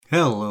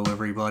Hello,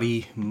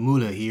 everybody.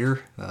 Mula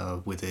here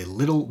with a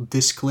little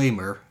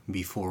disclaimer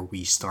before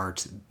we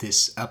start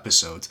this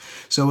episode.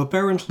 So,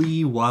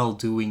 apparently, while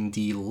doing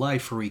the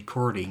live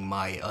recording,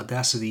 my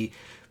Audacity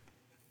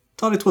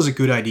thought it was a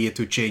good idea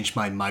to change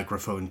my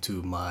microphone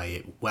to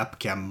my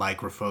webcam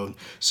microphone.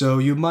 So,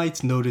 you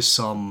might notice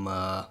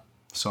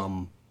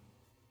some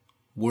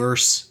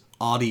worse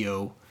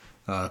audio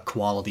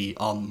quality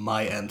on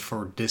my end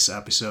for this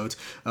episode.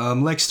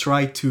 Lex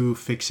tried to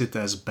fix it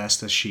as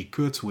best as she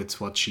could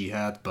with what she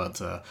had, but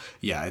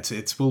yeah,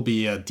 it will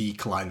be a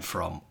decline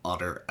from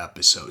other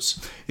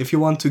episodes. If you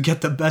want to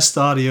get the best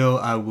audio,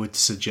 I would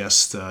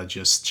suggest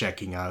just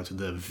checking out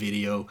the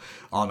video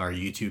on our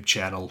YouTube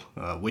channel,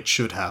 which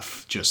should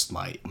have just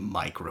my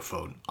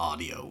microphone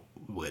audio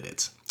with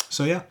it.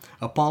 So yeah,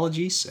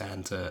 apologies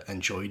and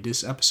enjoy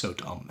this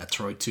episode on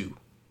Metroid 2.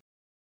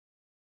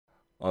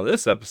 On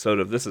this episode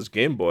of This is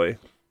Game Boy,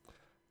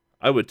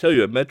 I would tell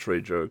you a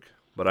Metroid joke,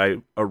 but I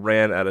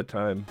ran out of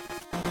time.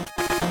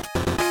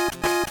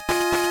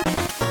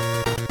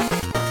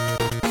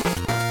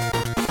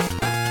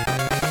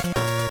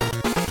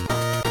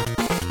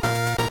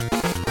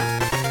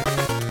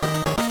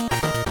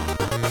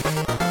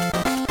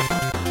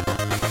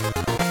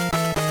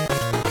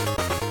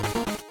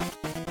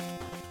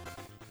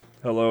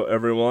 Hello,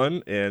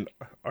 everyone, and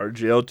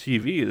RGL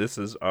TV. This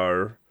is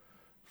our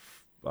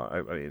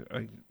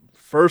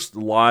first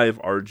live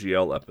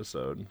RGL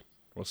episode.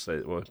 We'll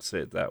say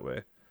it that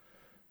way.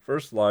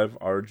 First live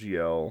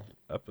RGL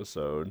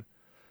episode.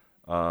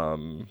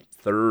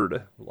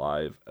 Third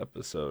live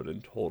episode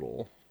in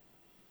total.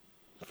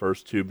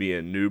 First two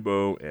being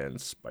Nubo and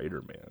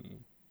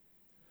Spider-Man.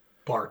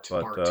 Part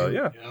two.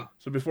 Yeah.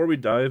 So before we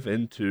dive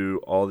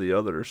into all the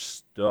other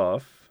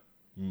stuff,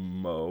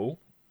 Mo,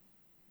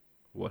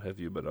 what have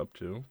you been up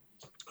to?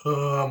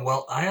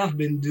 Well, I have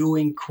been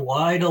doing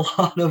quite a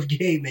lot of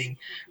gaming,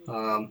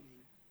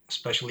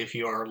 especially if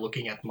you are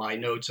looking at my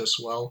notes as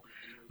well.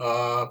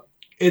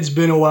 It's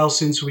been a while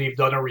since we've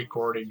done a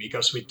recording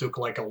because we took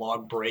like a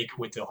long break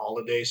with the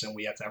holidays and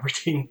we had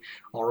everything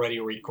already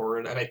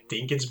recorded. And I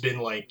think it's been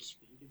like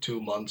 2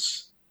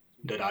 months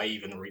that I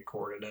even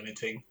recorded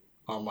anything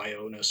on my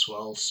own as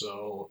well.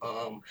 So,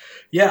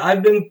 yeah,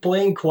 I've been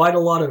playing quite a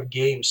lot of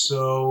games.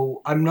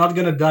 So I'm not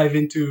gonna dive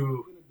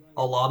into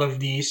a lot of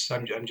these.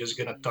 I'm just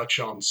gonna touch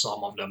on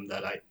some of them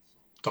that I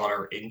thought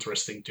are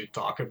interesting to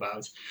talk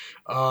about.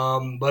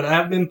 But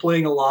I've been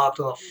playing a lot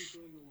of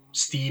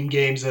Steam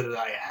games that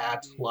I had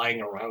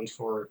lying around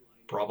for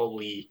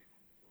probably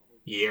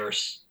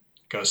years,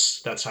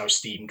 because that's how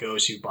Steam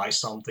goes. You buy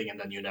something and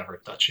then you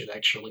never touch it,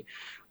 actually.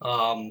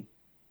 Um,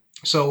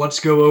 so let's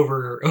go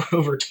over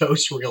over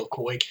those real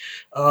quick.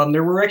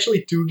 There were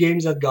actually two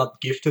games that got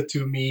gifted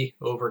to me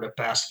over the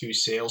past few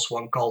sales.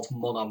 One called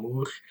Mon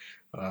Amour,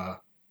 uh,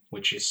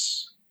 which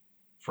is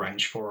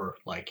French for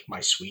like my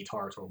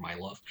sweetheart or my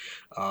love,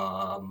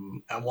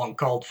 and one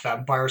called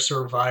Vampire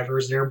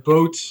Survivors. They're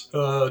both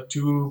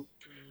two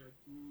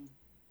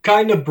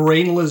kind of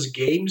brainless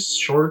games,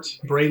 short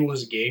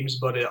brainless games,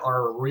 but it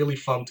are really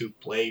fun to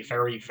play.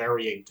 Very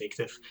very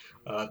addictive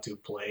to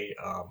play.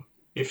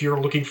 If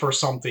you're looking for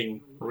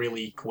something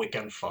really quick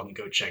and fun,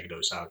 go check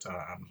those out.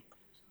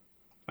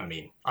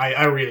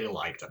 I really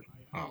like them,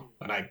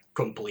 and I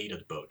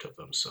completed both of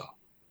them. So.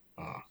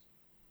 Uh,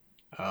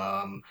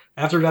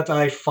 After that,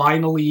 I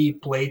finally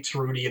played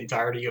through the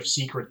entirety of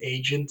Secret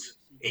Agent,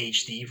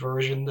 HD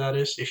version, that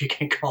is, if you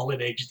can call it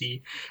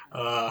HD.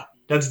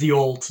 That's the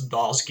old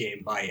DOS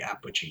game by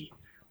Apogee.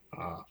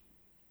 Uh,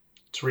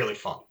 it's really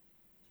fun.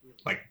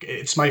 Like,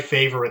 it's my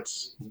favorite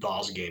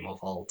DOS game of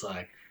all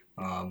time.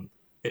 Um,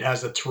 it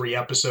has the three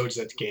episodes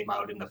that came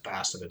out in the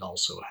past, and it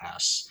also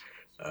has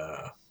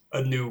uh,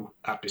 a new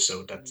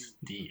episode that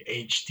the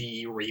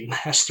HD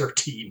remaster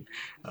team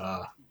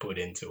put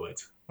into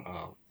it.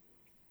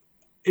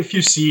 If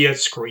you see a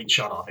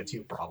screenshot of it,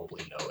 you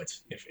probably know it.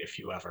 If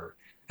you ever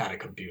had a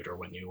computer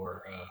when you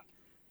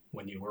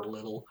were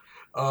little.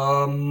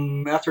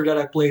 After that,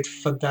 I played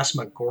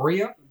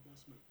Phantasmagoria.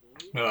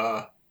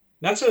 Uh,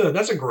 that's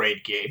a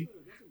great game.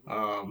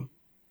 Um,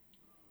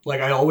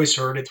 like I always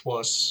heard, it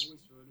was,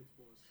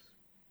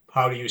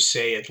 how do you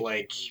say it,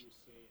 like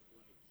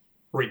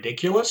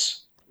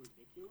ridiculous,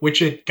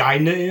 which it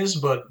kinda is,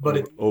 but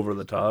it Over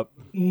the top.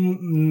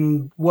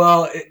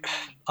 well,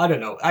 I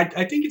don't know.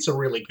 I think it's a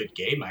really good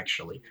game,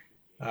 actually.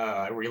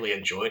 I really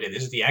enjoyed it.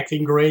 Is the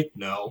acting great?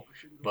 No,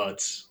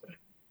 but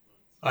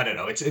I don't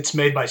know. It's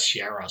made by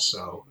Sierra,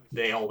 so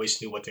they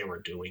always knew what they were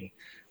doing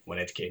when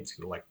it came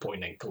to like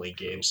point and click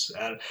games.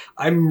 And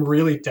I'm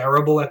really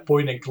terrible at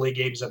point and click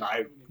games, and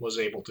I was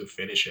able to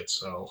finish it,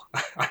 so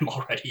I'm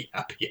already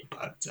happy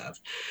about that.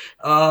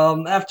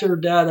 After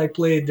that, I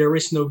played There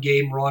Is No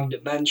Game Wrong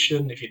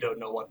Dimension. If you don't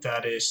know what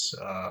that is,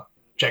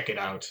 check it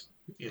out.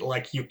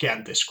 Like, you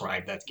can't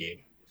describe that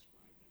game.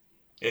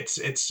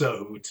 It's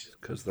so hoot.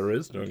 Because there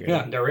is no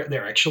Yeah, game.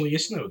 there actually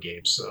is no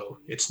game, so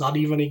it's not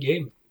even a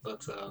game.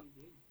 But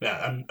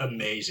yeah,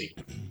 amazing.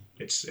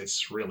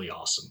 It's really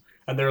awesome.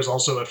 And there's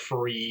also a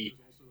free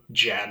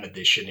Jam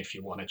Edition if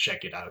you want to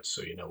check it out,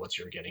 so you know what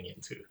you're getting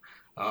into.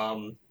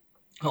 Um,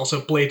 I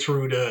also played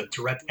through the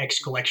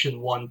DirectX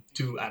Collection 1,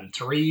 2, and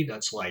 3.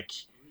 That's like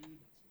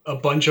a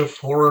bunch of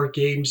horror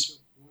games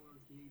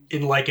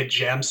in like a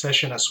jam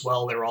session as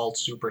well. They're all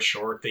super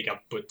short. They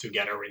got put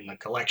together in a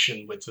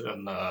collection with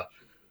an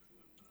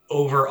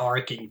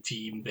overarching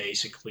theme,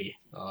 basically.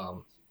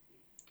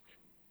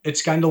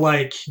 It's kind of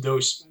like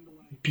those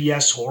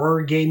PS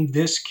horror game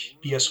disc,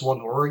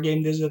 PS1 horror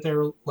game disc that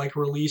they're like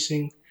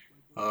releasing.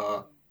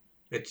 Uh,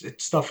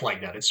 it's stuff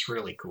like that. It's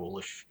really cool.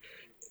 If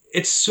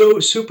it's so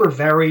super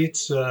varied,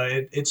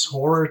 it's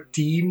horror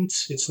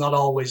themed. It's not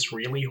always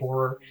really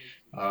horror,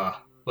 uh,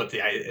 but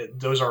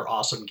those are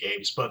awesome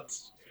games. But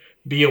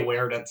be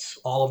aware that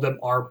all of them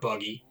are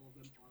buggy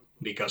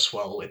because,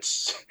 well,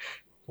 it's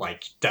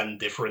like 10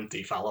 different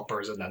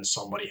developers and then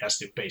somebody has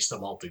to paste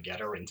them all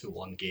together into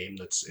one game.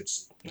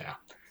 Yeah,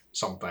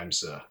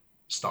 sometimes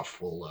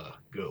stuff will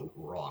go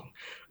wrong.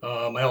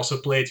 I also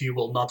played You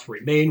Will Not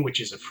Remain, which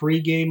is a free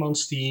game on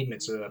Steam.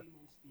 It's a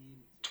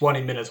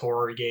 20-minute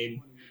horror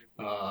game.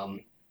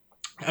 Um,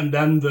 and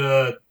then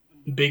the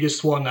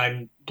biggest one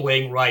I'm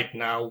playing right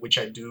now, which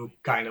I do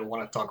kind of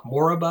want to talk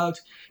more about,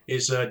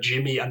 is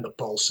Jimmy and the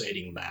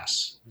Pulsating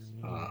Mass,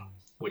 uh,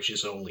 which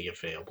is only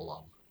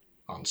available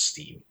on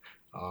Steam.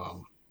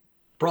 Um,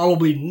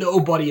 Probably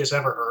nobody has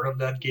ever heard of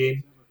that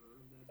game.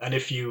 And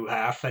if you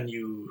have and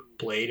you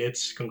played it,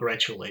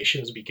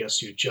 congratulations,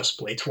 because you just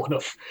played one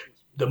of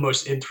the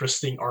most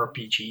interesting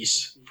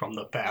RPGs from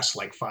the past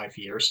like 5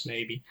 years,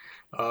 maybe.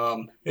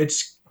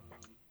 It's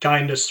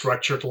kind of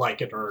structured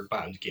like an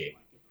Earthbound game.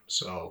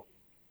 So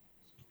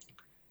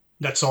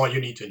that's all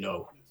you need to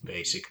know,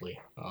 basically.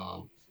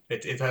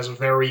 It has a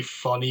very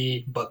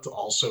funny but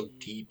also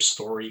deep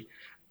story.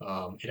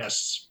 It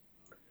has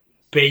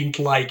paint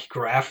like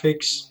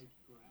graphics,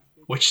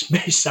 which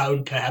may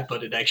sound bad,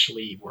 but it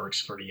actually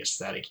works for the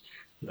aesthetic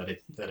that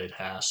it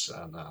has.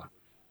 And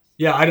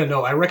yeah, I don't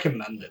know. I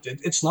recommend it.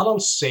 It's not on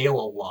sale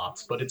a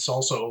lot, but it's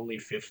also only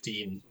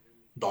 $15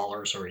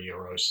 or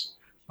euros.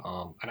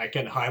 And I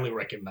can highly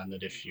recommend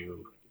it if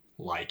you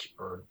like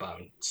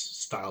Earthbound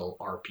style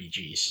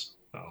RPGs.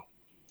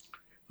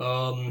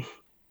 Um,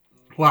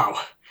 wow,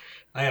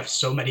 I have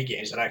so many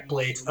games that I've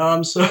played.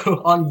 So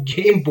on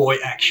Game Boy,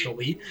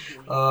 actually.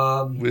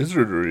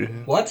 Wizardry.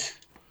 What?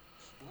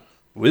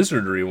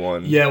 Wizardry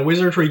one. Yeah,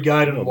 Wizardry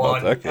I don't know Gaiden about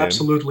 1. that game.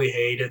 Absolutely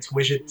hate it.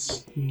 Wish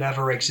it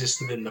never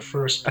existed in the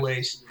first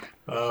place.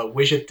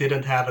 Wish it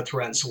didn't have a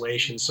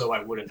translation so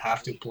I wouldn't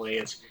have to play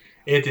it.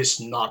 It is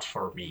not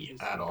for me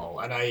at all.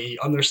 And I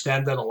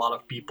understand that a lot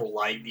of people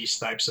like these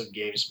types of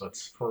games, but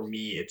for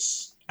me,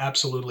 it's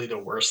absolutely the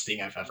worst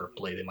thing I've ever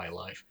played in my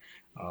life.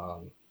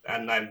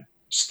 And I'm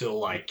still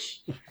like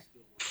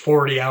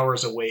 40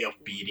 hours away of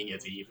beating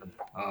it, even.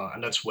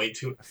 And that's way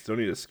too. I still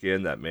need to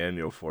scan that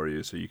manual for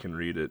you so you can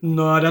read it.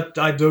 No, that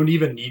I don't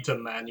even need a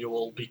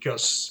manual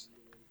because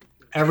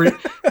every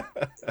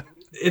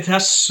it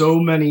has so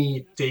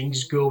many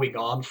things going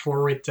on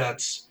for it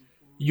that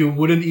you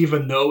wouldn't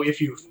even know if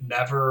you've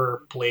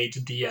never played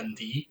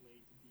D&D.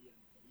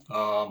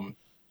 Um,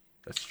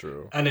 That's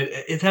true. and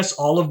it has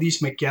all of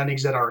these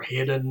mechanics that are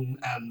hidden,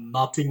 and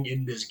nothing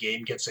in this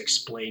game gets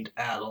explained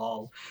at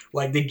all.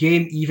 Like the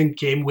game even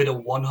came with a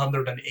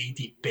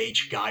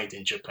 180-page guide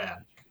in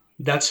Japan.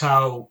 That's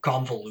how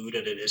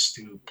convoluted it is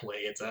to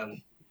play it,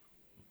 and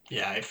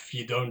yeah, if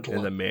you don't And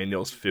like, the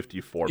manual's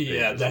 54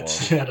 yeah, pages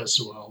that's long. that as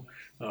well.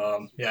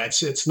 Yeah,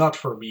 it's not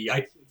for me.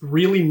 I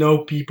really know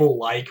people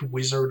like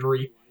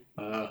Wizardry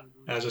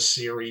as a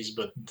series,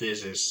 but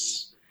this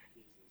is,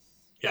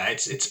 yeah,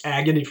 it's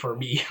agony for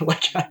me.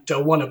 Like I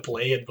don't want to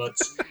play it, but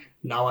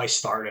now I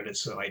started it,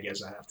 so I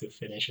guess I have to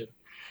finish it.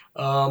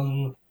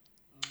 Um,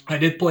 I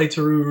did play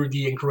through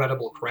the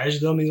Incredible Crash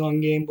Dummies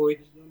on Game Boy,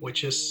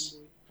 which is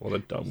What a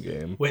dumb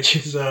game.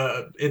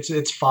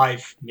 it's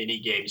 5 mini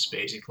games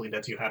basically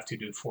that you have to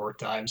do 4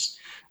 times.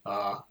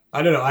 I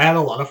don't know. I had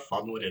a lot of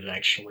fun with it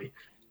actually.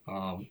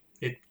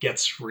 It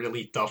gets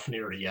really tough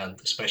near the end,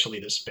 especially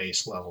the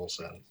space levels,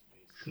 and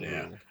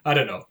yeah, True. I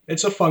don't know.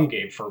 It's a fun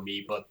game for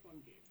me, but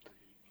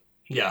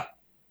yeah,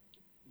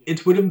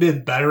 it would have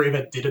been better if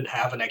it didn't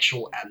have an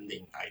actual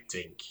ending. I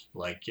think,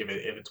 like if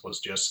it was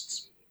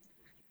just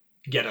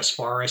get as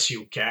far as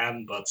you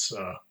can, but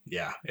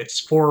yeah, it's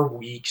 4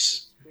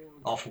 weeks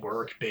of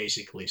work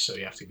basically, so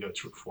you have to go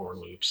through 4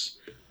 loops.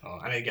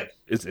 And I get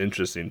It's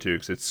interesting too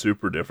because it's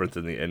super different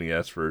than the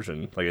NES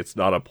version. Like it's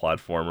not a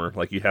platformer.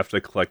 Like you have to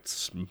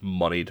collect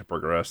money to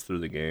progress through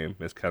the game.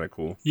 It's kind of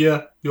cool.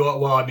 yeah.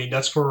 Well, I mean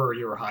that's for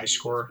your high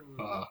score,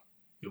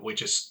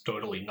 which is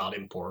totally not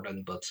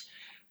important, but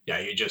yeah,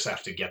 you just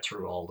have to get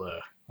through all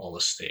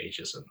the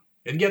stages, and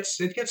it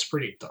gets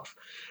pretty tough.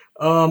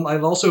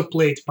 I've also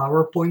played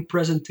PowerPoint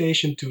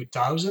Presentation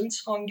 2000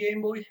 on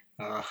Game Boy,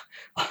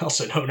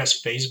 also known as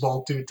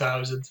Baseball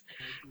 2000.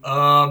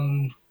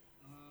 Um,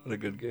 What a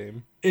good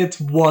game. it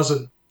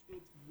wasn't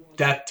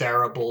that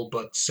terrible,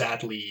 but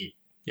sadly,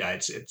 yeah,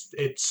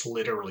 it's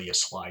literally a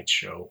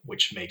slideshow,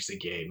 which makes the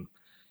game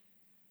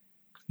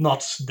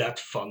not that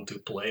fun to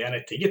play. And I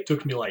think it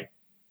took me like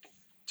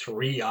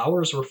 3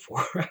 hours or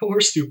 4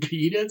 hours to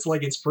beat it.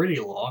 Like it's pretty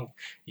long,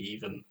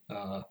 even.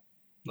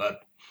 But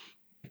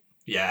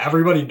yeah,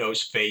 everybody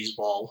knows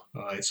Phaseball.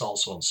 It's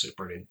also on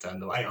Super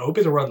Nintendo. I hope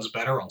it runs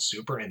better on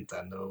Super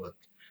Nintendo,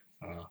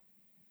 but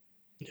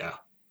yeah,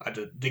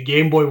 the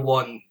Game Boy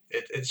One,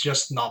 it's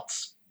just not.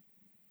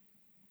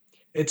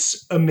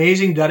 It's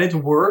amazing that it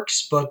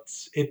works, but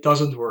it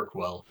doesn't work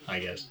well, I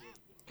guess.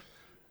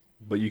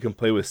 But you can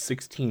play with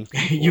 16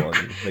 people you on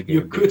the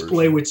you Game Boy could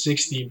play version. with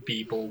 16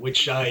 people,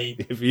 which I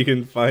If you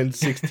can find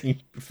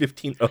 16,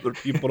 15 other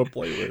people to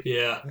play with.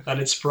 yeah, and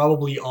it's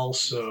probably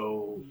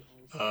also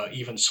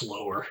even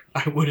slower,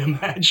 I would Oh god,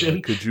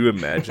 imagine. could you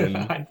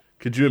imagine?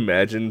 Could you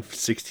imagine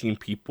 16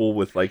 people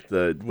with like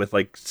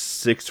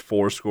six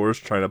four scores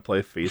trying to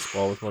play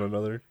baseball with one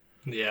another?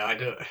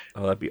 Yeah,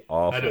 Oh, that'd be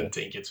I don't awful.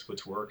 think it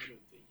would work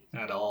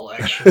at all,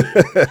 actually.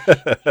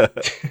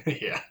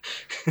 Yeah.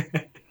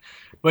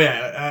 But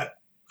yeah,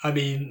 I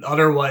mean,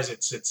 otherwise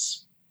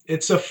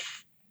it's a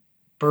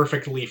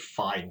perfectly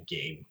fine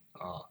game.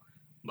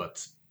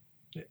 But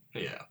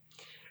yeah.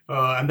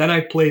 And then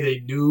I played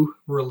a new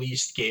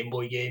released Game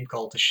Boy game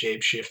called The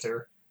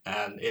Shapeshifter,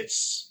 and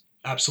it's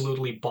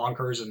absolutely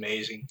bonkers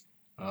amazing.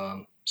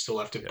 Still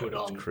have to Yeah, put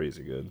it's on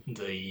crazy good.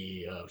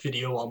 the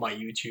video on my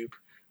YouTube.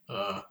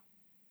 Uh,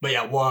 but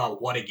yeah, wow,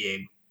 what a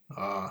game!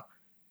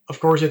 Of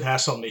course, it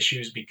has some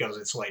issues because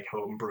it's like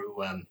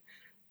homebrew and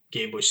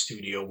Game Boy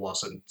Studio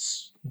wasn't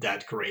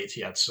that great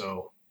yet.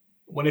 So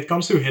when it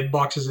comes to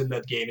hitboxes in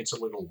that game, it's a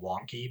little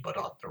wonky, but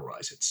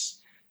otherwise,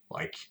 it's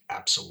like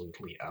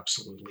absolutely,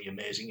 absolutely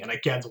amazing. And I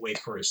can't wait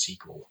for a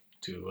sequel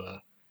to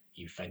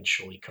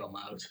eventually come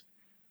out.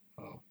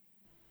 Uh,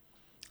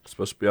 It's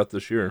supposed to be out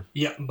this year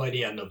yeah, by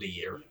the end of the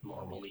year,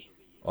 normally.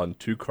 on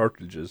 2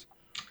 cartridges.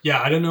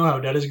 Yeah, I don't know how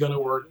that is gonna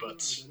work,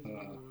 but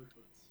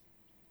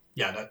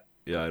yeah, that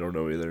Yeah, I don't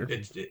know either.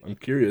 it I'm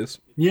curious.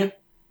 yeah.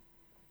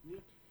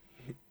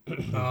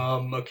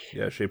 Okay.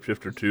 Yeah,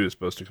 Shapeshifter 2 is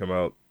supposed to come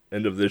out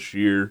end of this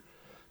year.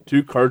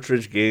 2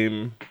 cartridge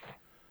game.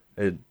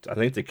 I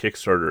think the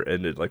Kickstarter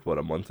ended like what,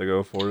 a month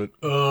ago for it.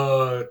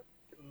 Uh,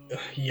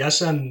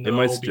 yes and It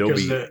might no still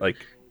because be the like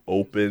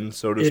open,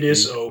 so to it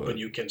is speak, open. but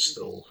You can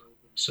still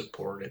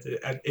support it.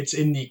 It's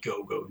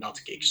Indiegogo, not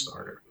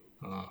Kickstarter.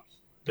 Uh,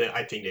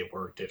 I think they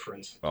work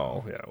different.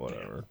 oh yeah, Yeah.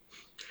 whatever.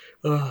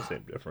 Uh,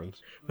 Same difference.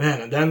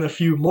 Man, and then a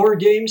few more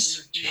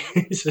games.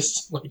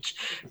 Jesus, like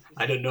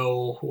I don't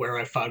know where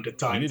I found the You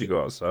time need to to.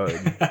 go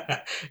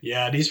outside.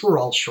 Yeah, these were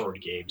all short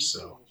games.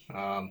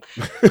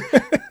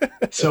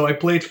 So I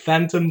played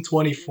Phantom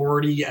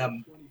 2040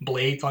 and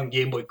Blade on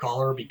Game Boy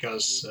Color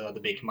because the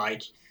Big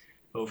Mike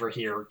over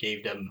here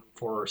gave them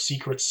for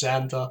Secret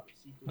Santa,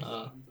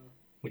 uh,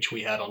 which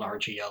we had on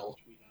RGL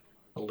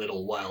a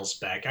little whiles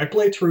back. I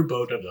played through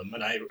both of them,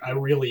 and I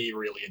really,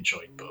 really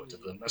enjoyed both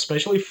of them.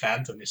 Especially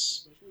Phantom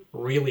is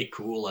really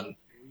cool, and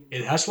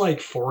it has like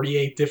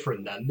 48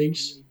 different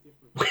endings,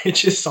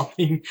 which is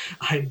something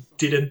I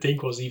didn't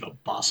think was even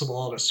possible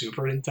on a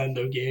Super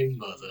Nintendo game,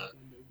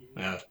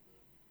 but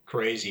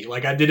crazy.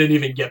 Like, I didn't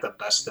even get the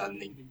best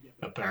ending,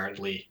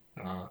 apparently.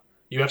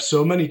 You have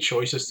so many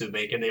choices to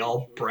make, and they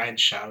all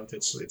branch out.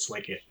 It's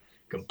like a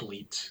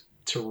complete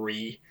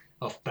tree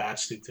of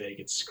paths to take.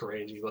 It's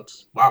crazy, but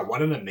wow,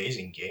 what an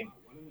amazing game.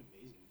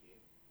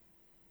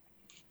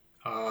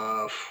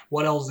 Uh,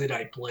 what else did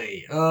I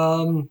play?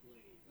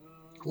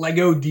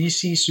 Lego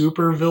DC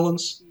Super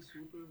Villains,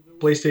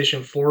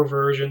 PlayStation 4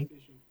 version.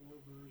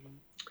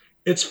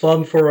 It's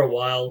fun for a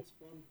while,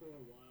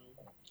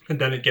 and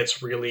then it gets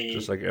Just really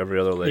like every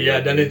other yeah.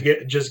 Lego Then it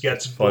game. just It's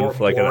gets fun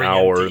for like an boring and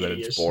hour, then it's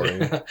tedious.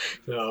 boring.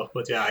 So,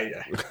 but yeah,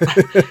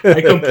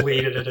 I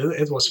completed it.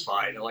 It was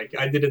fine. Like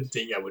I didn't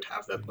think I would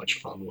have that much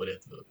fun with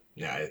it, but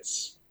yeah,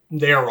 it's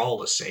they are all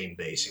the same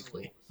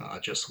basically,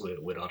 just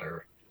with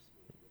other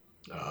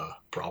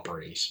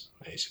properties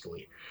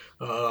basically.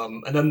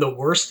 And then the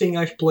worst thing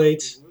I've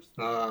played,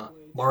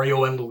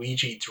 Mario and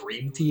Luigi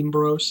Dream Team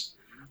Bros.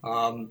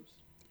 Um,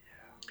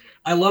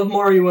 I love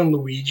Mario and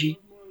Luigi,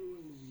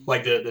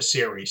 like the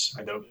series.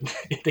 I don't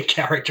the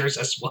characters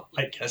as well,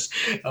 I guess.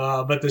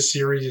 But the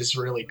series is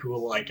really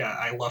cool. Like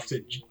I loved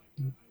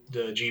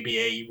the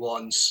GBA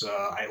ones.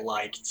 I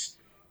liked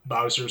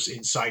Bowser's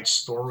Inside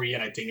Story,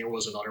 and I think there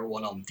was another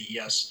one on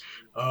DS.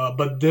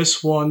 But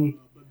this one,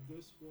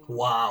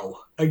 wow!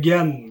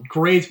 Again,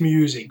 great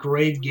music,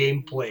 great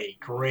gameplay,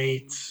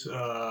 great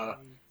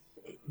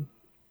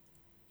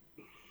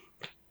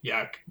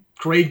yeah,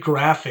 great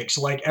graphics,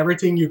 like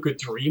everything you could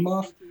dream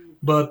of.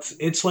 But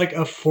it's like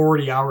a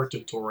 40-hour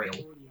tutorial,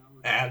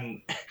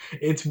 and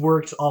it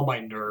worked on my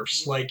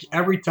nerves. Like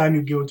every time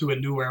you go to a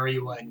new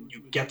area and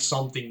you get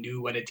something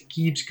new, and it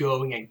keeps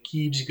going and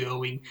keeps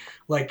going.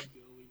 Like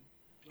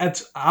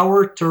at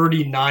hour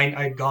 39,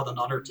 I got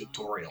another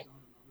tutorial,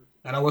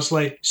 and I was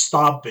like,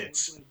 "Stop it!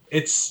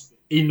 It's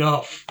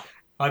enough."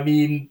 I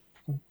mean,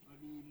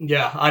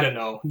 yeah, I don't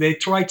know. They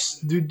tried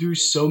to do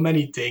so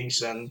many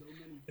things, and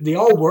they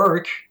all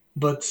work,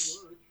 but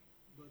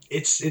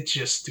it's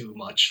just too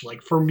much.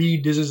 Like for me,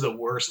 this is the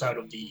worst out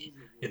of the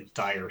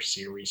entire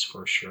series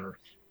for sure.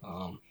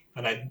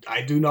 and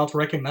I do not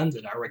recommend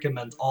it. I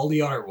recommend all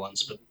the other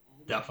ones, but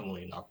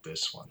definitely not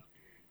this one.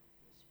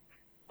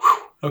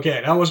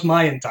 Okay, that was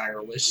my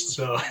entire list.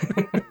 So,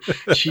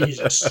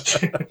 Jesus.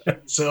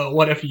 So,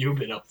 what have you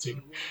been up to?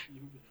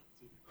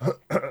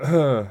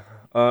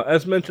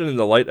 As mentioned in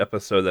the light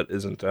episode that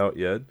isn't out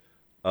yet,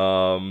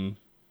 um,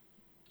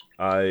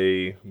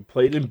 I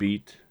played and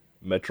beat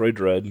Metroid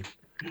Dread,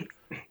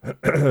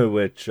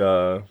 which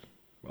a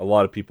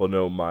lot of people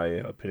know my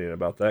opinion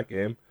about that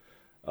game.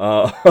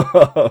 Uh,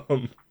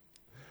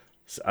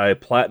 I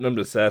platinumed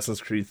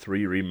Assassin's Creed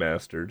 3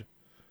 Remastered,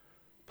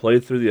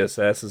 played through the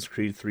Assassin's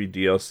Creed 3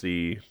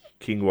 DLC,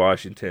 King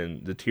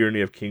Washington, The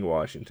Tyranny of King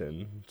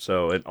Washington.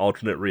 So, an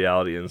alternate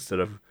reality instead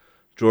of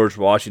George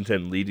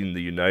Washington leading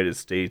the United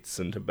States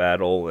into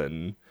battle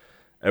and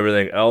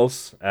everything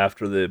else.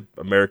 After the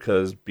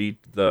Americas beat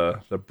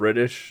the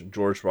British,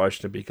 George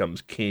Washington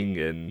becomes king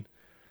and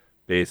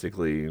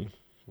basically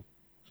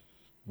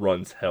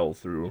runs hell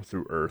through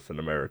Earth and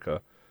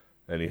America,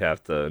 and you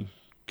have to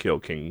kill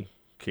King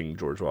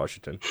George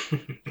Washington.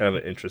 Kind of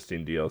an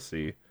interesting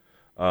DLC.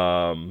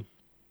 Um,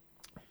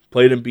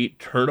 Played and beat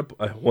Turnip.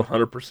 I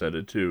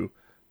 100%ed too.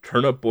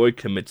 Turnip Boy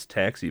Commits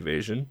Tax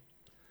Evasion.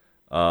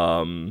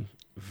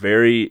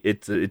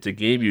 It's a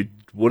game you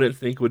wouldn't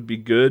think would be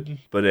good,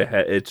 but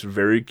it's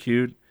very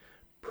cute,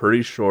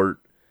 pretty short,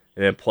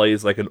 and it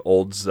plays like an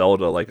old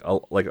Zelda, like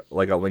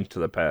a Link to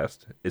the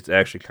Past. It's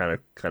actually kind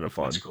of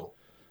fun. That's cool.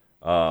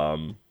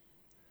 Um,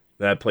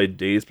 then I played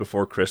Days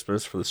Before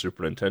Christmas for the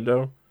Super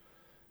Nintendo,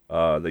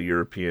 the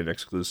European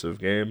exclusive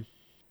game.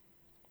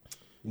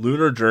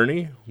 Lunar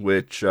Journey,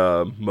 which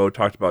Mo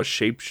talked about,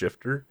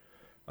 Shapeshifter.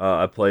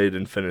 I played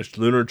and finished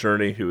Lunar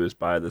Journey, who is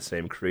by the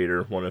same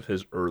creator, one of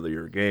his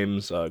earlier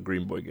games,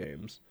 Green Boy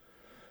Games.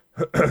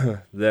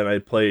 Then I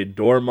played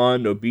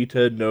Dormon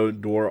Nobita no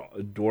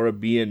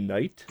Dorabian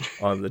Night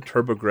on the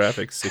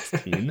TurboGrafx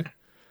 16.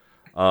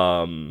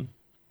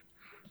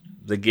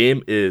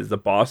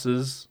 The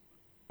bosses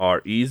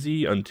are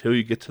easy until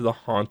you get to the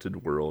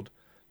Haunted World.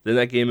 Then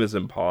that game is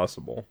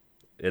impossible.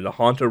 And the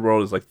Haunted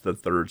World is like the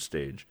third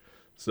stage.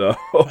 So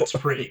That's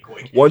pretty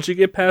quick. once you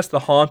get past the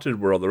Haunted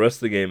World, the rest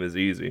of the game is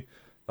easy.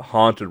 The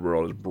Haunted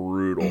World is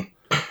brutal.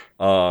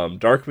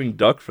 Darkwing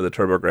Duck for the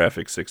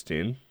TurboGrafx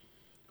 16,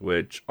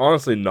 which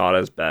honestly not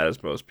as bad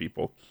as most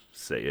people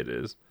say it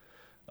is.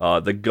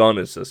 The gun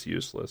is just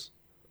useless.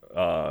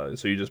 So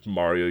you just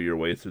Mario your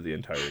way through the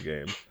entire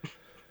game.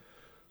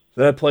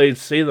 Then I played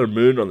Sailor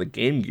Moon on the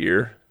Game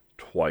Gear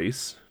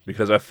twice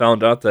because I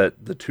found out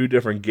that the two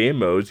different game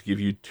modes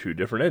give you two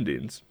different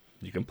endings.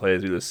 You can play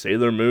as either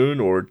Sailor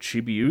Moon or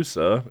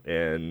Chibiusa,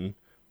 and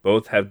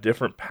both have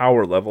different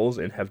power levels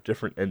and have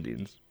different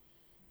endings.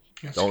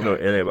 Don't know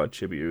anything about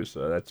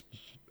Chibiusa. That's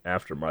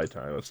after my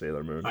time of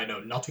Sailor Moon. I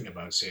know nothing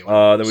about Sailor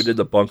Moon. Then we did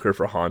the bunker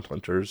for Haunt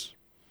Hunters,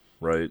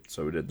 right?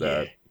 So we did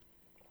that.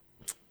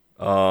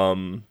 Yeah.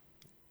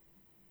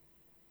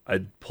 I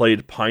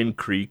played Pine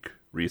Creek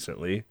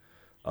recently.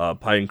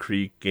 Pine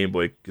Creek Game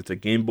Boy. It's a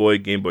Game Boy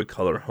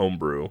Color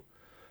homebrew.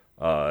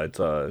 It's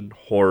a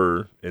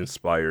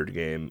horror-inspired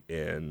game,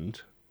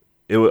 and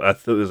I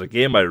thought it was a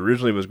game I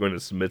originally was going to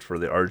submit for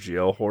the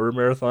RGL Horror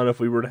Marathon if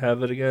we were to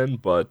have it again.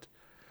 But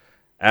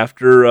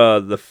after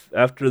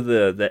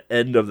the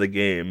end of the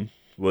game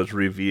was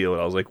revealed,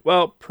 I was like,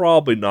 well,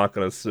 probably not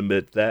going to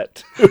submit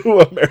that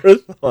to a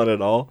marathon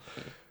at all.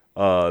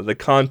 The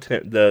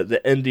content, the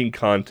ending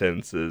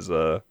contents is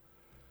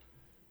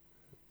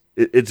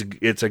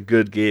it's a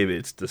good game.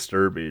 It's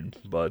disturbing,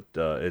 but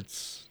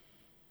it's.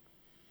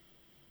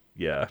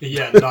 Yeah.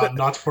 Yeah,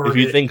 not for if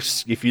you think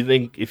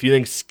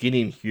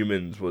skinning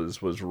humans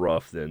was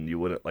rough, then you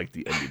wouldn't like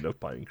the ending of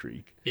Pine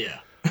Creek. Yeah.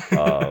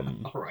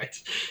 All right.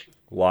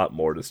 A lot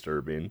more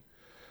disturbing.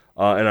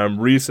 And I'm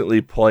recently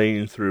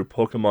playing through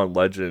Pokemon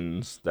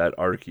Legends, that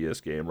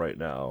Arceus game right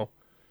now,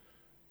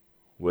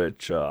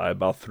 which I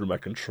about threw my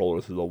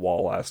controller through the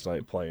wall last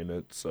night playing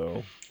it.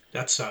 So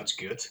that sounds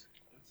good.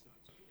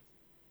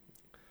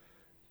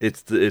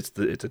 It's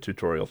a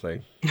tutorial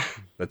thing.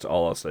 That's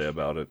all I'll say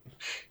about it.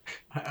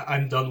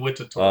 I'm done with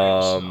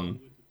tutorials.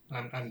 So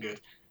I'm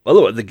good. By the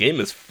way, the game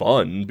is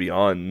fun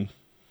beyond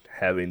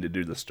having to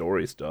do the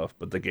story stuff,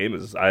 but the game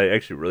is. I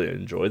actually really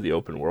enjoy the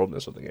open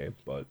worldness of the game.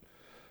 But,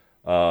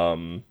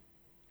 and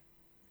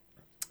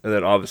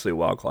then obviously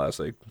WoW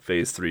Classic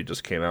Phase 3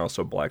 just came out,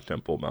 so Black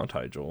Temple, Mount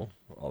Hyjal,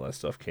 all that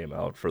stuff came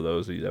out for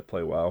those of you that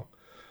play WoW.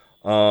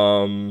 So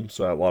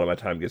a lot of my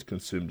time gets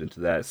consumed into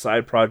that.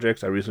 Side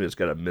projects, I recently just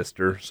got a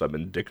Mister, so I've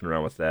been dicking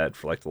around with that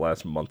for like the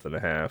last month and a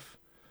half.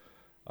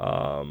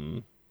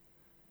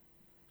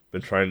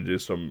 Been trying to do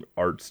some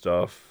art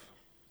stuff,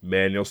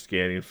 manual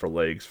scanning for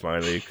legs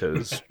finally,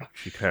 because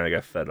she kind of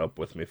got fed up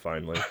with me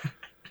finally.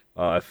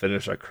 I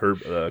finished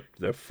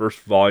the first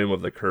volume of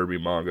the Kirby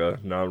manga.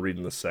 Now I'm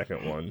reading the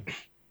second one,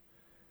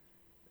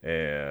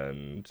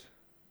 and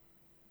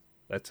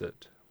that's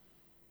it.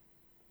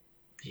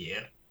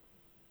 Yeah.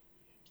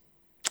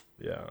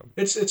 Yeah.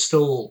 It's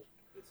still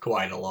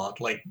quite a lot.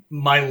 Like,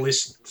 my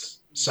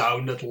list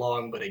sounded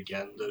long, but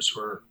again, those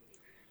were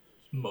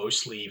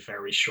mostly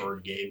very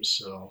short games,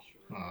 so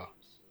Uh,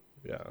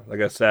 Yeah, like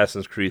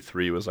Assassin's Creed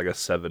 3 was like a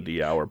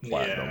 70-hour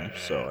platinum.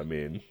 So yeah, I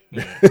mean,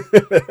 yeah.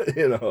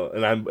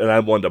 and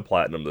I'm one to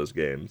platinum those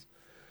games.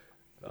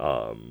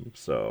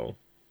 So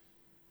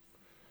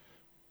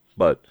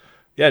but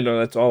yeah, no,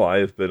 that's all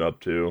I've been up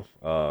to.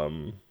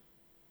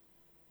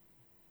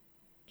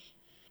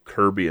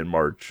 Kirby in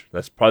March.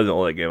 That's probably the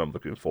only game I'm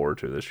looking forward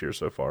to this year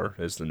so far.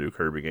 Is the new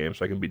Kirby game,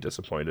 so I can be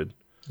disappointed.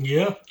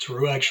 Yeah,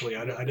 true. Actually,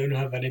 I don't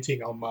have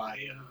anything on my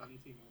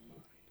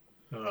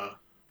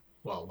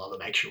well, not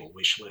an actual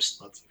wish list,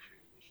 but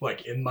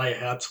like in my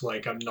head,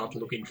 like I'm not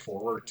looking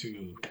forward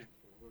to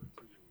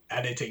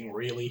anything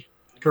really.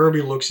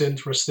 Kirby looks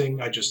interesting.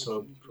 I just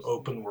hope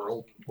open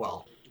world.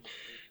 Well,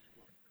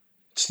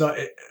 it's not.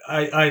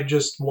 I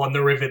just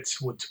wonder if it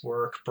would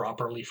work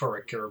properly for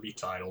a Kirby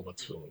title,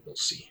 but we'll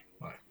see.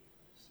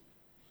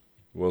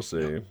 We'll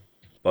Yeah. see.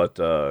 But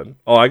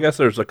I guess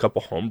there's a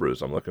couple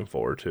homebrews I'm looking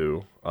forward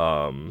to.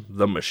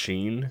 The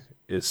Machine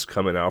is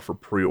coming out for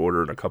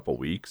pre-order in a couple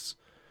weeks,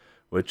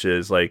 which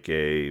is like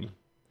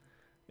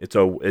it's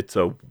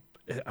a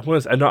I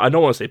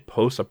don't want to say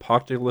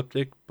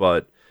post-apocalyptic,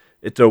 but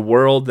it's a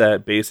world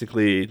that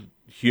basically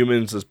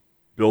humans has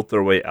built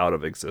their way out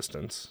of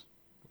existence,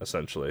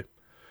 essentially.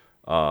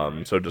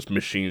 Right. So just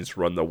machines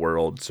run the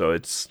world. So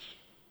it's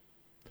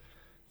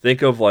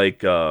think of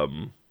like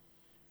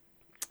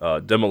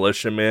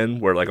Demolition Man,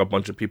 where like a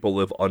bunch of people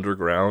live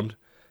underground,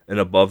 and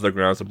above the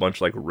ground is a bunch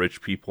of like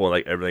rich people, and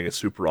like everything is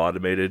super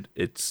automated.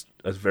 It's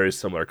a very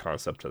similar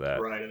concept to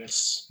that. Right, and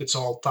it's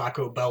all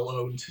Taco Bell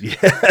owned.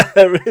 Yeah,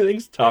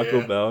 everything's Taco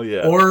Yeah. Bell.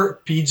 Yeah.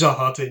 Or Pizza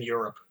Hut in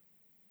Europe,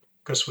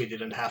 because we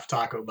didn't have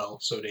Taco Bell,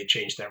 so they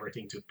changed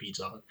everything to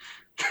Pizza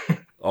Hut.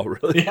 Oh,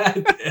 really?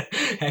 Yeah,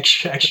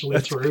 actually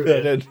That's true. good.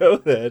 I didn't know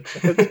that.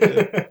 That's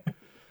good.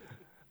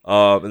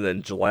 Yeah. And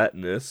then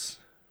Gelatinous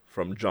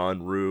from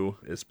John Rue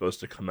is supposed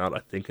to come out, I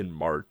think, in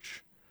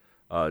March.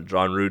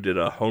 John Rue did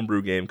a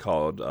homebrew game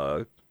called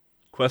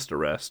Quest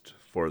Arrest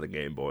for the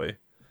Game Boy,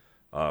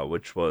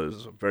 which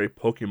was a very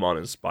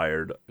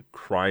Pokemon-inspired,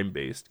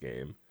 crime-based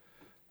game.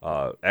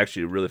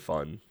 Actually, really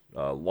fun.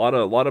 A lot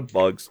of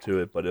bugs to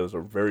it, but it was a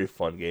very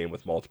fun game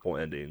with multiple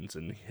endings.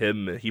 And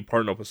he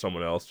partnered up with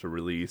someone else to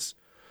release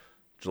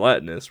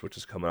Gelatinous, which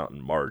is coming out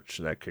in March,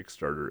 and that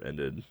Kickstarter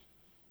ended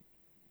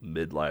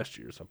mid last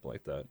year, something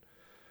like that.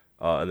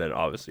 And then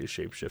obviously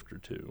Shapeshifter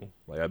 2.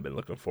 Like I've been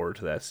looking forward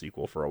to that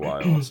sequel for a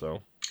while.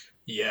 So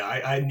Yeah,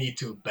 I need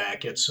to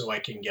back it so I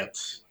can get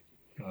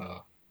uh,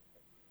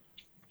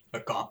 a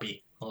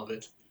copy of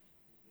it.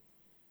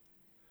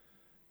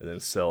 and then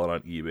sell it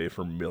on eBay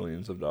for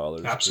millions of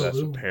dollars because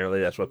Absolutely.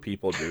 that's what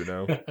people do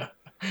now.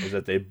 Is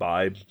that they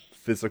buy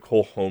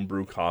physical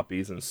homebrew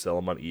copies and sell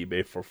them on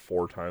eBay for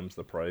 4 times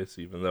the price,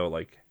 even though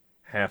like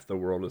half the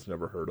world has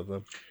never heard of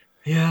them.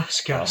 Yeah,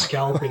 Uh,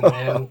 scalping,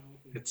 man.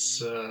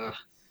 It's uh,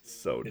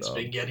 so it's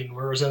been dumb. getting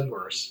worse and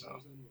worse. So.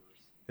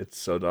 It's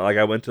so dumb. Like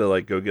I went to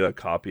like go get a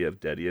copy of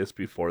Deadius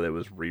before it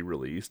was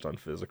re-released on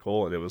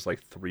physical, and it was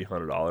like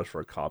 $300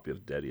 for a copy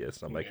of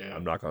Deadius. I'm like, Yeah.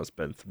 I'm not gonna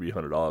spend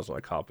 $300 on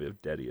a copy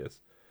of Deadius.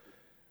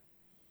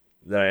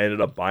 Then I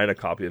ended up buying a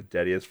copy of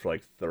Deadius for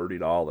like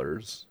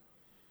 $30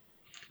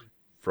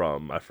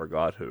 from I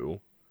forgot who,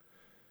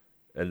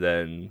 and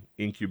then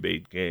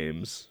Incubate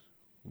Games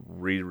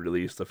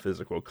re-released the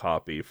physical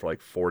copy for like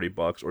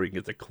 $40, or you can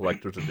get the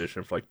collector's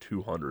edition for like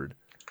 200.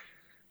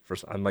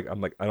 First, I'm like,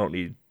 I don't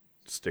need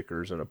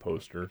stickers and a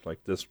poster.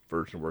 Like this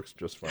version works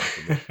just fine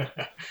for me.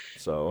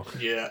 So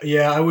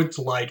Yeah, I would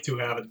like to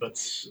have it, but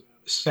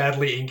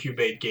sadly,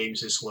 Incubate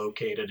Games is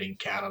located in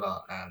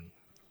Canada, and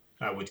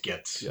I would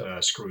get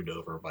yep. screwed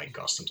over by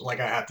customs. Like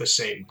I had the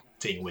same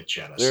thing with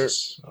There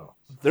Genesis. So.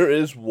 there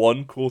is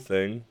one cool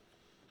thing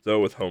though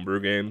with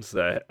homebrew games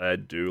that I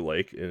do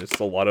like, and it's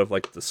a lot of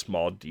like the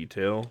small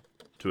detail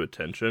to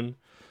attention.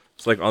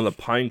 It's like on the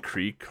Pine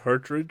Creek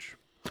cartridge.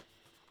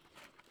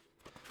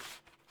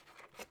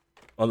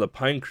 On the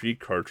Pine Creek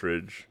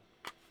cartridge,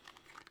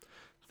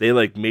 they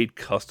like made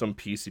custom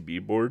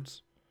PCB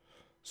boards.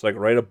 So like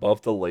right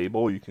above the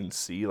label, you can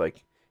see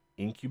like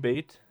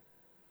incubate,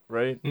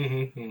 right?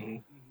 Hmm.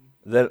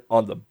 Then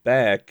on the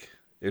back,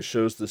 it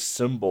shows the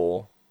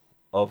symbol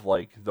of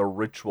like the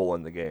ritual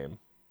in the game.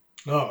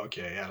 Oh,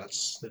 okay. Yeah,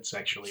 that's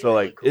actually So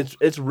really like cool.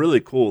 it's really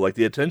cool. Like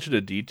the attention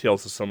to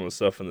details to some of the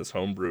stuff in this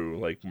homebrew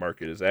like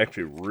market is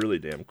actually really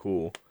damn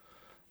cool.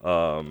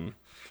 Um,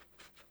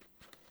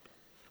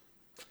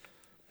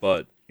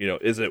 but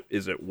is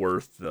it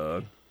worth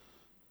the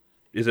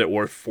is it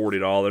worth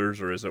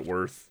 $40 or is it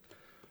worth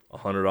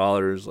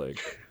 $100?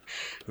 Like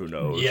who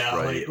knows, Yeah,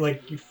 right?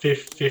 like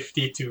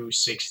 $50 to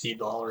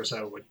 $60,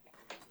 I would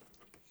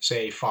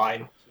say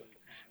fine.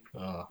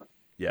 Uh, but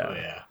Yeah.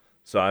 yeah,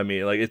 So I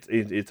mean, like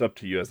it's up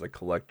to you as a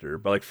collector.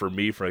 But like for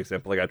me, for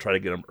example, like I try to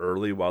get them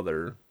early while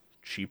they're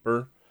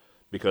cheaper,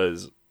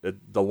 because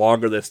the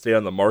longer they stay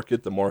on the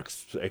market, the more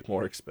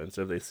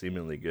expensive they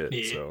seemingly get.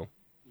 yeah. So,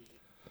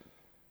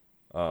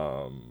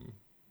 um,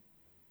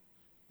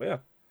 but yeah,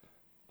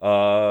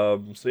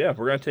 so yeah,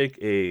 we're gonna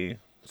take a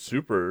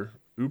super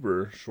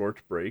uber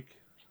short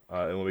break,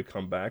 and when we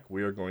come back,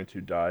 we are going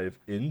to dive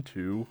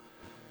into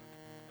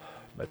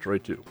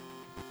Metroid 2.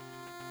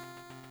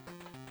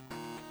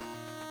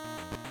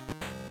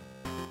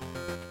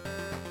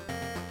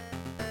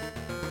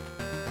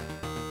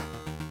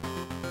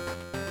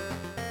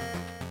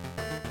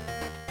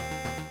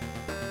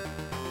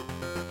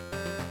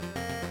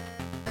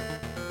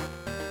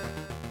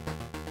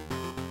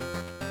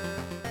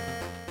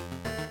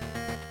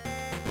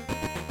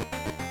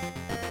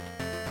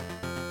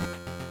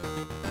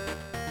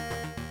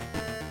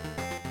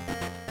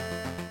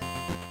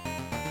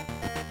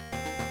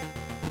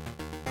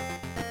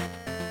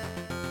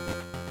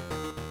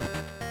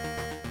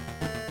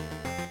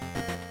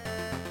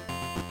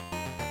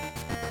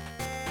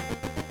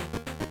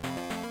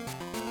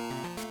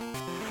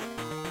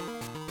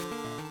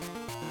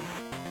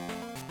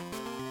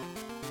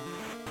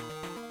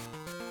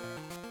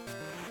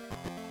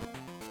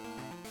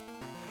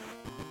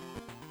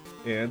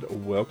 And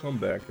welcome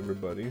back,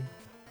 everybody.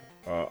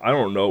 I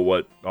don't know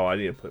what... Oh, I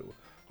need to put...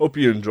 Hope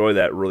you enjoy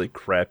that really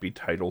crappy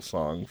title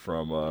song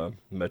from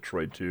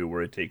Metroid 2,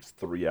 where it takes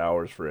 3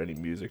 hours for any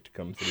music to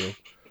come through.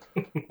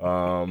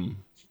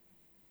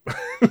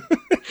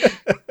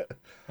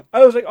 I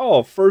was like,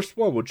 oh, first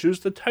one, we'll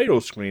choose the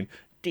title screen.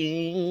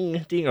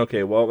 Ding, ding.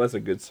 Okay, well, that's a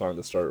good song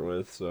to start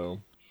with,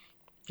 so...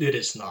 It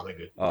is not a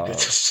good...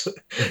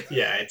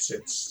 yeah,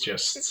 it's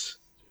just...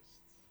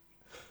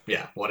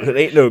 Yeah, whatever. It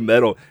ain't no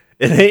metal.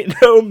 It ain't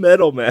no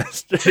Metal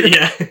Master.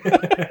 Yeah.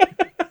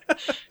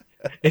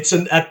 It's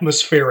an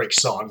atmospheric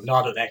song,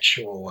 not an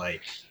actual,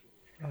 like,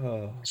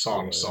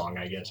 song,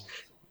 I guess.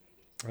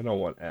 I don't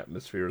want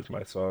atmosphere with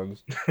my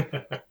songs.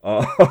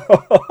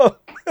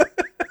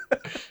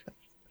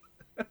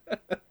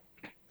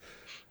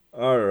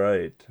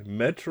 Alright.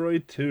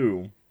 Metroid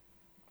 2.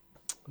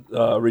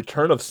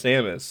 Return of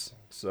Samus.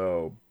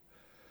 So,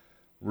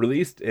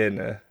 released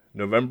in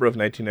November of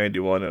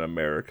 1991 in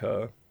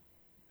America.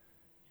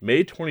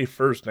 May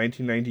 21st,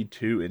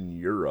 1992 in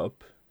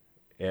Europe,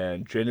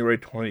 and January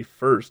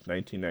 21st,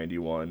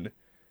 1991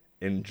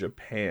 in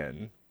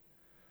Japan.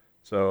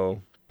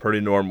 So, pretty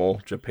normal.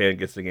 Japan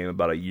gets the game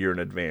about a year in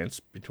advance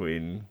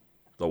between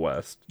the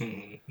West.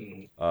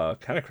 Mm-hmm.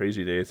 Kind of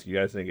crazy days. You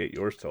guys didn't get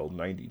yours till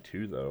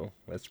 92, though.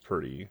 That's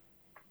pretty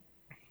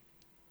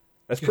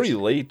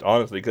late,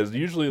 honestly, because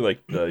usually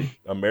like the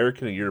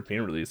American and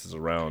European releases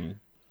around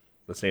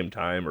the same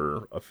time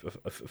or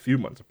a few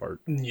months apart.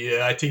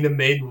 Yeah, I think the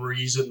main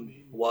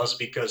reason was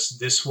because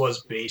this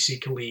was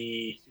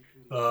basically,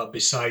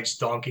 besides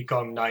Donkey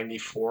Kong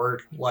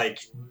 94, like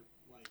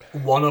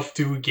one of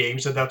two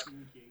games that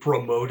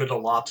promoted a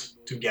lot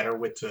together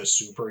with the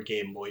Super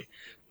Game Boy.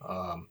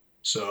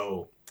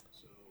 So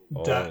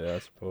that, yeah, I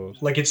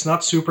suppose. like, it's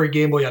not Super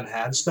Game Boy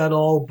Enhanced at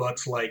all,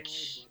 but like,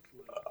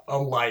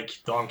 unlike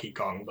Donkey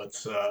Kong,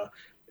 but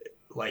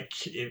like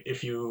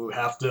if you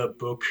have the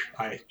book,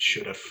 I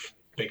should have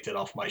picked it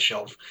off my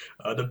shelf.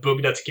 The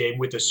book that came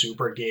with the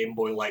Super Game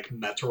Boy, like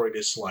Metroid,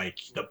 is like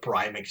the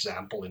prime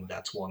example in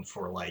that one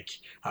for like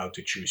how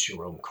to choose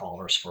your own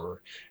colors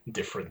for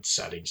different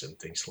settings and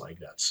things like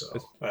that. So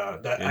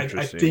that I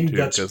think too,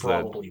 that's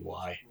probably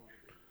why.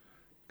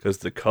 Because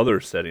the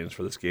color settings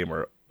for this game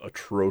are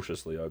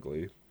atrociously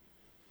ugly.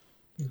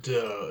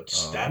 The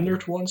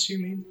standard ones, you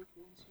mean?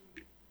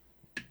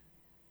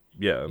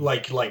 Yeah,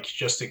 like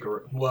just the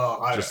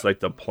just like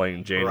the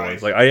plain Jane right.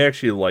 ones. Like I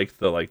actually like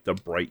the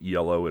bright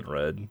yellow and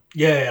red.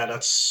 Yeah,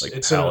 that's like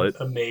it's palette.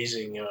 An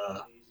amazing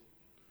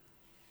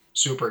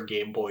Super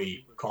Game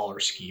Boy color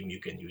scheme you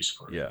can use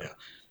for it.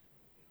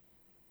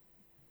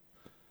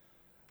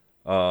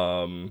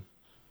 Yeah.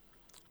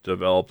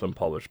 Developed and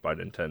published by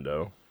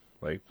Nintendo.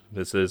 Like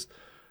this is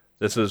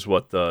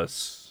what the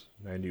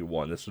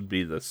 91. This would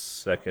be the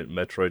second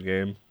Metroid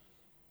game.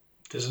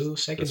 This is the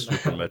second. The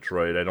Super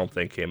Metroid, I don't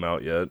think came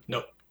out yet.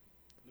 Nope.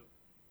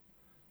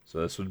 So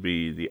this would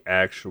be the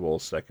actual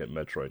second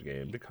Metroid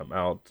game to come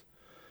out.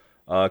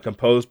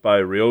 Composed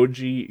by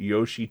Ryoji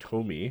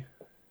Yoshitomi,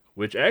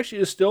 which actually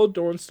is still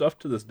doing stuff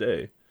to this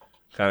day.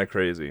 Kind of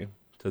crazy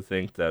to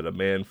think that a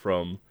man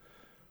from,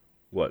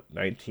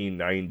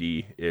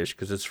 1990-ish,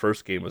 because his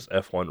first game was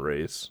F1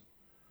 Race,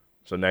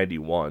 so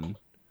 91.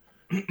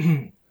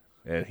 And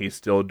he's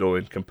still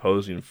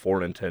composing for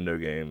Nintendo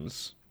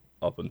games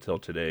up until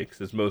today, because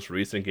his most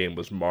recent game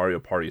was Mario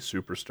Party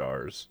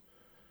Superstars,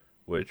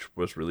 which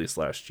was released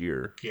last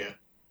year. Yeah.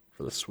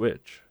 For the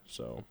Switch.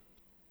 So.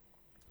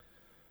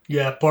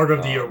 Yeah, part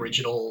of the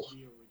original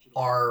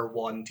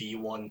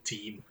R1D1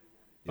 team.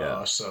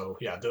 Yeah. So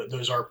yeah,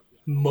 those are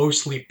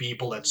mostly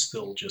people that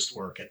still just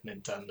work at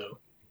Nintendo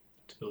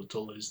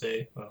till this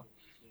day.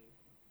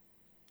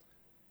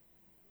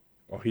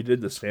 Well, he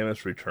did the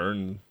Samus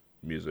Return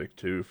music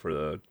too for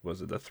the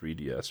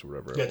 3DS or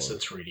whatever. That's the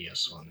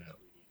 3DS one. Yeah.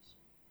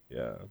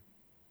 Yeah.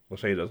 Well,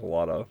 he does a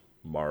lot of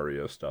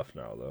Mario stuff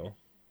now, though.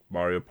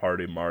 Mario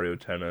Party, Mario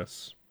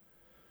Tennis,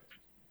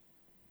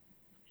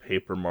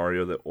 Paper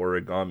Mario, the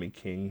Origami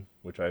King,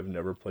 which I've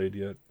never played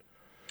yet.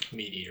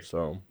 Me neither.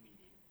 So,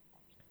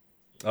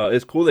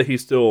 it's cool that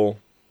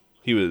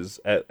he was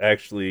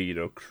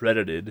actually,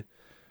 credited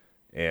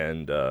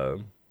and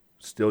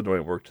still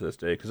doing work to this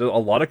day because a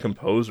lot of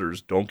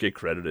composers don't get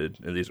credited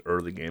in these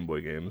early Game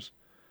Boy games.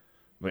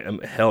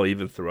 Hell,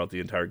 even throughout the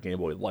entire Game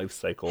Boy life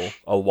cycle,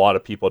 a lot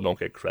of people don't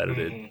get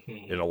credited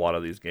in a lot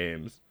of these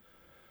games.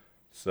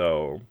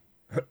 So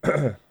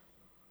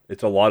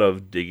it's a lot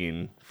of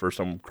digging for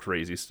some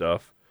crazy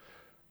stuff,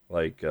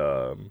 like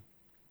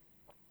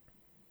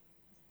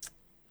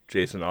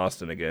Jason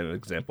Austin again, an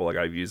example. Like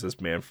I've used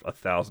this man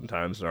 1,000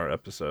 times in our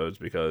episodes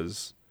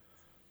because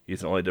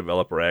he's the only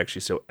developer I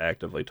actually so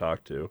actively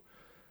talk to.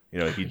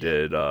 He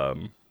did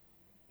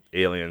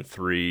Alien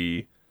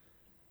 3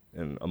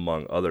 and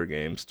among other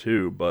games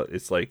too, but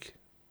it's like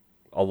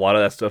a lot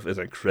of that stuff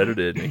isn't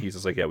credited, and he's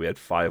just like, yeah, we had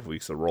 5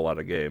 weeks to roll out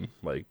a game.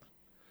 Like,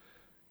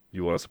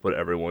 you want us to put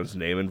everyone's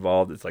name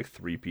involved? It's like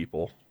 3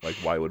 people. Like,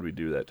 why would we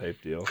do that type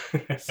deal?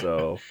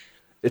 So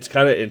it's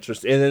kind of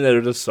interesting. And then there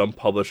are just some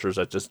publishers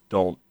that just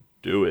don't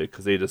do it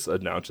because they just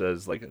announce it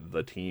as like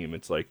the team.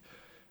 It's like,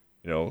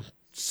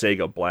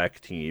 Sega Black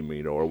Team,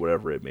 or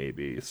whatever it may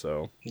be.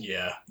 So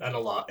yeah, and a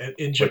lot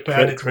in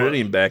Japan.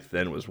 Crediting back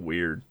then was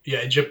weird.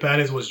 Yeah, in Japan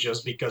it was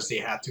just because they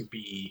had to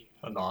be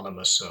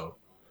anonymous. So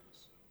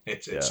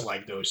it's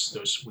like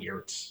those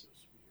weird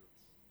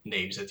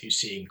names that you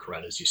see in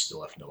credits. You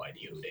still have no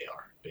idea who they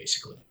are,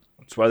 basically.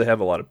 That's why they have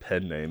a lot of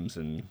pen names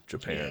in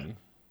Japan. Yeah.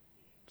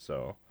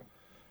 So,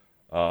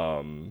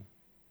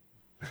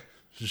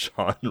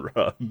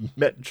 genre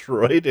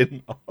Metroid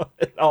and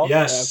all.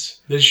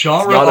 Yes, the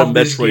genre of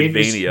this game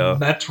is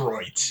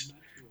Metroid.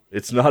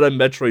 It's not a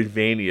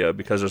Metroidvania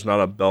because there's not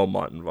a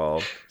Belmont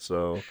involved.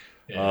 So,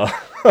 yeah.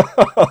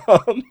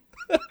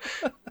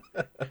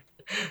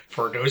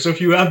 For those of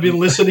you who have been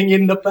listening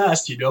in the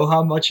past, you know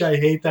how much I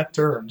hate that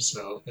term.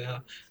 So, yeah,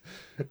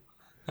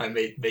 I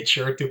made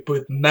sure to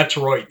put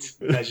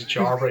Metroid as a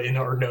genre in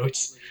our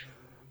notes.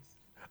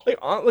 Like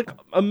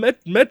a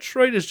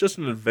Metroid is just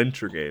an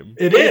adventure game.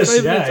 It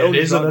is, yeah. It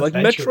is like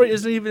Metroid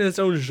isn't even its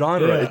own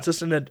genre. Yeah. It's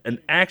just an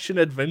action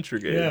adventure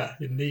game. Yeah,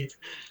 indeed.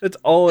 That's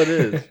all it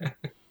is.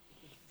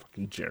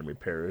 Fucking Jeremy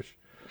Parrish.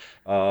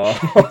 All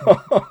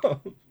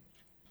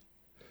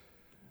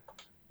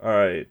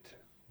right,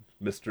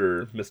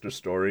 Mr.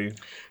 Story.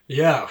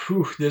 Yeah,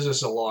 this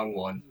is a long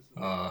one.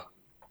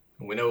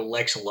 We know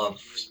Lex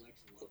loves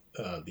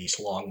these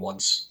long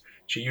ones.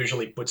 She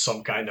usually puts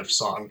some kind of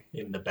song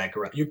in the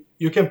background.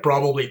 You can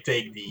probably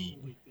take the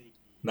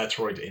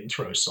Metroid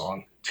intro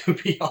song, to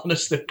be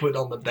honest, and put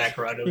on the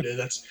background of it.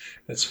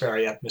 That's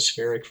very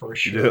atmospheric for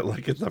sure. You didn't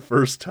like it the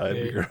first time.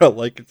 Yeah. You're gonna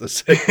like it the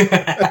second.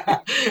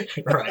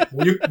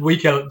 Right. We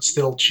can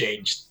still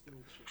change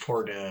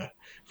for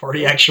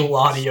the actual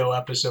audio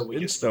episode. We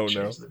can still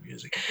change the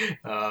music.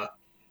 But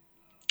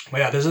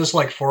yeah, this is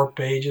like 4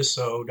 pages,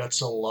 so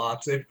that's a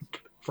lot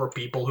for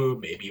people who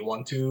maybe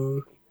want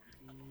to.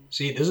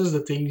 See, this is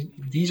the thing.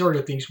 These are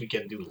the things we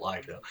can do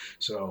live, though.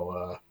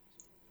 So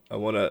I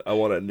want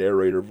a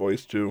narrator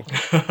voice too.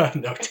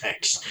 No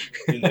thanks.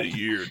 In the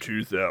year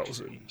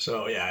 2000.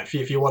 So yeah,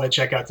 if you want to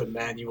check out the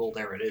manual,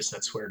 there it is.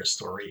 That's where the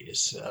story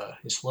is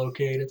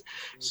located.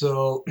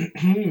 So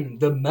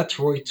the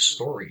Metroid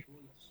story.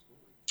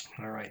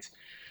 All right.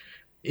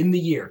 In the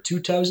year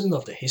 2000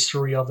 of the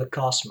history of the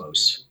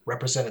cosmos,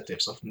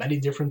 representatives of many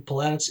different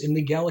planets in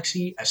the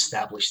galaxy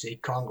established a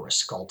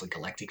congress called the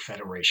Galactic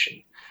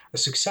Federation. A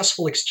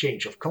successful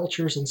exchange of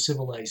cultures and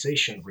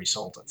civilization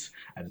resulted,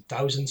 and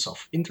thousands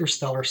of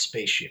interstellar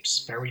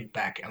spaceships ferried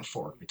back and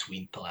forth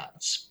between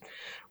planets.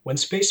 When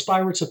space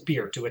pirates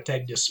appeared to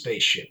attack the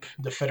spaceship,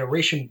 the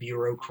Federation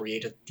Bureau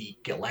created the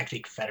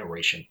Galactic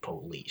Federation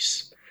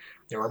Police.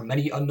 There are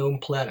many unknown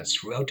planets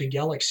throughout the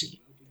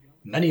galaxy.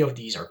 Many of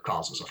these are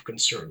causes of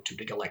concern to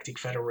the Galactic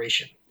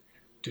Federation.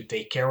 To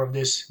take care of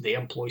this, they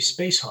employ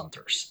space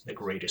hunters, the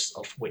greatest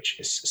of which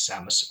is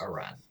Samus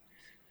Aran.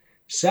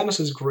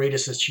 Samus's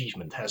greatest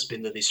achievement has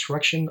been the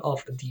destruction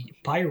of the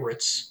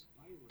pirates,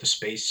 the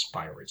space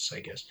pirates,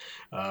 I guess,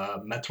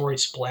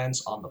 Metroid's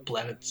plans on the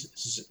planet.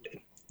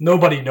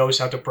 Nobody knows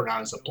how to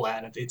pronounce the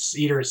planet. It's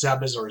either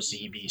Zebes or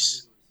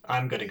Zebes.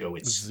 I'm gonna go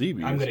with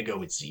Zebes. I'm gonna go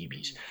with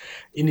Zebes.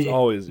 It's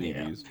always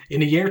Zebes. In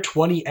the year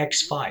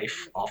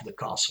 20X5 of the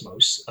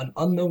cosmos, an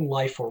unknown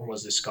life form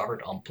was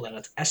discovered on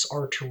planet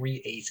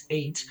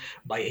SR388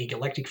 by a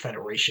Galactic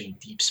Federation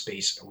deep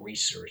space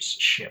research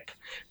ship.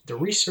 The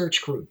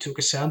research crew took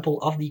a sample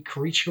of the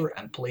creature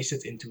and placed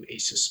it into a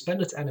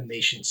suspended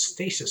animation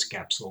stasis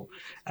capsule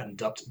and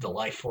dubbed the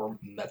life form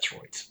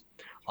Metroid.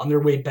 On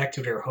their way back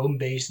to their home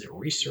base, the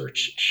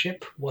research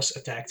ship was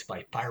attacked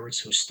by pirates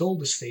who stole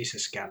the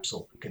stasis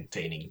capsule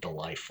containing the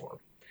life form.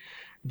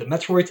 The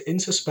Metroid in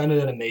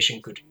suspended animation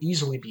could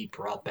easily be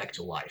brought back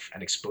to life,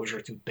 and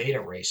exposure to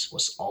beta rays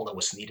was all that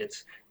was needed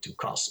to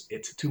cause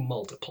it to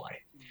multiply.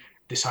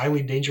 This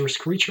highly dangerous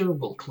creature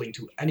will cling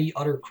to any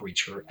other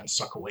creature and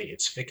suck away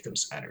its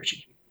victim's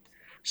energy.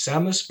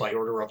 Samus, by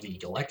order of the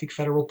Galactic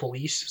Federal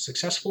Police,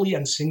 successfully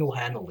and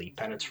single-handedly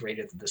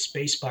penetrated the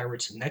space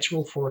pirates'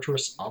 natural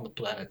fortress on the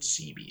planet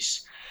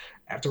Zebes.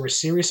 After a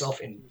series of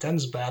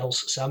intense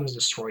battles, Samus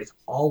destroyed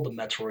all the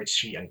Metroids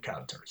she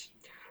encountered.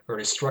 Her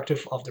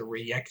destructive of the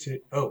reactive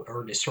oh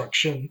her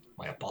destruction,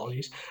 my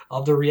apologies,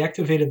 of the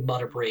reactivated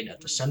mother brain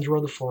at the center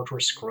of the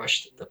fortress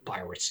crushed the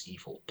pirates'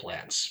 evil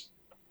plans.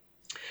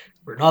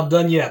 We're not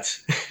done yet.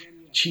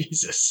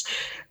 Jesus.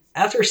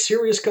 After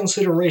serious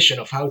consideration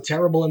of how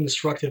terrible and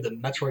destructive the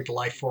Metroid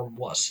lifeform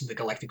was, the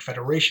Galactic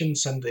Federation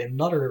sent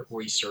another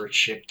research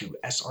ship to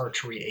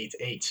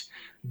SR-388.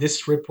 This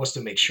trip was to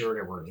make sure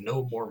there were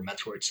no more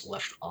Metroids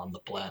left on the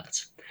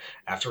planet.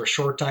 After a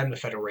short time, the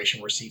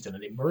Federation received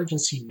an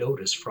emergency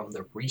notice from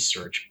the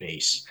research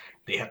base.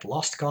 They had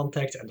lost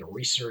contact and the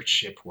research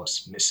ship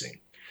was missing.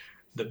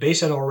 The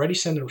base had already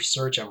sent a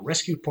search and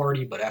rescue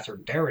party, but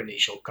after their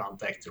initial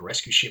contact, the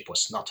rescue ship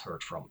was not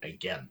heard from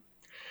again.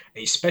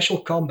 A special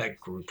combat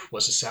group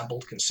was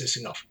assembled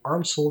consisting of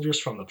armed soldiers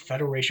from the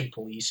Federation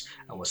police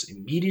and was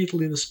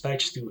immediately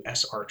dispatched to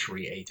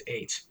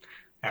SR-388.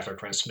 After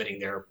transmitting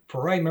their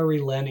primary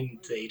landing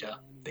data,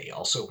 they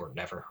also were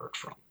never heard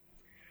from.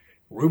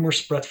 Rumors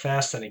spread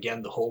fast, and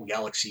again the whole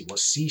galaxy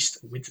was seized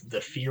with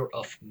the fear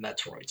of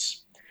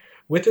Metroids.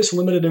 With this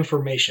limited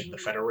information, the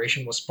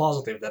Federation was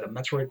positive that a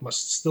Metroid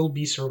must still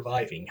be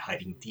surviving,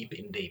 hiding deep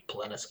in the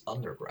planet's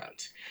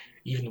underground.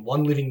 Even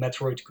one living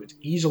Metroid could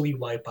easily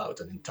wipe out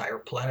an entire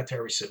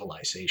planetary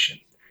civilization.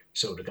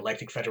 So the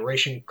Galactic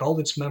Federation called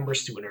its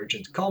members to an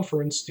urgent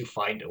conference to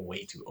find a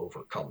way to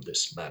overcome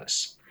this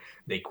menace.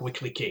 They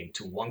quickly came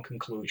to one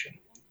conclusion,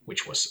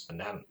 which was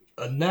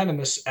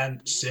unanimous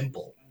and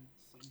simple.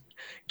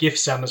 Give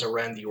Samus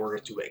Aran the order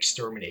to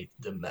exterminate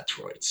the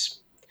Metroids.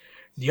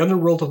 The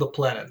underworld of the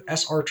planet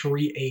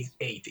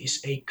SR-388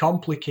 is a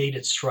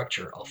complicated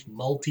structure of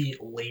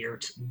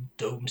multi-layered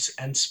domes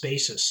and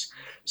spaces.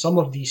 Some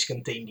of these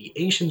contain the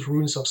ancient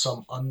ruins of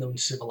some unknown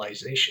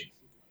civilization.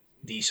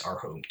 These are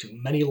home to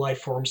many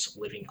life forms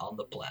living on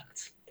the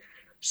planet.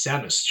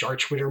 Samus,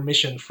 charged with her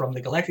mission from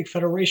the Galactic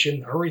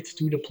Federation, hurried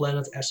to the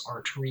planet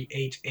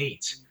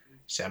SR-388.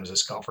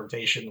 Samus's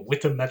confrontation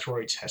with the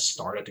Metroids has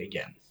started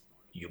again.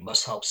 You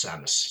must help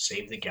Samus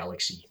save the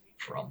galaxy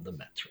from the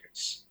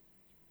Metroids.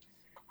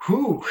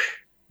 Whew,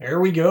 there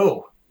we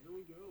go.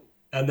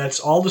 And that's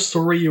all the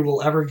story you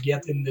will ever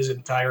get in this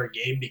entire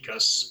game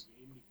because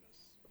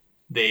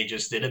they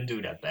just didn't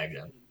do that back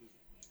then.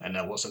 And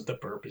that wasn't the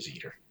purpose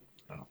either.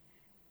 No.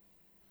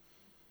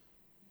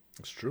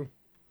 It's true.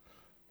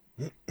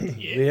 Yeah.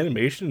 The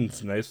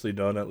animation's nicely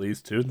done, at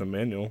least too. The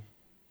manual,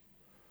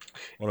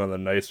 one of the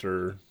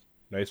nicer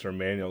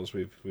manuals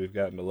we've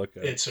gotten to look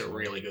at. It's a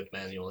really good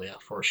manual, yeah,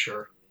 for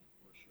sure.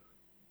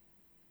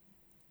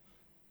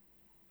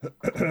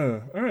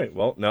 All right.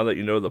 Well, now that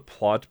you know the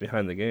plot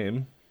behind the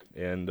game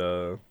and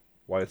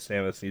why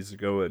Samus needs to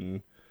go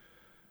and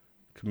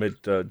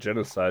commit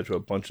genocide to a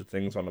bunch of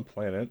things on the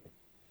planet,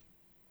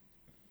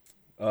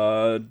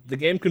 the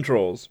game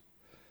controls.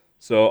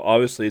 So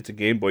obviously it's a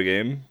Game Boy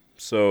game,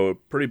 so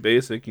pretty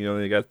basic. You know,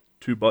 you got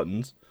two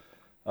buttons.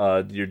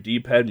 Your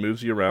D-pad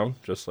moves you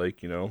around, just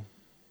like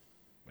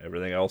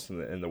everything else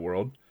in the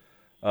world.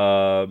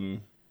 Double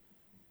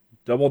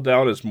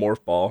down is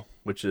Morph Ball,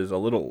 which is a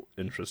little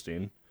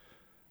interesting.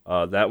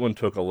 That one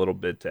took a little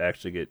bit to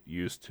actually get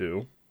used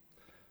to.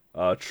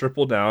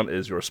 Triple down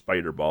is your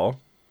Spider Ball,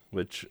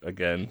 which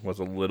again was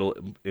a little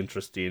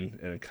interesting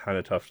and kind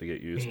of tough to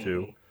get used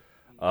to.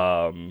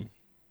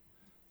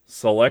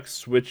 Select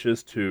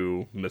switches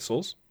to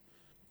missiles,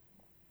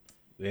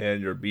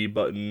 and your B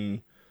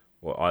button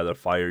will either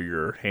fire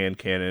your hand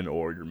cannon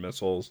or your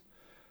missiles,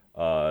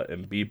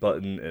 and B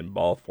button in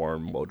ball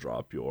form will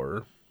drop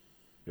your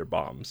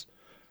bombs.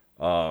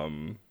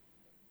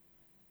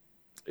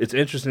 It's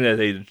interesting that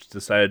they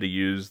decided to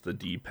use the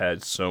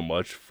D-pad so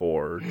much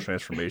for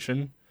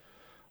transformation.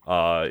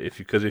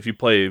 If you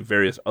play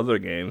various other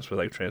games with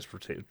like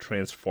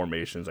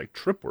transformations, like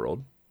Trip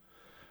World,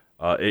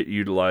 it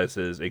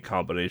utilizes a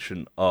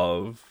combination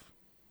of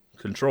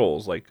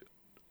controls, like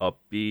up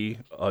B,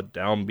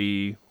 down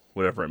B,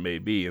 whatever it may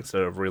be,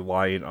 instead of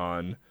relying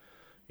on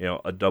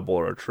a double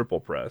or a triple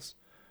press,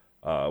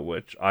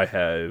 which I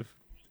have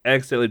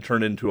accidentally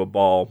turned into a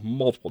ball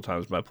multiple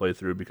times in my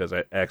playthrough because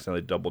I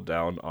accidentally doubled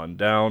down on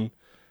down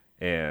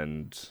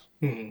and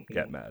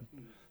got mad.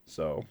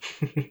 So,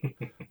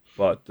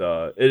 but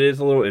it is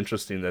a little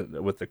interesting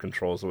that with the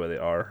controls the way they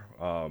are.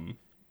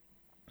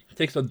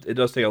 It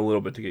does take a little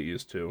bit to get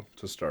used to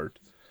start.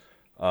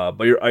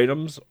 But your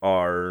items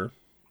are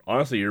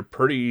honestly your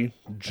pretty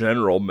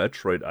general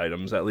Metroid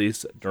items, at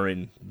least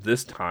during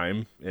this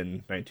time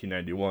in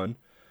 1991.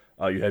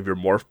 You have your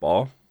Morph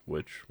Ball,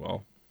 which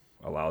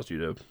allows you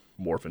to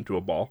morph into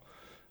a ball.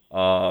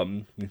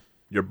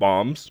 Your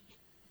bombs,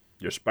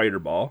 your Spider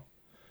Ball.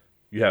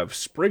 You have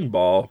Spring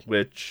Ball,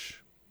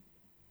 which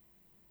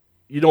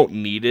you don't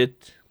need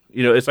it.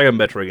 It's like a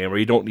Metroid game where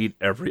you don't need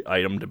every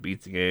item to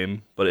beat the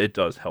game, but it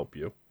does help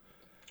you.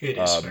 It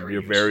is very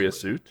your useful. Varia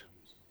suit.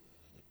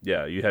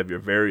 Yeah, you have your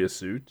Varia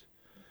suit.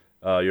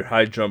 Your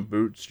high jump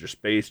boots, your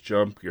space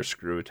jump, your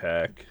screw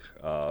attack,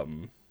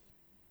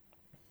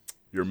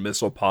 your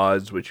missile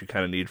pods, which you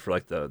kind of need for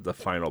like the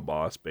final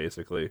boss,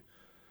 basically.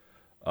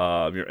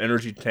 Your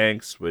energy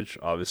tanks, which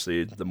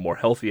obviously the more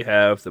health you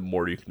have, the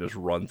more you can just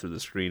run through the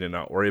screen and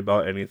not worry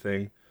about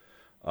anything.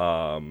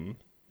 Um,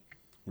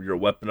 your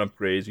weapon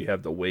upgrades, you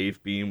have the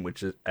wave beam,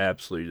 which is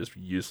absolutely just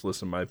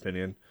useless in my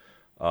opinion.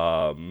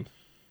 Um,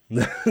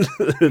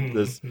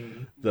 this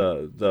Mhm.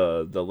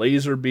 the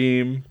laser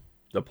beam,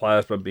 the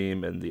plasma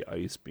beam, and the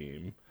ice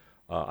beam.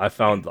 I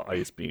found the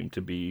ice beam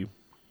to be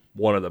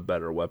one of the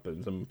better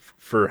weapons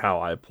for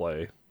how I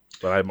play,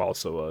 but I'm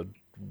also a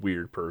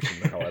weird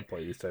person how I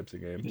play these types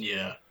of games.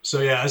 Yeah.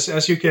 So yeah,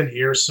 as you can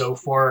hear so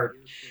far,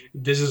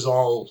 this is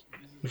all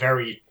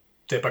very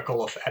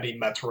typical of any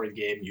Metroid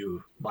game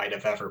you might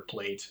have ever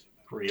played.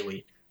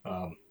 Really,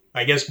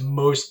 I guess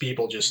most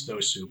people just know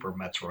Super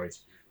Metroid.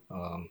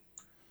 Um,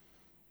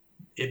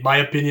 in my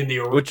opinion,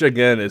 Which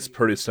again is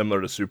pretty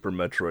similar to Super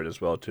Metroid as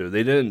well too.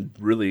 They didn't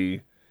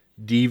really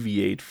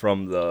deviate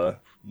from the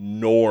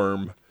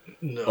norm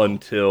no.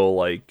 until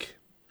like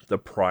the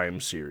Prime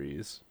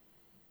series.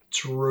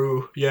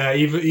 True. Yeah,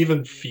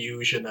 even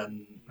Fusion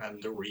and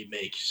the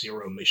remake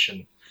Zero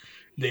Mission,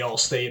 they all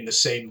stay in the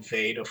same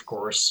vein, of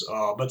course.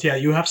 But yeah,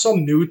 you have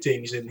some new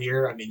things in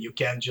here. I mean, you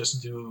can't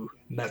just do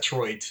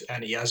Metroid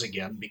NES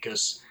again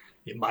because,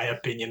 in my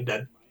opinion,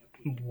 that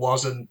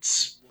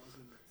wasn't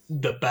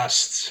the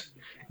best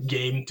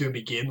game to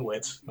begin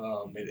with.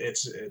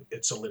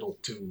 It's a little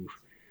too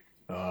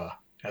uh,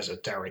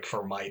 esoteric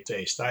for my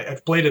taste.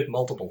 I've played it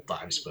multiple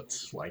times, but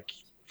like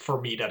for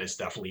me, that is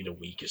definitely the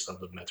weakest of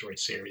the Metroid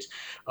series.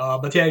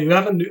 But yeah, you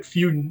have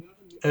few.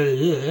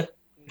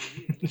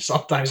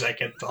 Sometimes I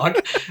can talk.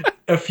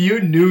 A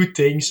few new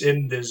things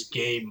in this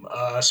game.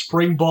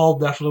 Spring Ball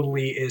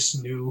definitely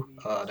is new.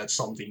 That's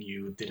something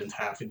you didn't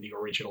have in the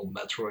original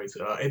Metroid.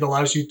 It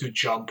allows you to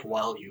jump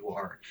while you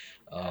are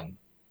um,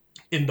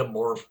 in the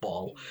Morph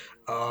Ball.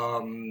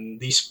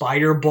 The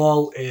Spider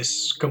Ball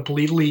is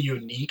completely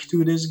unique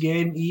to this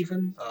game,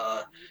 even.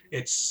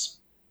 It's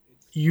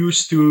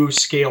used to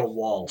scale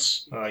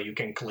walls. You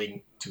can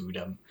cling to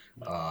them.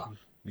 Uh,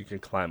 You can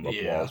climb up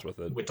yeah, walls with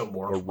it, with the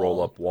or Morph roll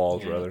Ball. up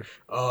walls Yeah. rather.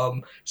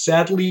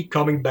 Sadly,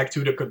 coming back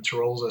to the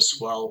controls as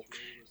well,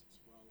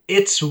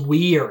 it's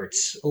weird.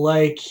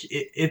 Like,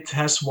 it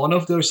has one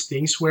of those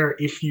things where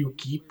if you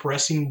keep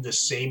pressing the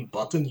same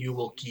button, you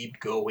will keep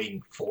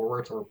going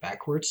forward or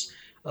backwards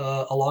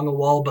along a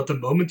wall. But the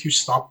moment you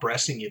stop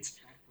pressing it,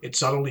 it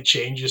suddenly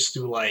changes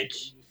to like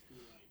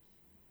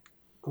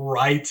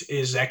right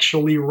is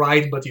actually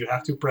right, but you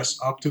have to press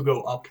up to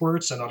go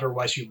upwards, and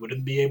otherwise you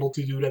wouldn't be able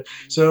to do that.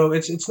 So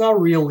it's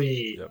not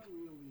really Yep,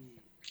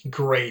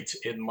 great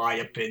in my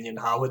opinion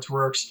how it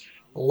works.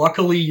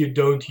 Luckily, you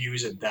don't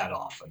use it that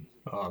often.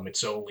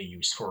 It's only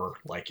used for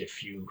like a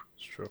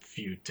it's true.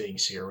 few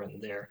things here and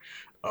there.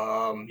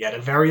 Yeah, the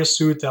various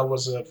suit that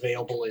was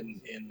available in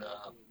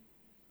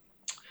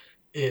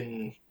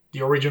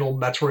the original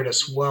Metroid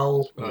as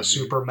well. Mm-hmm.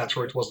 Super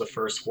Metroid was the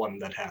first one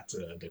that had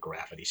the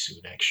gravity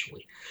suit,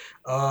 actually.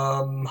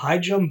 High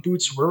jump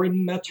boots were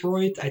in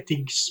Metroid. I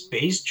think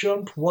Space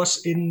Jump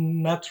was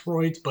in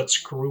Metroid, but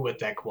Screw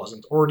Attack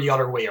wasn't, or the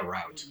other way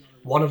around.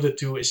 One of the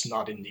two is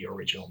not in the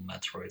original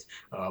Metroid,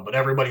 but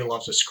everybody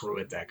loves a Screw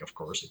Attack, of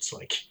course. It's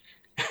like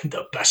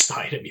the best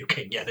item you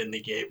can get in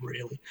the game,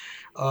 really.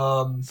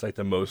 Um, It's like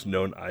the most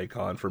known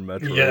icon for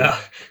Metroid, yeah,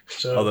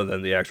 so other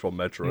than the actual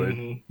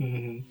Metroid.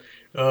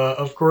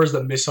 Of course,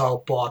 the missile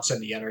pods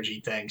and the energy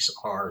tanks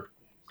are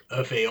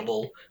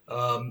available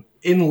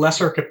in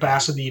lesser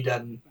capacity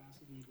than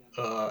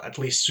at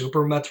least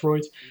Super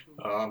Metroid.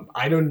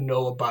 I don't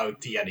know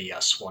about the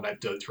NES one. I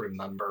don't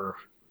remember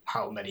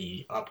how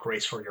many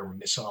upgrades for your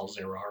missiles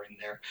there are in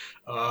there.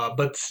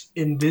 But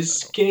in I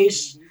this don't.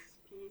 case,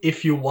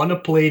 if you want to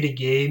play the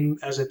game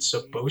as it's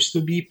supposed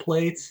to be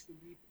played,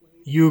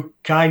 you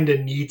kind of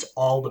need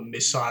all the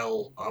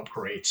missile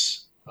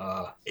upgrades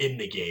in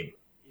the game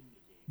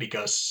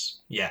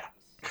because yeah,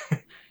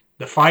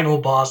 the final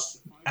boss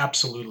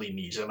absolutely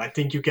needs them. I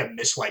think you can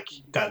miss like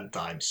 10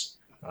 times,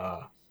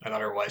 and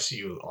otherwise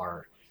you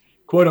are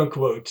quote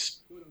unquote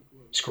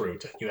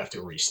screwed. You have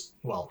to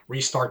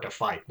restart the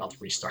fight, not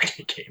restart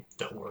the game.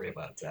 Don't worry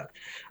about that.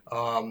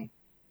 Um,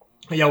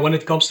 yeah, when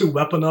it comes to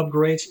weapon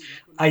upgrades,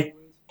 I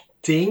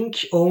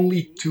think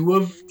only two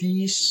of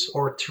these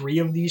or three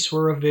of these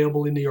were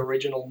available in the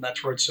original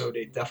Metroid, so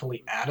they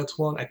definitely added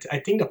one. I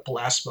think the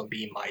plasma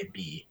beam might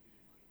be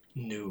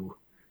new.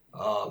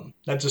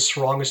 That's the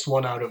strongest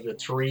one out of the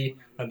three,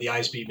 and the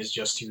ice beam is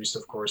just used,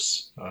 of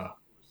course,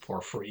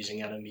 for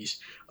freezing enemies.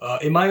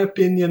 In my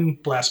opinion,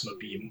 plasma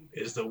beam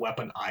is the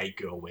weapon I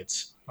go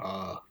with.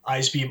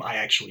 Ice beam I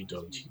actually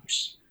don't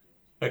use,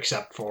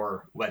 except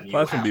for when you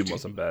Plasma have beam to.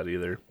 wasn't bad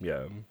either.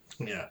 Yeah,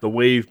 Yeah, the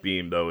wave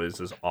beam though is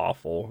just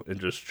awful and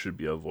just should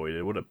be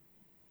avoided. What a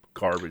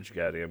garbage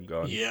goddamn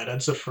gun. yeah,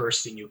 that's the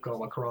first thing you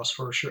come across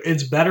for sure.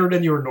 It's better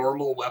than your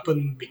normal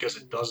weapon because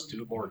it does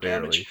do more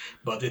damage,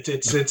 Barely. but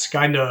it's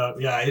kind of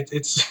yeah,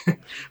 it's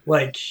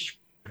like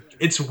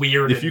it's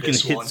weird If in you can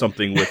this hit one.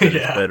 something with it,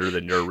 it's Yeah. better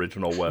than your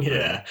original Yeah,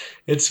 weapon.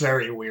 it's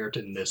very weird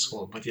in this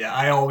one. But yeah,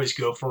 I always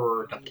go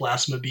for the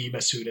plasma beam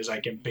as soon as I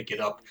can pick it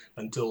up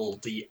until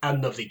the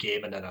end of the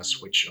game, and then I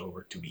switch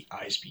over to the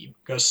ice beam.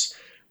 Because,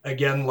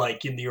 again,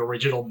 like in the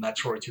original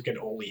Metroid, you can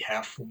only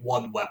have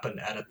one weapon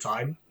at a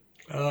time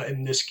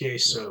in this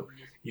case, Yeah. so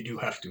you do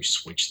have to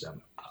switch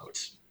them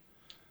out.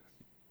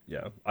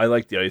 Yeah, I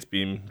like the ice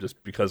beam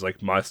just because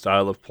like my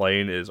style of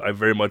playing is I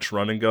very much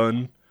run and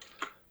gun,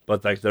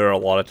 but like there are a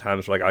lot of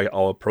times like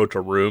I'll approach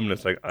a room and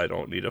it's like I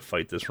don't need to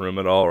fight this room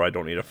at all, or I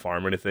don't need to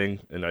farm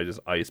anything, and I just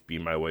ice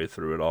beam my way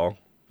through it all.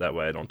 That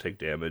way I don't take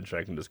damage.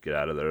 I can just get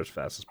out of there as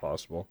fast as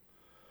possible.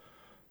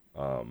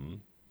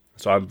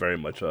 So I'm very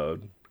much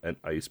an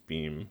ice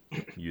beam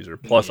user.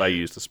 Plus, I Yeah,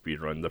 used to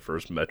speedrun the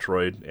first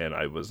Metroid, and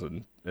I was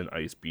an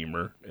ice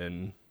beamer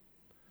in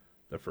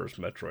the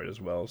first Metroid as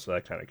well, so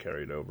that kind of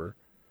carried over.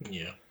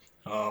 yeah.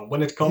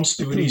 When it comes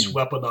to these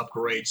weapon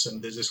upgrades,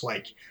 and this is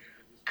like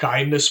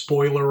kind of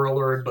spoiler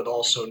alert, but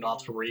also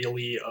not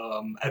really.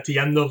 At the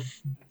end of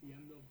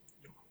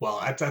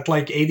at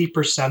like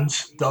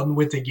 80% done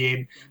with the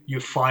game, you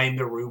find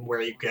a room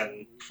where you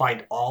can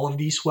find all of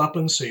these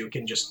weapons, so you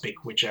can just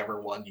pick whichever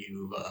one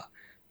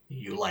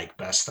you like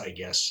best, I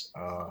guess.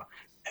 Yep.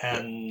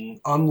 And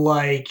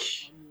unlike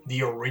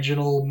the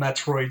original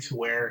Metroid,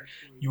 where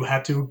you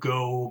had to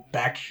go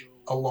back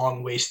a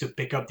long ways to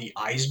pick up the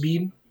ice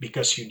beam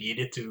because you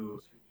needed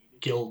to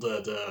kill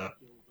the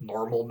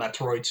normal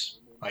Metroids,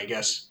 I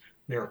guess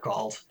they're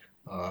called,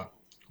 uh,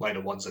 like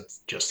the ones that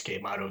just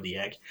came out of the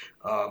egg.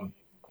 Um,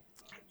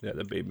 Yeah,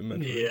 the baby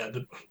Metroids.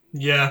 yeah,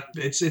 yeah,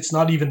 it's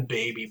not even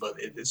baby, but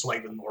it's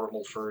like the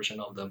normal version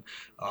of them.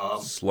 Um,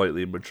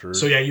 Slightly so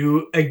matured. yeah,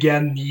 you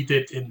again need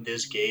it in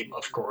this game,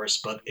 of course,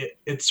 but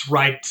it's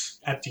right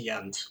at the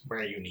end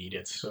where you need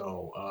it.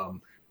 So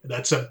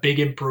that's a big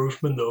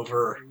improvement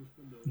over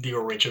the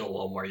original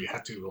one where you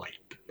had to like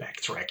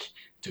backtrack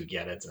to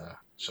get it.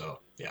 So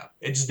yeah,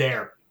 it's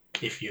there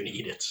if you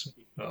need it.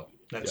 So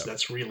Yeah.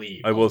 that's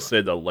really I well will done.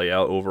 say the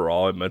layout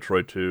overall in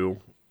Metroid 2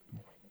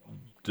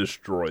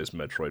 destroys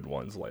Metroid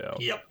 1's layout.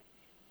 Yep.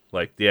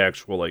 Like the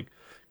actual like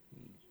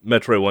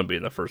Metroid 1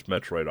 being the first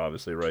Metroid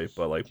obviously, right?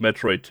 But like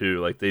Metroid 2,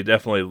 like they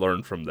definitely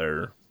learned from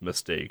their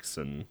mistakes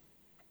and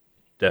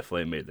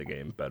definitely made the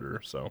game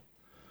better. So,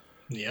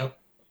 Yep.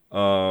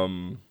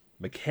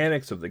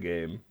 mechanics of the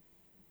game.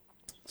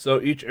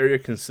 So each area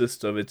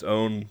consists of its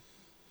own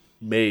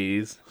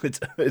maze,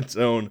 its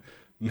own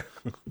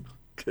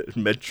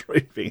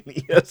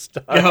Metroidvania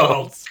style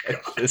Oh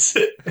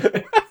section.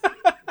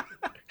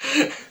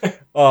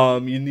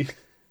 God. You need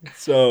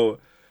so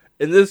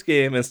in this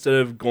game instead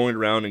of going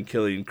around and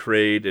killing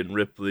Kraid and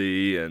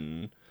Ripley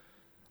and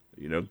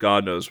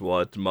God knows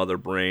what Mother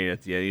Brain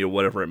at the end,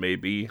 whatever it may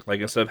be,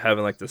 like instead of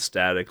having like the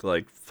static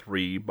like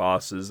three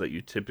bosses that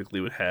you typically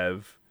would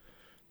have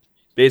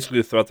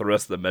basically throughout the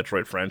rest of the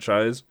Metroid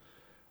franchise.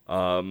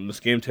 This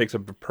game takes a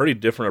pretty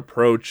different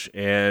approach,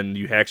 and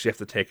you actually have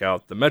to take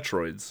out the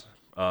Metroids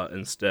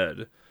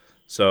instead.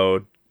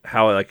 So,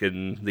 how like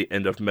in the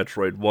end of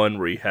Metroid One,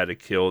 where you had to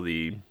kill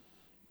the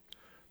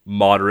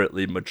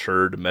moderately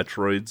matured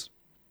Metroids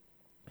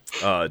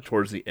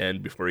towards the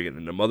end before you get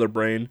into Mother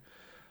Brain.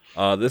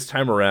 This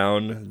time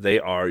around, they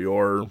are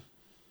your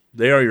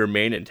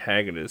main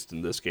antagonist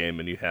in this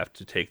game, and you have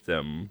to take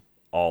them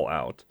all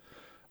out.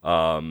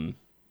 Um,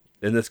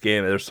 in this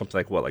game, there's something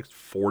like what, like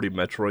 40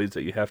 Metroids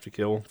that you have to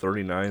kill,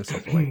 39,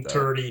 something like that.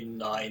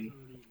 39.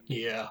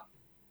 Yeah.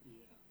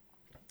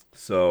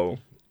 So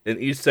in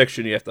each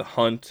section, you have to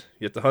hunt.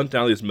 You have to hunt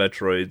down these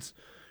Metroids.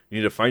 You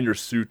need to find your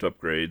suit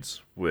upgrades,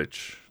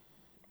 which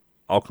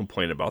I'll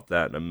complain about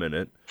that in a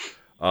minute.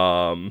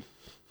 Um,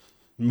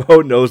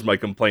 Mo knows my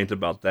complaint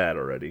about that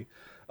already.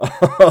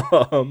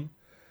 um,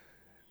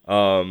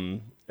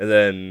 and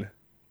then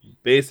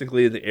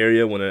basically the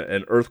area when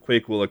an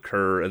earthquake will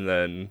occur, and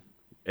then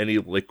any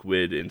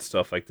liquid and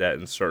stuff like that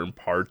in certain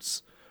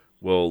parts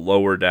will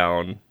lower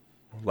down,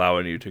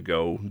 allowing you to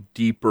go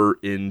deeper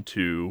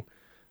into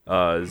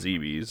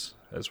ZBs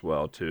as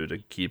well too to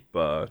keep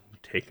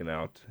taking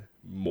out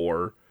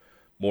more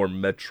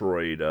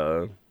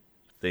Metroid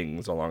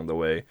things along the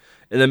way.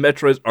 And the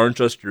Metroids aren't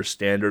just your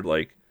standard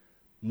like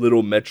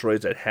little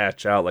Metroids that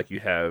hatch out. Like you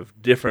have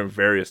different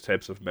various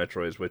types of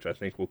Metroids, which I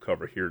think we'll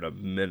cover here in a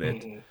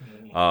minute.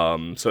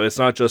 Mm-hmm. So it's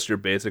not just your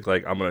basic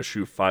like I'm gonna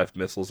shoot 5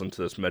 missiles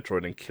into this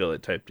Metroid and kill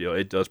it type deal.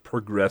 It does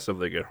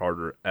progressively get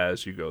harder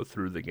as you go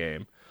through the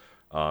game,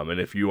 and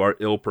if you are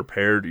ill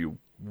prepared, you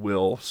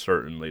will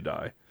certainly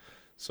die.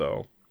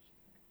 So,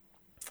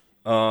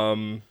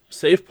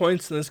 save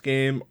points in this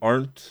game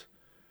aren't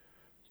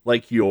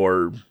like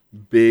your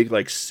big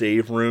like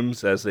save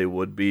rooms as they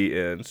would be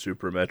in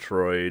Super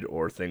Metroid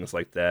or things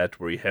like that,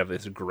 where you have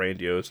this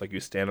grandiose like you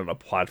stand on a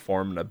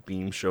platform and a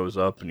beam shows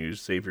up and you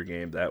save your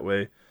game that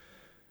way.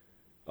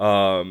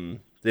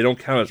 They don't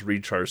count as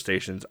recharge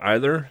stations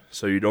either,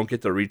 so you don't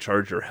get to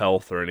recharge your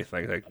health or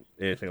anything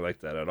like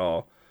that at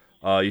all.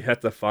 You have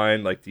to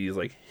find like these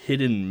like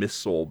hidden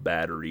missile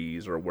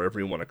batteries or whatever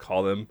you want to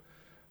call them,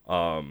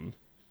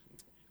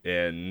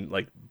 and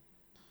like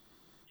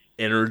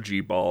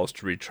energy balls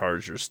to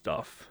recharge your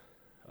stuff.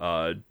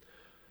 A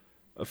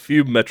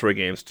few Metroid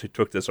games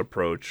took this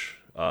approach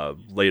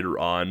later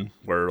on,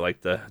 where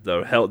like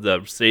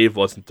the save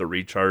wasn't the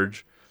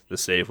recharge, the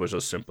save was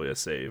just simply a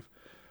save.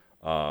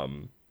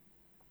 So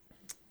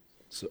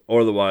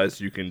otherwise,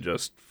 you can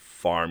just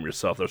farm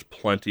yourself. There's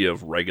plenty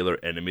of regular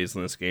enemies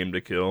in this game to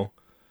kill,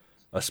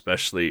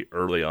 especially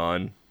early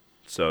on.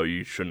 So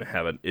you shouldn't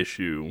have an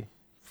issue,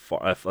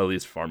 at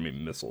least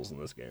farming missiles in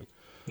this game.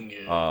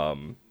 Yeah.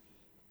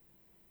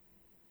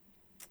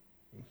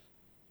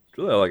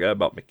 Really all I got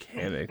about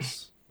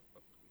mechanics.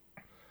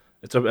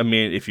 I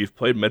mean, if you've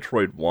played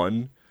Metroid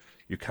 1,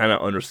 you kind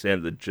of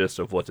understand the gist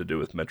of what to do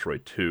with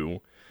Metroid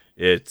 2.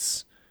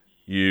 It's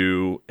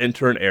you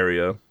enter an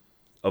area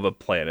of a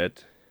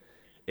planet,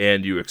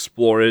 and you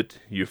explore it,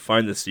 you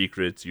find the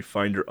secrets, you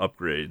find your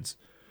upgrades,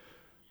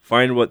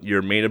 find what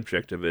your main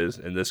objective is.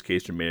 In this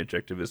case, your main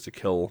objective is to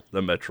kill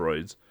the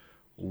Metroids.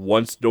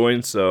 Once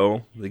doing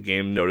so, the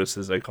game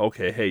notices, like,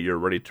 okay, hey, you're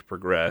ready to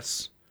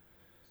progress.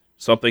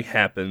 Something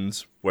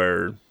happens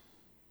where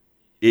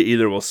it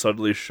either will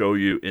suddenly show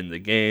you in the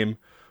game,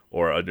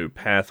 or a new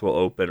path will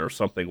open, or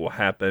something will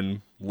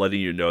happen, letting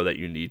you know that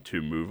you need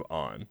to move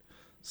on.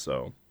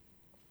 So,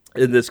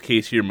 in this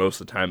case here,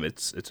 most of the time,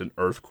 it's an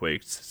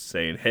earthquake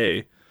saying,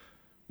 hey,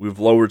 we've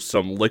lowered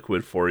some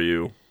liquid for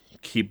you,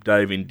 keep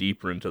diving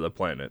deeper into the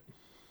planet.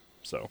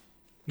 So,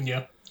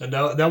 Yeah, and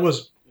that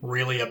was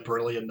really a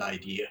brilliant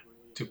idea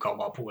to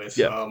come up with.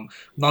 yeah.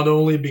 Not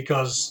only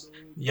because,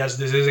 yes,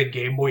 this is a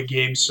Game Boy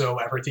game, so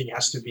everything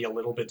has to be a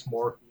little bit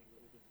more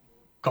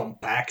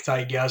compact,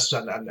 I guess,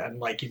 and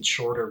like in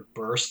shorter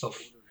bursts of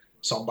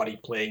somebody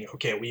playing.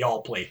 Okay, we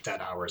all play 10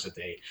 hours a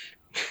day.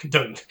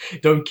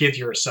 don't kid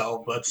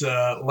yourself, but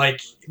like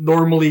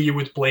normally you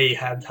would play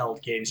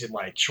handheld games in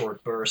like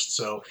short bursts,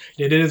 so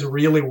they did it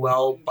really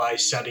well by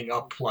setting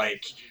up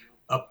like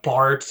a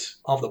part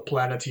of the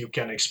planet you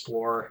can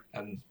explore,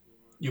 and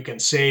you can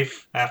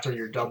save after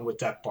you're done with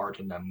that part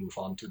and then move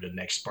on to the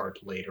next part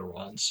later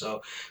on.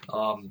 So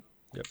um,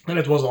 Yep. and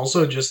it was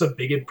also just a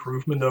big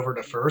improvement over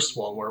the first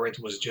one, where it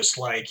was just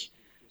like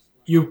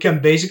you can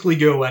basically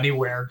go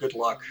anywhere, good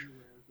luck.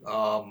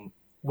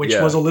 Which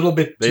was Yeah. a little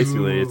bit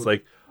Basically, it's too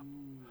like,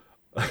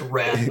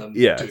 random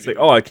yeah, to it's like,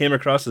 do. oh, I came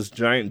across this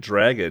giant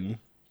dragon.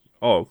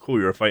 Oh, cool,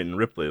 you're fighting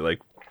Ripley. Like,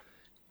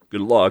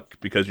 good luck,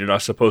 because you're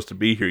not supposed to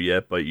be here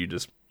yet, but you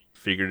just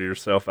figured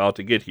yourself out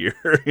to get here,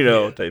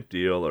 Yeah. type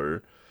deal.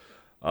 Or,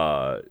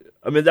 I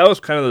mean, that was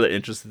kind of the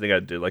interesting thing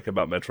I did like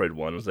about Metroid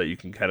 1 was that you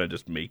can kind of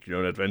just make your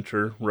own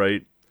adventure,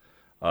 right?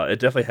 It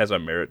definitely has a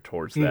merit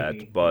towards Hmm.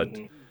 that, but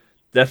Hmm.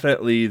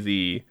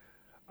 definitely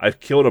I've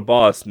killed a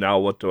boss, now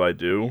what do I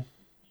do?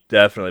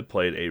 Definitely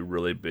played a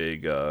really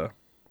big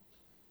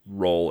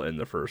role in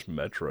the first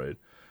Metroid.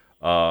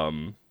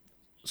 Um,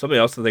 Something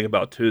else to think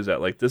about too is that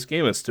like this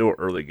game is still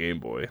early Game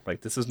Boy.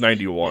 Like this is Yeah.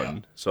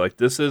 '91, so like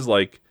this is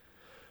like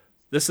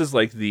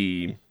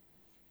the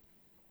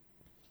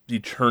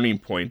turning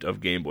point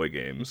of Game Boy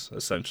games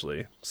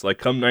essentially. So like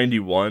come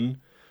 '91,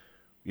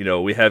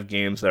 we have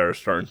games that are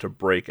starting to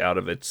break out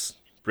of its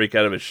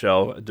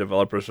shell.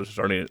 Developers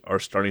are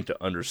starting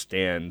to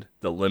understand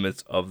the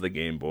limits of the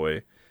Game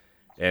Boy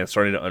and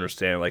starting to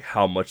understand like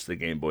how much the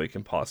Game Boy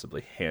can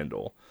possibly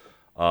handle.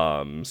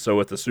 So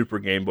with the Super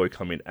Game Boy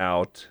coming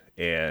out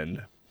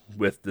and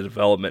with the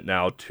development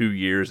now 2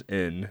 years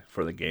in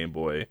for the Game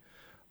Boy,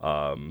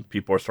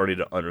 people are starting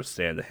to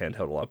understand the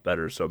handheld a lot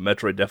better. So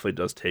Metroid definitely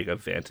does take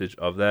advantage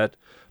of that,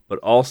 but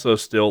also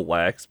still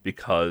lacks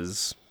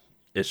because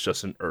it's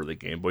just an early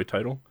Game Boy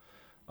title.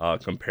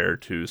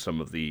 Compared to some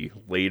of the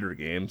later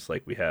games,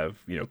 like we have,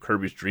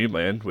 Kirby's Dream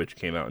Land, which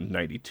came out in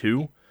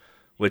 '92,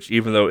 which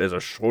even though is a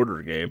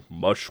shorter game,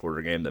 much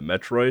shorter game than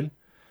Metroid,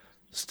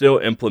 still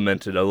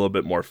implemented a little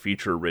bit more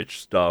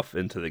feature-rich stuff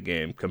into the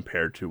game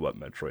compared to what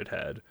Metroid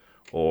had.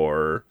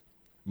 Or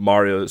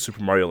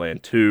Super Mario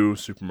Land 2,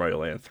 Super Mario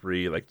Land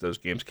 3, like those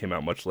games came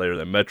out much later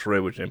than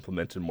Metroid, which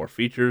implemented more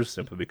features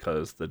simply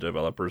because the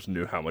developers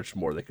knew how much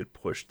more they could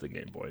push the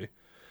Game Boy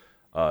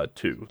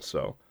to.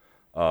 So,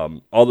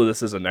 although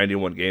this is a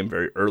 '91 game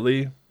very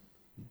early,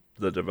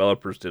 the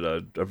developers did a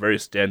very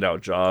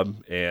standout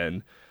job,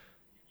 and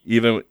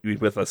even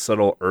with a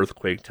subtle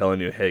earthquake telling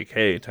you,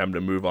 hey, time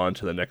to move on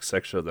to the next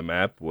section of the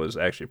map, was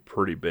actually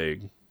pretty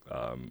big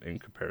in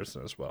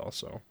comparison as well.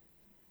 So,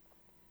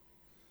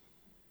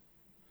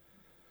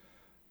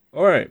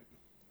 all right.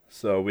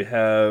 So we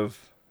have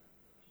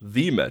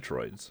the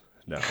Metroids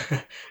now.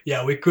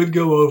 Yeah, we could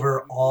go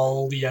over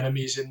all the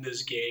enemies in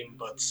this game,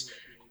 but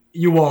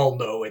you all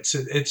know it's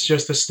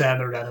just the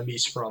standard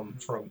enemies from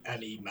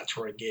any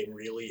Metroid game,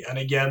 really. And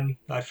again,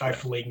 Yeah.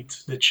 I've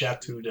linked the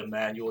chat to the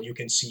manual. You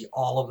can see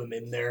all of them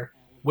in there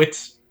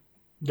with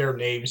their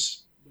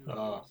names.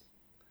 Uh,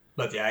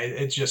 but yeah,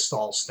 it's just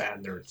all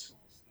standard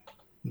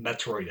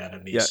Metroid Yeah,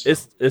 enemies. So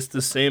it's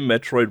the same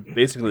Metroid,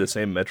 basically the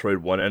same Metroid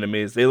 1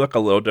 enemies. They look a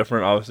little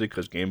different, obviously,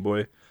 because Game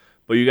Boy.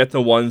 But you get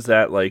the ones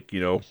that, like,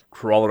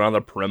 crawl around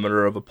the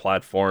perimeter of a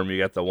platform. You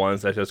get the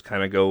ones that just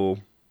kind of go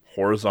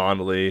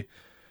horizontally.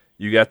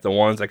 You got the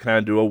ones that kind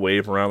of do a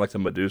wave around like the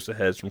Medusa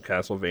heads from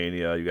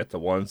Castlevania. You got the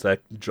ones that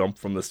jump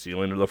from the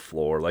ceiling to the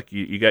floor. Like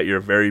you got your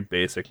very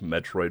basic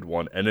Metroid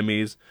 1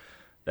 enemies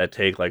that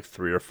take like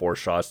 3 or 4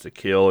 shots to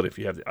kill. And if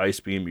you have the ice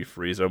beam, you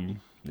freeze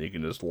them. You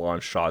can just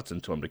launch shots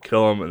into them to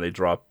kill them, and they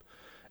drop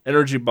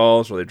energy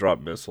balls or they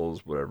drop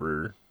missiles,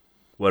 whatever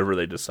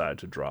they decide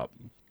to drop.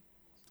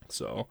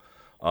 So,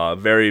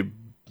 very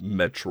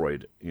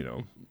Metroid,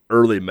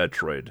 early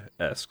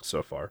Metroid-esque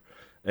so far.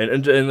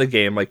 And in the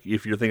game, like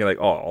if you're thinking like,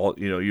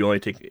 you only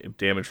take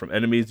damage from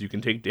enemies, you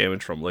can take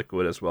damage from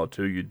liquid as well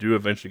too. You do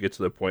eventually get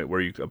to the point where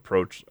you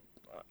approach,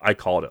 I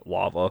call it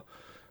lava,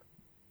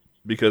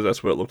 because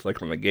that's what it looked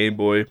like on the Game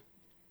Boy.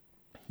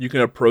 You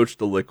can approach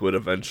the liquid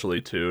eventually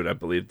too, and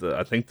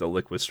I think the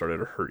liquid started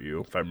to hurt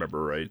you if I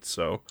remember right.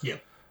 So Yeah.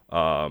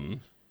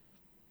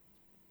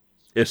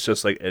 It's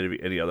just like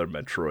any other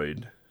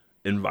Metroid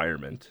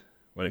environment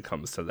when it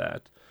comes to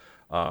that.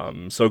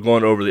 So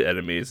going over the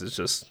enemies is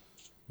just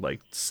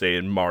like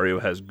saying Mario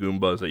has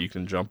Goombas that you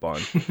can jump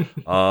on.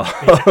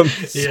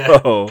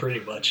 Yeah, pretty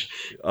much.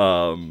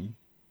 So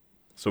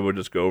we'll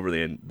just go over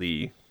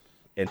the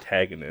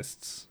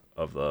antagonists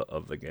of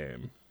the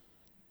game.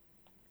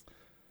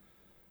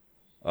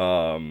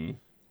 I'm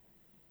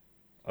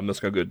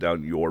just gonna go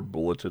down your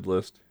bulleted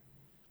list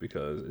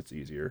because it's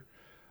easier.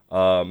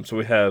 So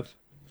we have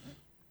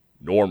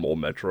normal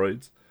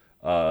Metroids.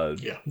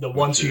 The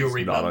ones you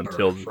remember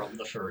from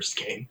the first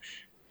game.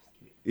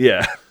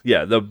 Yeah,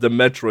 the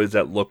Metroids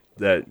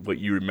that what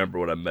you remember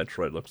what a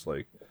Metroid looks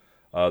like.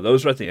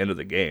 Those are at the end of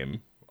the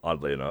game,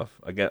 oddly enough.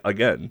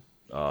 Again.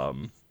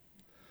 And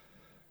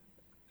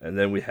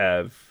then we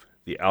have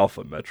the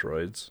Alpha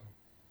Metroids.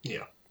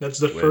 Yeah, that's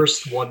the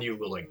first one you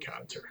will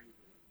encounter.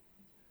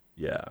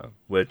 Yeah,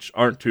 which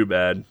aren't too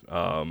bad.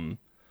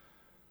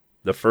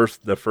 The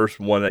first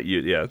one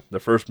the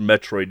first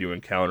Metroid you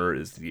encounter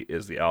is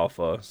the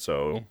Alpha.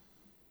 So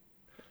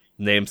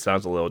name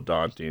sounds a little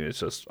daunting. It's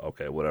just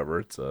okay, whatever.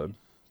 It's the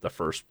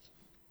first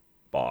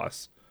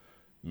boss,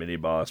 mini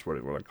boss,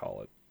 whatever you want to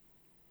call it.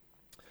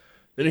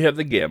 Then you have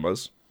the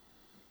Gammas,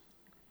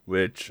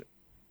 which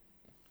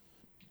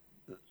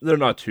they're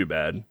not too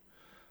bad.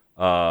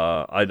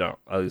 I don't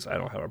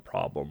have a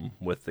problem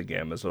with the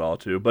Gammas at all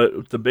too.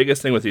 But the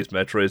biggest thing with these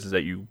Metroids is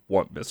that you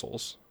want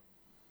missiles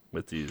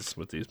with these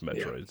Metroids.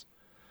 Yeah.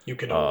 You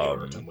can only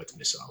hurt them with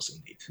missiles,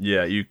 indeed.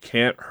 Yeah, you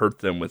can't hurt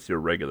them with your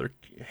regular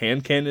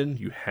hand cannon.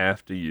 You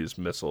have to use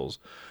missiles,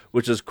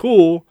 which is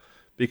cool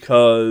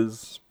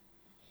because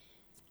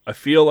I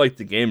feel like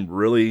the game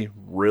really,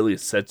 really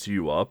sets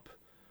you up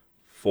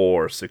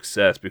for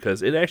success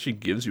because it actually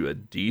gives you a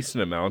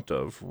decent amount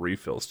of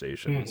refill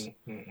stations.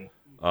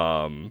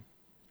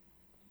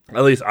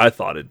 At least I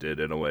thought it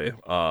did in a way,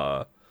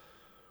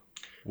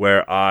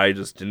 where I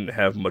just didn't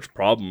have much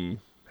problem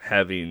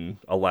having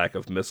a lack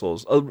of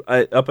missiles.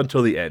 Up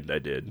until the end I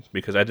did,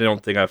 because I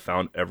don't think I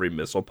found every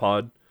missile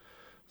pod.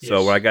 So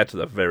yes. When I got to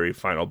the very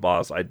final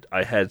boss,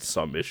 I had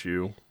some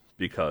issue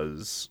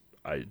because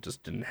I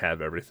just didn't have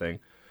everything.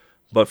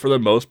 But for the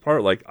most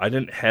part, like I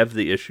didn't have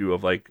the issue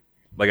of like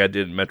I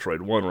did in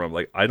Metroid 1 where I'm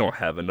like, I don't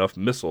have enough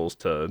missiles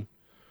to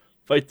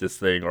fight this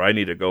thing, or I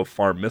need to go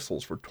farm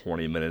missiles for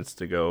 20 minutes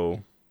to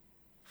go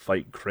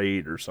fight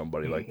Kraid or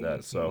somebody like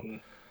that. So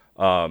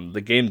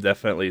the game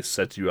definitely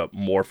sets you up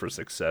more for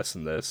success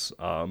in this.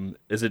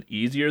 Is it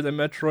easier than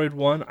Metroid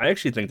 1? I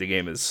actually think the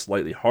game is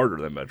slightly harder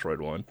than Metroid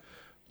 1,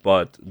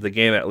 but the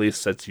game at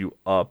least sets you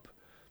up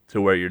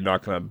to where you're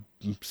not going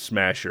to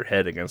smash your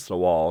head against the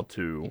wall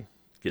to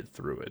get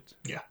through it.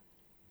 Yeah.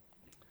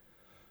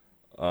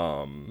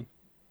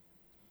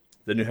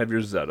 Then you have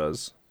your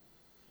Zetas.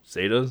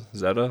 Zeta,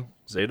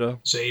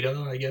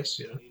 I guess,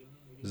 yeah.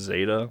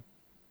 Zeta.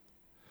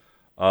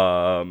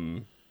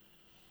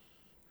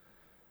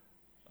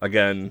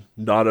 Again,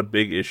 not a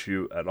big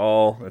issue at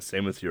all. And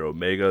same with your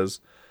Omegas.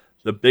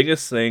 The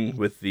biggest thing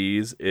with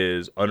these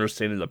is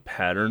understanding the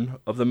pattern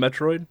of the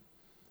Metroid.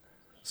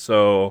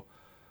 So,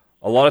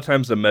 a lot of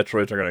times the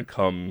Metroids are going to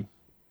come...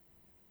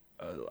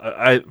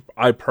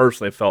 I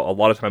personally felt a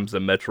lot of times the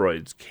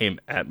Metroids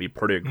came at me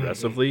pretty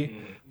aggressively,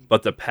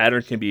 but the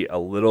pattern can be a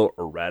little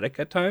erratic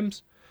at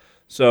times.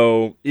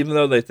 So even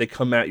though they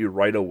come at you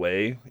right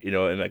away,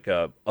 in like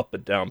a up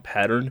and down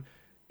pattern,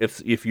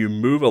 if you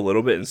move a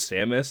little bit in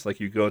Samus, like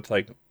you go to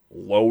like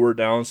lower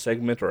down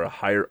segment or a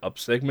higher up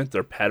segment,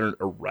 their pattern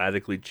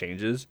erratically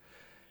changes,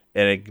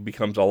 and it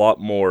becomes a lot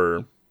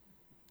more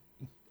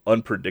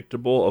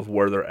unpredictable of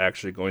where they're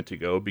actually going to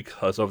go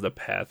because of the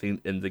pathing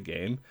in the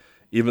game.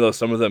 Even though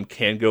some of them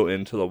can go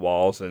into the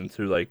walls and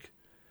through like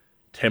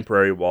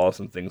temporary walls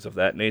and things of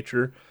that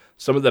nature,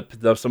 some of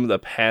the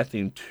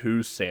pathing to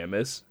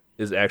Samus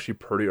is actually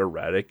pretty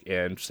erratic,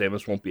 and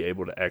Samus won't be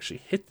able to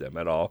actually hit them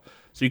at all.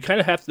 So you kind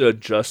of have to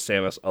adjust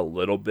Samus a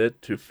little bit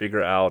to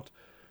figure out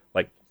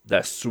like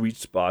that sweet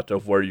spot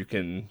of where you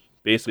can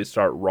basically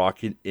start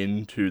rocking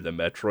into the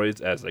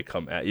Metroids as they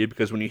come at you,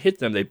 because when you hit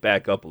them, they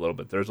back up a little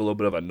bit. There's a little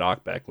bit of a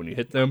knockback when you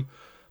hit them.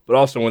 But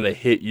also when they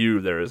hit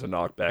you, there is a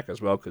knockback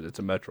as well because it's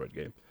a Metroid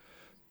game.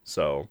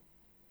 So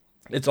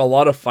it's a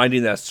lot of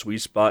finding that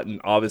sweet spot,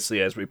 and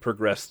obviously as we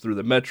progress through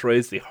the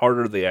Metroids, the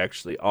harder they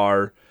actually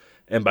are.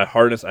 And by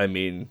hardness, I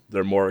mean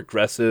they're more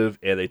aggressive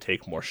and they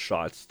take more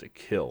shots to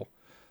kill.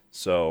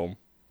 So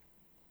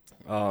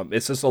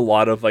it's just a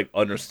lot of like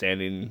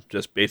understanding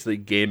just basically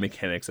game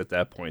mechanics at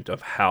that point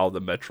of how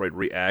the Metroid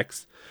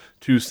reacts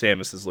to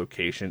Samus's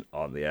location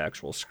on the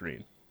actual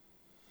screen.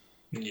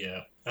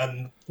 Yeah.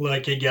 And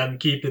like again,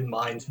 keep in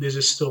mind this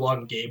is still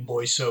on Game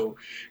Boy, so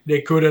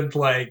they couldn't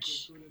like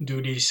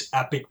do these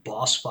epic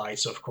boss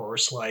fights, of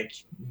course. Like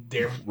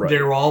Right.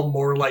 they're all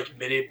more like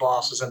mini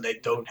bosses and they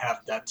don't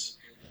have that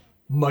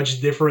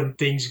much different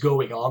things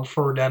going on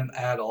for them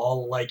at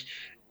all. Like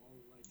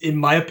in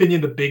my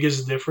opinion, the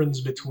biggest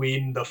difference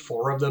between the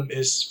four of them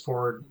is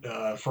for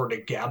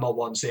the Gamma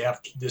ones. They have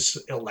this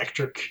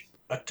electric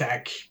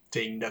attack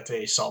thing that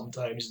they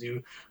sometimes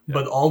do, Yeah.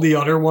 but all the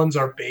other ones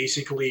are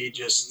basically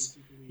just.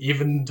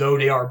 Even though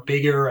they are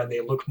bigger and they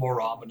look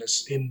more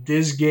ominous in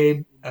this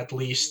game, at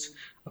least,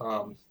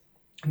 um,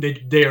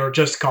 they are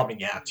just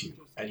coming at you,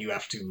 and you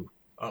have to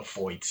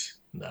avoid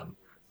them.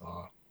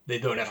 They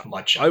don't have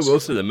much I else will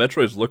say going the on.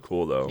 Metroids look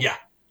cool though. Yeah.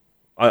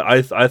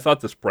 I thought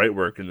the sprite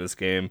work in this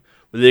game,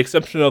 with the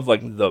exception of like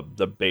the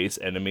base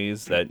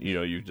enemies that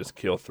you just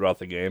kill throughout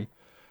the game,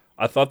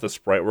 I thought the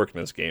sprite work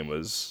in this game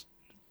was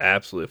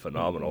absolutely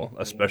phenomenal,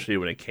 Mm-hmm. especially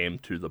when it came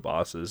to the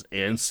bosses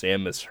and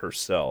Samus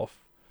herself.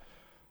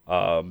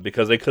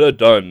 Because they could have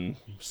done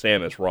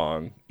Samus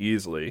wrong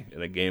easily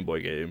in a Game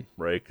Boy game,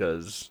 right?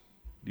 Because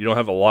you don't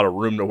have a lot of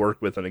room to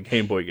work with in a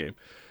Game Boy game.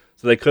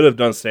 So they could have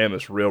done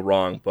Samus real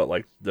wrong, but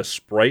like the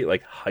sprite,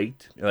 like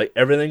height, like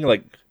everything,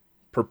 like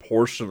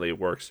proportionally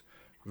works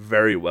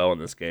very well in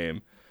this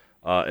game.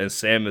 And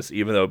Samus,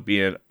 even though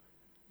being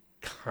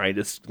kind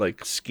of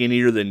like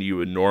skinnier than you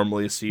would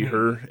normally see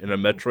her in a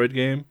Metroid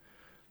game,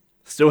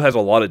 still has a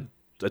lot of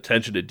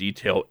attention to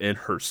detail in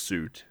her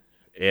suit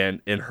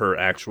and in her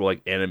actual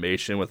like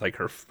animation with like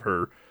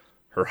her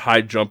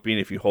high jumping.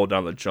 If you hold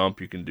down the jump,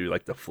 you can do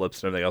like the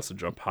flips and everything else to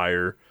jump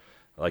higher.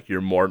 Like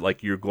you're more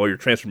like your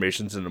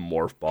transformations into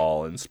morph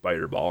ball and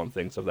spider ball and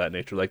things of that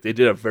nature. Like they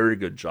did a very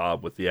good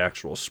job with the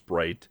actual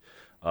sprite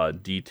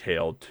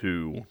detail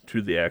to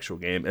the actual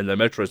game, and the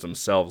Metroids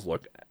themselves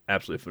look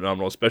absolutely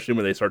phenomenal, especially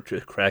when they start to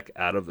crack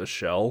out of the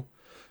shell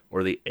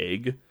or the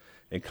egg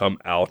and come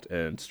out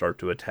and start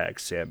to attack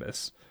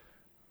Samus.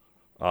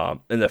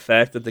 And the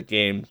fact that the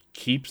game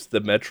keeps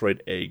the Metroid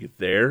egg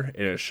there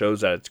and it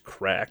shows that it's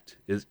cracked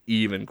is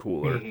even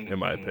cooler, in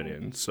my Mm-hmm.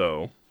 opinion.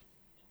 So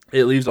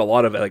it leaves a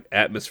lot of like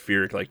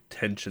atmospheric like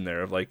tension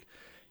there of like,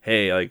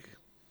 hey, like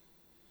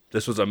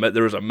there was a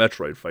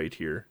Metroid fight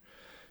here,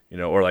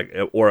 or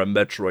a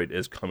Metroid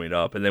is coming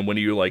up, and then when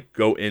you like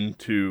go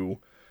into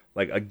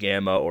like a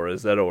Gamma or a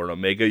Zeta or an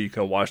Omega, you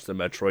can watch the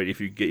Metroid.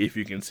 If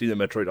you can see the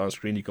Metroid on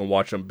screen, you can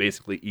watch them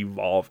basically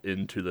evolve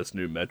into this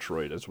new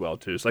Metroid as well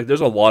too. So like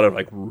there's a lot of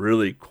like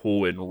really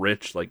cool and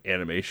rich like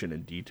animation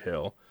and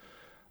detail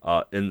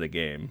in the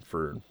game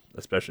for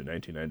especially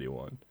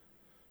 1991.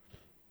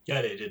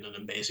 Yeah, they did an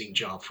amazing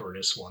job for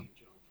this one.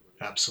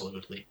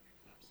 Absolutely.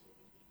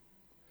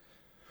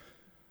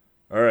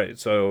 All right,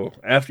 so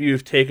after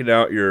you've taken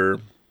out your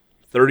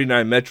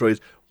 39 Metroids,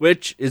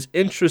 which is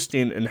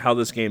interesting in how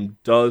this game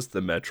does the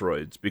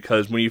Metroids,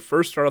 because when you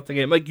first start out the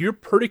game, like you're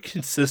pretty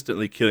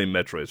consistently killing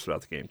Metroids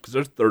throughout the game, because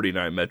there's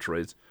 39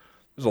 Metroids.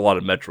 There's a lot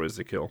of Metroids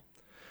to kill.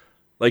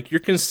 Like you're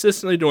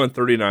consistently doing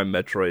 39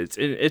 Metroids.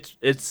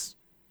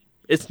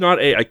 It's not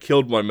a I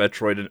killed one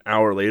Metroid an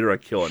hour later I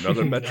kill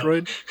another No.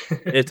 Metroid.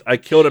 It's I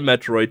killed a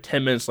Metroid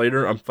 10 minutes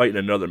later I'm fighting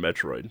another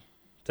Metroid.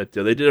 That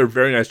deal. They did a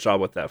very nice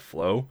job with that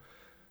flow.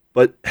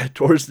 But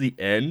towards the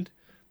end,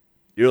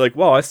 you're like,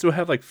 wow, I still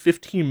have like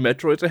 15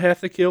 Metroids I have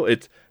to kill.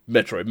 It's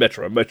Metroid,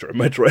 Metroid, Metroid,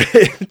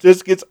 Metroid. It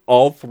just gets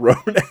all thrown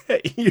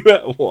at you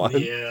at Yeah.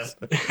 once.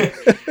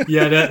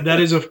 Yeah, that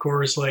is of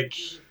course like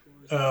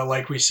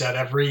we said,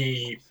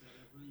 every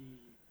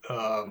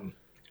um,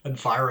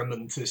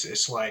 environment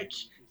is like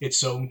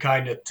its own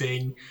kind of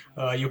thing.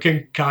 You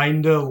can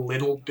kind of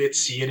little bit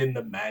see it in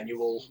the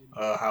manual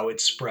how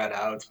it's spread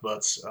out,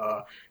 but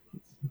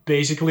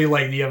basically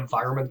like the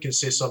environment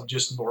consists of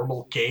just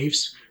normal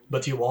caves,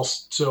 but you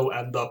also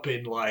end up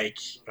in like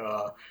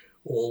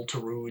old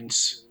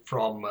ruins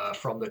from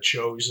the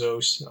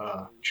Chozos.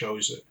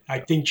 Chozo, I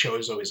think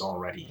Chozo is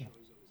already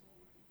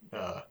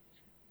uh,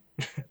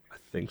 I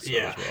think so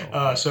yeah. as well.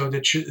 Yeah. So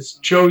the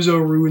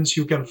Chozo ruins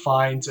you can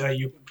find.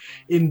 You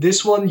in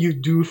this one you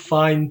do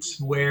find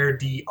where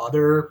the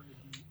other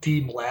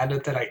team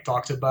landed that I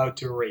talked about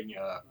during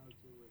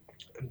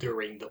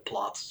the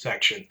plot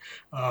section,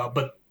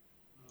 but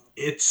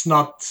it's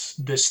not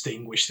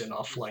distinguished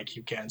enough like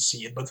you can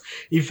see it. But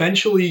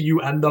eventually you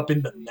end up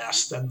in the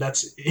nest, and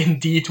that's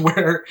indeed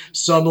where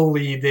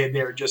suddenly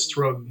they're just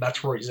throwing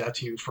metroids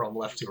at you from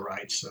left to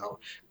right. So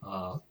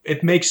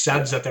it makes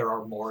sense Yeah. that there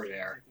are more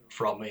there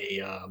from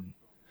a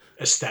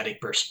aesthetic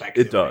It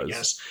perspective, I does.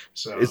 guess.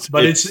 So, It's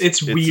but it's it's it's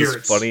just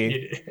weird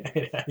funny.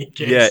 in any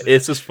Yeah, case.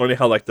 it's just funny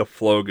how like the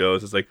flow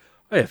goes. It's like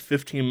I have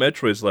 15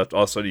 Metroids left.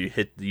 All of a sudden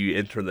you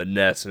enter the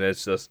nest and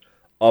it's just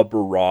a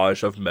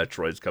barrage of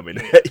Metroids coming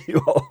at you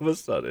all of a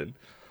sudden.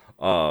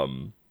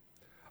 Um,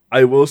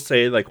 I will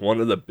say, like, one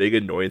of the big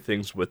annoying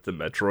things with the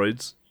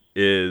Metroids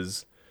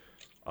is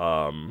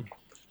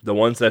the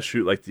ones that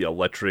shoot, like, the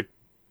electric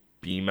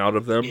beam out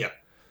of them. Yeah.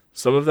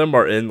 Some of them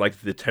are in,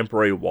 like, the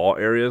temporary wall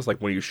areas. Like,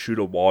 when you shoot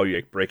a wall, you,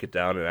 like, break it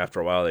down, and after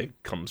a while, it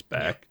comes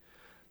back.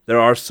 There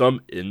are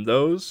some in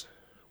those,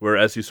 where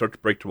as you start to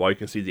break the wall, you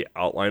can see the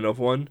outline of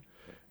one.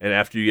 And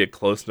after you get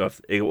close enough,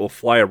 it will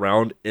fly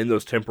around in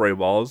those temporary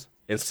walls,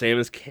 and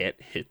Samus can't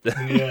hit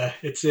them Yeah,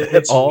 it's at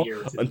it's all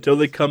weird. until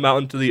they come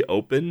out into the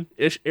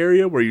open-ish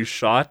area where you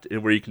shot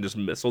and where you can just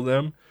missile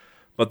them.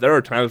 But there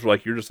are times where,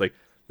 like, you're just like,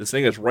 this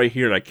thing is right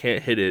here and I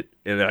can't hit it,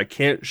 and I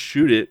can't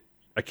shoot it.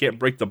 I can't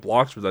break the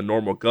blocks with a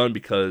normal gun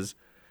because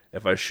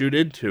if I shoot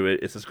into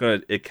it,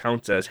 it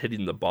counts as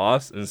hitting the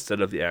boss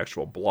instead of the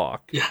actual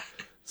block. Yeah.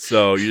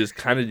 So you're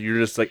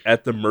just like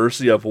at the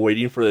mercy of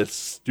waiting for this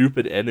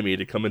stupid enemy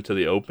to come into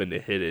the open to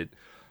hit it.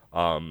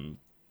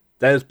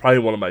 That is probably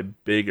one of my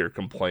bigger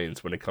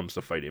complaints when it comes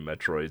to fighting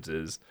Metroids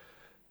is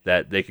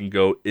that they can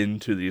go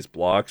into these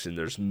blocks and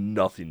there's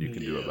nothing you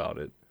can do about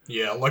it.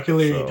 Yeah,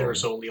 luckily So-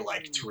 there's only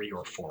like 3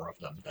 or 4 of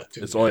them. That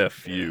do It's only a that.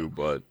 few,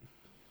 but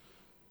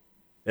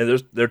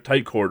and they're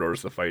tight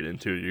corridors to fight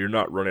into. You're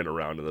not running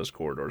around in those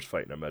corridors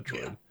fighting a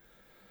Metroid.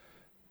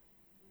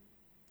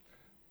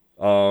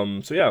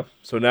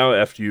 So now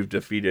after you've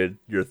defeated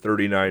your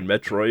 39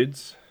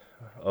 Metroids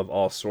of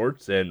all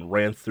sorts and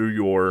ran through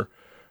your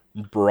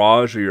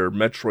barrage or your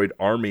Metroid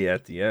army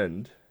at the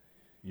end,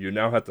 you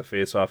now have to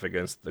face off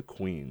against the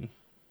Queen.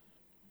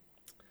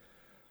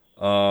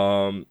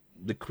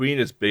 The Queen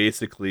is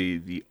basically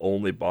the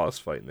only boss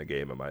fight in the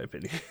game, in my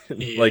opinion.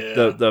 Like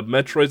Yeah. the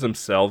Metroids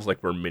themselves,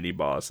 like were mini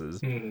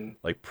bosses, Mhm.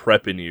 like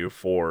prepping you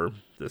for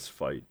this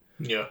fight.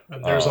 Yeah,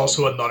 and there's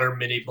also another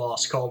mini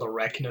boss called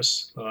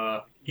Arachnus.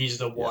 He's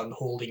the one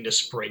holding the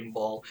spring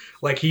ball.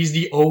 Like he's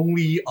the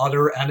only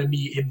other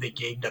enemy in the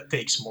game that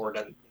takes more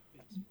than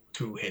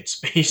 2 hits,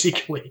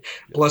 basically.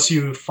 Plus,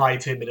 you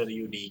fight him in a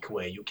unique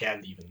way. You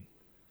can't even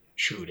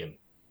shoot him.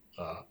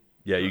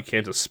 Yeah, you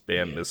can't just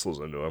spam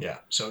missiles into him. Yeah,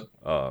 so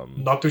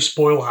Um, not to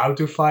spoil how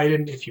to fight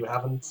him if you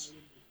haven't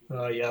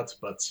yet,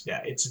 but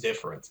yeah, it's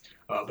different.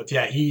 But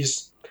yeah,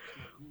 he's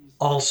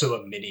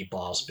also a mini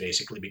boss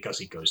basically because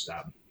he goes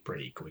down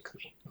pretty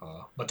quickly.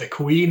 But the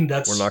Queen, we're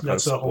that's not going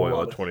to that's a whole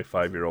spoil a lot.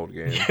 25-year-old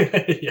game.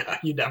 Yeah,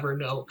 you never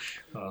know.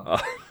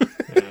 Uh,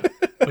 Yeah.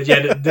 But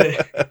yeah,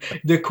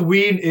 the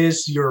Queen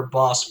is your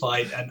boss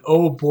fight, and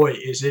oh boy,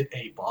 is it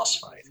a boss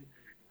fight!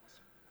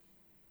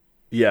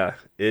 yeah,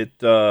 it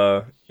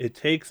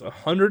takes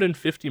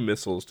 150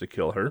 missiles to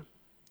kill her.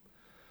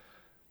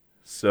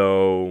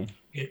 So,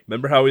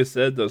 remember how we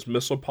said those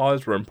missile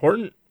pods were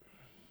important?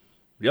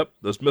 Yep,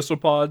 those missile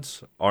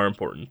pods are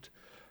important.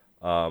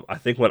 I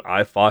think when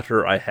I fought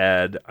her, I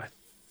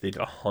think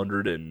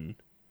 100 and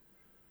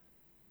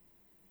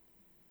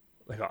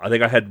I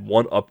think I had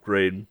one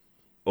upgrade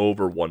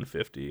over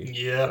 150.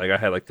 Yeah. Like I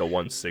had like the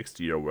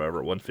 160 or whatever,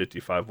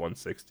 155,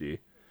 160.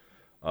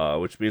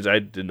 Which means I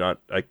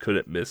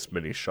couldn't miss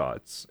many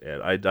shots,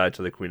 and I died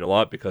to the Queen a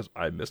lot because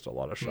I missed a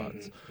lot of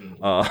shots.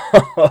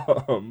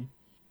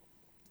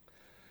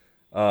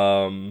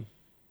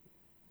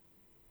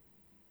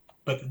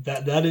 But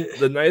that is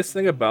The nice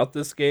thing about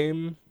this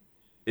game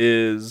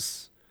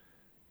is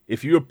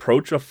if you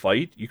approach a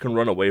fight, you can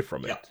run away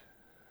from it. Yeah.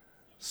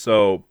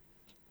 So,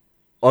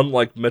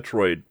 unlike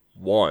Metroid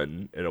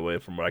 1, in a way,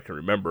 from what I can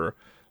remember,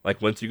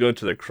 like once you go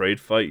into the Kraid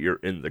fight, you're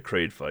in the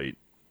Kraid fight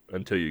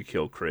until you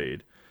kill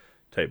Kraid,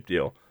 type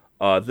deal.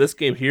 This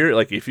game here,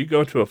 like if you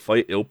go into a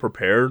fight ill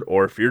prepared,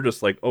 or if you're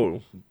just like,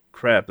 oh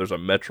crap, there's a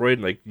Metroid,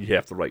 and like you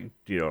have to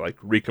like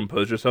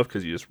recompose yourself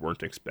because you just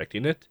weren't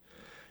expecting it.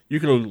 You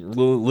can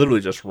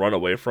literally just run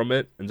away from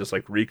it and just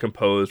like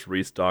recompose,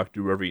 restock,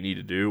 do whatever you need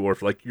to do. Or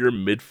if like you're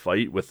mid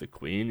fight with the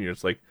Queen, you're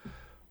just like,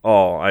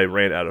 oh, I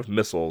ran out of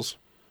missiles.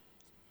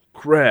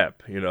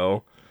 Crap,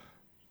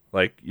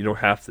 like you don't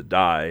have to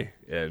die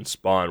and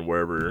spawn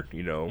wherever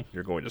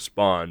you're going to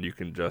spawn. You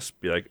can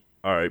just be like,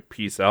 all right,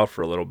 peace out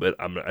for a little bit.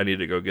 I need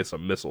to go get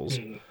some missiles,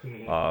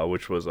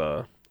 which was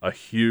a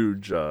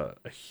huge a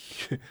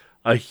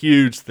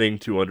huge thing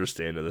to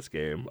understand in this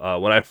game.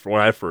 When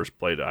I first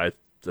played it, I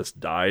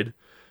just died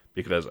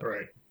because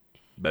right.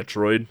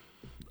 Metroid.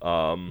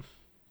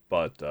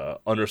 But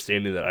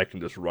understanding that I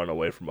can just run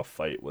away from a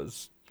fight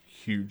was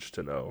huge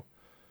to know.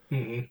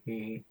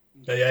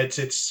 Yeah,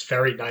 it's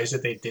very nice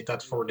that they did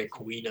that for the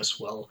Queen as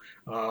well.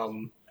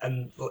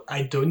 And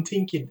I don't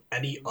think in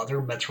any other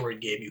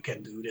Metroid game you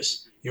can do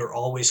this. You're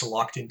always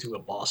locked into a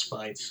boss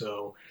fight,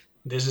 so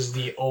this is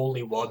the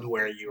only one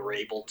where you're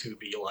able to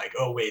be like,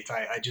 oh wait,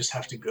 I just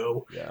have to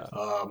go. Yeah.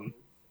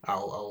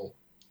 I'll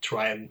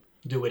try and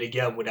do it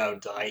again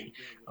without dying.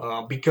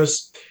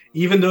 Because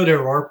even though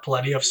there are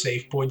plenty of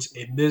save points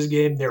in this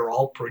game, they're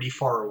all pretty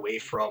far away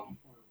from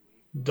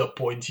the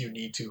point you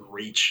need to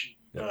reach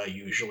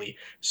usually.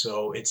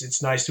 So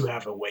it's nice to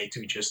have a way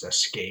to just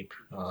escape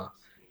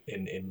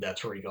in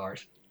that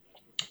regard.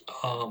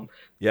 Um,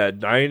 Yeah,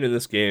 dying in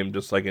this game,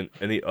 just like in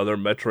any other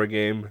Metroid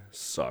game,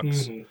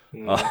 sucks. mhm,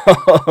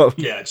 mhm. Um,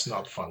 Yeah, it's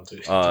not fun to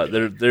die.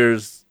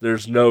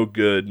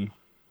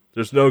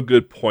 there's no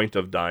good point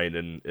of dying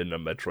in a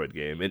Metroid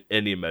game, in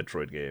any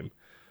Metroid game.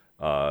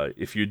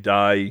 If you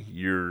die,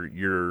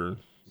 you're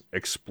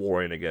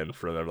exploring again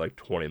for another like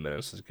 20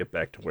 minutes to get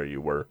back to where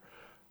you were.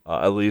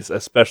 At least,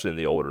 especially in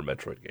the older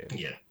Metroid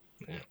games. Yeah,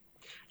 yeah.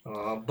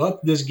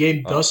 But this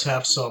game Uh, does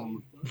have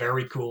some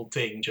very cool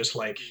thing, just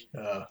like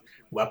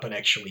Weapon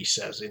actually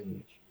says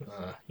in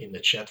the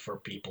chat for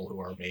people who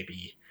are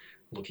maybe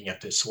looking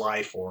at this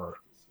live or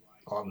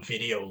on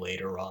video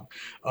later on.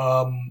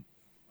 Um,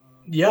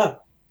 yeah,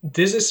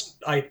 this is,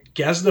 I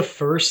guess, the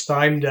first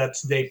time that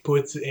they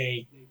put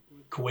a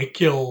quick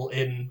kill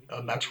in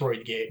a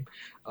Metroid game,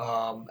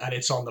 and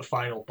it's on the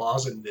final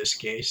boss in this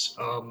case.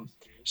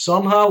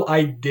 Somehow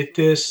I did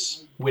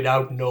this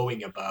without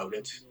knowing about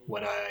it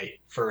when I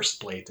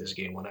first played this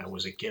game when I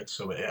was a kid,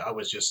 so I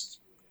was just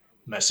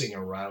messing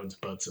around.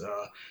 But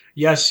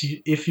yes,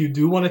 if you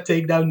do want to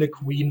take down the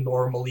queen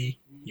normally,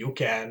 you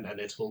can, and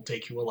it will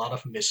take you a lot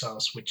of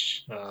missiles,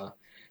 which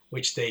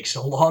takes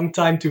a long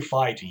time to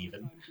fight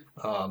even.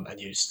 And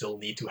you still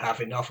need to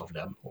have enough of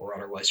them, or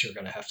otherwise you're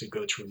gonna have to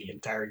go through the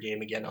entire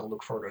game again and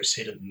look for those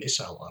hidden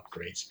missile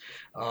upgrades.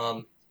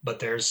 But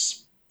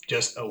there's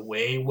just a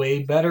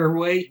way better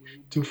way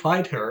to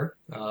fight her.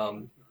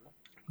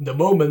 The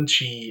moment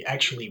she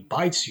actually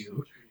bites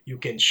you, you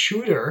can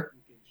shoot her,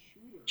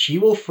 she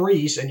will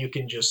freeze, and you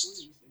can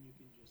just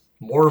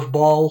morph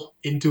ball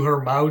into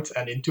her mouth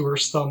and into her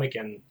stomach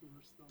and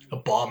a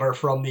bomb her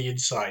from the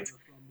inside,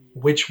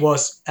 which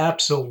was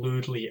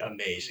absolutely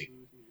amazing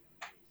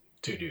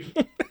to do.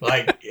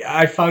 Like,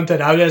 I found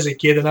that out as a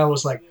kid and I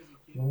was like,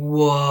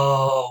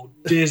 whoa,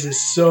 this is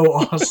so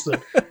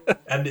awesome.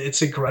 And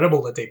it's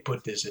incredible that they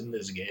put this in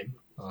this game.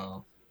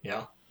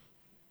 Yeah.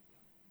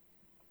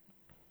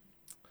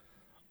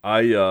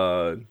 I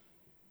uh,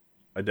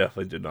 I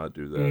definitely did not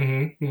do that.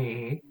 Mm-hmm.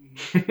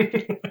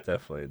 Mm-hmm.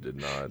 Definitely did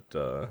not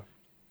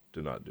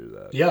do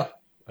that. Yeah.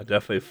 I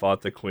definitely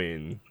fought the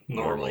queen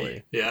Normally.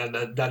 normally. Yeah,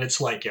 and then it's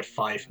like a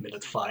 5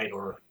 minute fight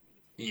or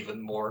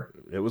even more.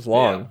 It was Yeah,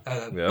 long.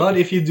 Yep. but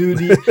if you do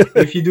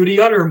the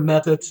other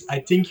method, I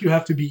think you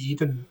have to be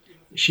eaten.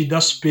 She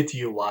does spit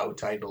you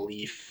out, I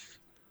believe,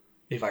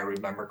 if I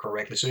remember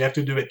correctly. So you have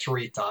to do it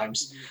 3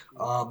 times.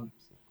 Um,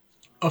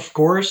 of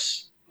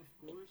course,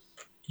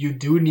 you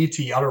do need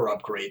the other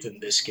upgrade in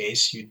this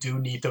case. You do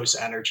need those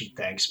energy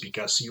tanks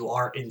because you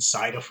are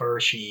inside of her.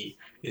 She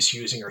is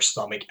using her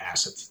stomach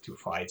acid to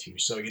fight you.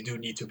 So you do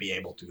need to be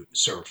able to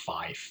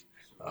survive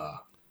uh,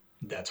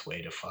 that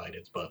way to fight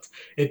it. But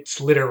it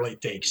literally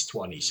takes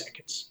 20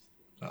 seconds.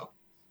 So.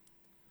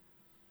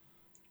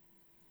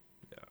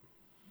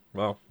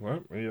 Well,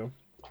 you know,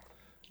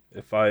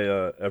 if I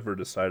ever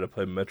decide to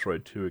play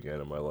Metroid 2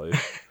 again in my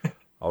life,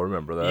 I'll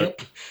remember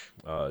that.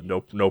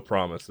 Yep. No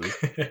promises.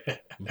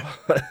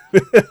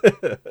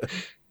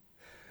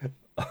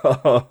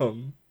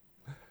 um,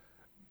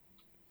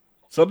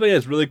 something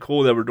that's really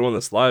cool that we're doing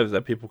this live is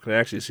that people can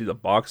actually see the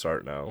box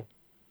art now.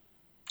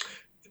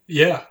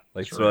 Yeah.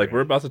 Like Sure, so, like yeah.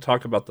 we're about to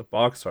talk about the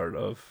box art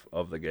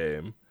of the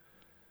game,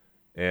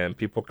 and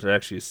people can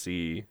actually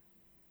see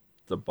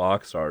the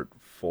box art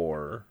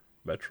for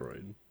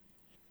Metroid,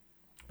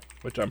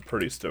 which I'm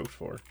pretty stoked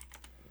for.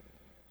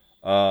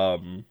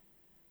 Um,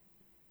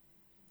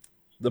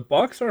 the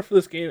box art for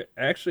this game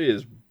actually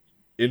is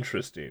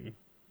interesting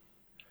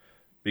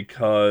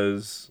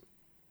because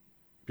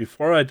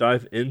before I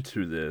dive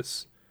into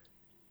this,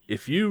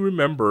 if you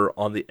remember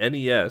on the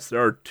NES,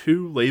 there are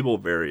two label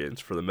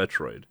variants for the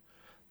Metroid.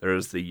 There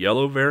is the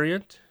yellow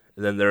variant,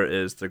 and then there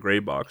is the gray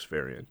box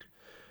variant.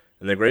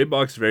 And the gray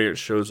box variant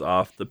shows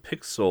off the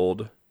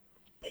pixeled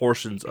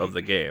portions of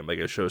the game. Like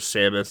it shows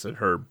Samus in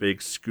her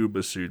big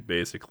scuba suit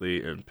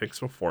basically in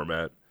pixel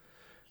format.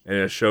 And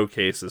it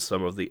showcases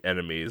some of the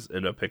enemies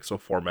in a pixel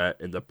format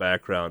in the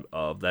background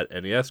of that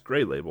NES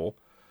gray label.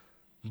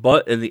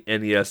 But in the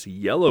NES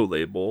yellow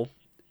label,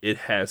 it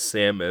has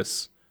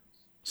Samus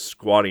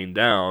squatting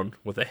down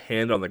with a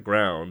hand on the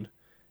ground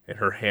and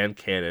her hand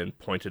cannon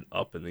pointed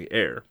up in the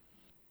air.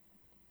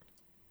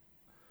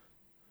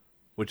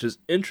 Which is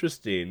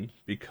interesting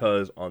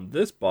because on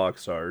this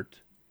box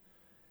art,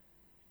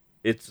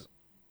 it's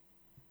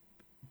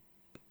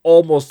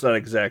almost that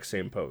exact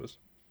same pose.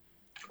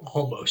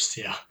 Almost,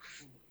 yeah.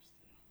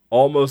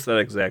 Almost that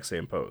exact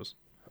same pose.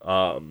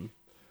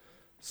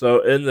 So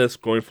in this,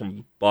 going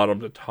from bottom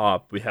to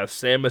top, we have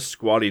Samus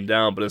squatting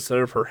down, but instead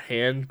of her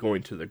hand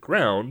going to the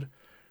ground,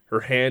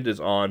 her hand is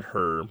on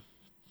her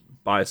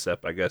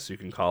bicep, I guess you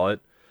can call it,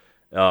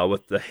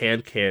 with the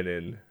hand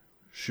cannon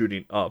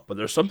shooting up. But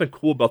there's something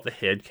cool about the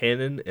hand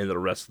cannon and the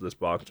rest of this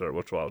box art,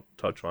 which I'll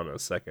touch on in a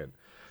second.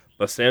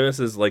 But Samus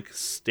is like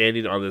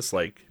standing on this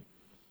like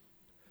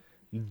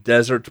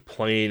desert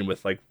plain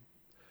with like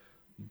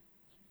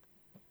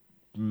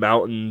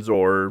mountains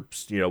or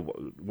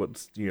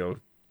what's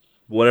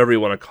whatever you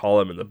want to call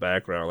them in the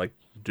background, like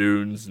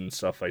dunes and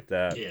stuff like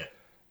that. Yeah.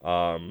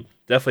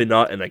 Definitely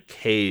not in a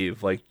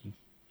cave like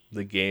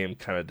the game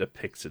kind of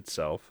depicts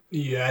itself.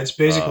 Yeah, it's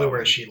basically where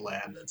Um, she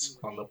landed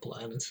on the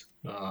planet.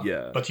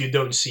 yeah, But you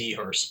don't see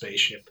her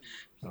spaceship.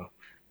 Uh,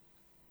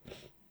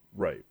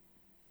 right.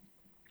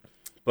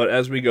 But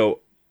as we go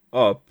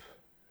up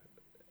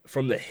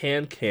from the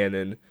hand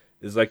cannon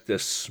is like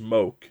this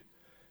smoke,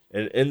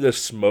 and in the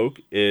smoke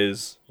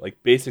is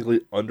like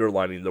basically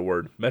underlining the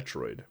word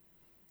Metroid.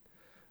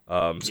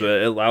 So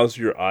yeah. it allows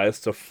your eyes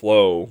to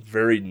flow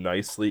very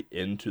nicely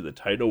into the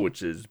title,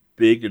 which is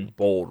big and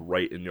bold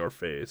right in your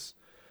face.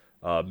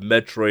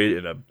 Metroid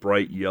in a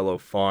bright yellow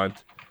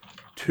font,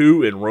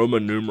 2 in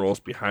Roman numerals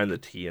behind the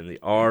T and the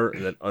R,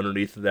 and then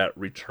underneath that,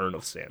 Return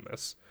of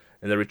Samus.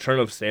 And the Return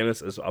of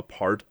Samus is a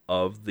part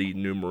of the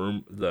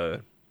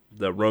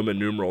Roman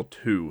numeral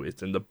 2.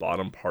 It's in the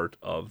bottom part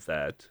of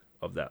that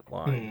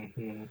line.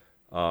 Hmm.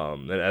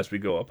 And as we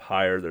go up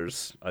higher,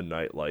 there's a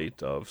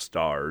nightlight of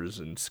stars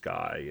and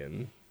sky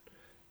and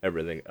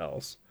everything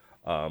else.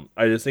 I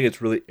just think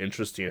it's really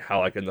interesting how,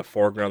 like, in the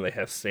foreground they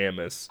have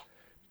Samus,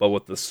 but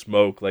with the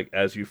smoke, like,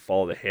 as you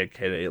follow the hand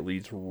cannon, it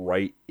leads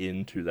right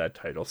into that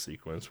title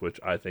sequence, which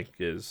I think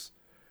is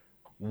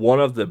one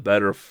of the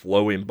better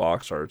flowing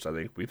box arts I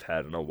think we've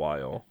had in a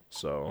while.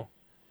 So,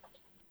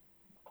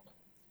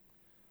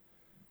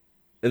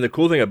 and the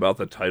cool thing about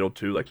the title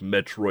too, like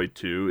Metroid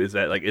 2, is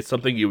that like it's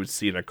something you would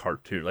see in a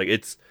cartoon. Like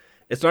it's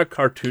not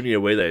cartoony in a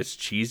way that it's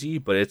cheesy,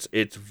 but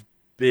it's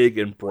big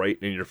and bright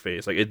in your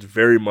face. Like it's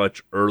very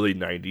much early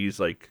 90s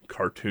like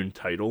cartoon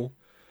title,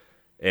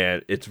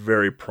 and it's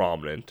very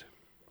prominent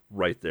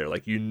right there.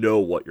 Like you know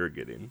what you're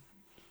getting.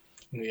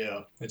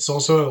 Yeah, it's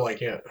also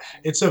like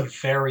it's a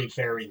very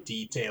very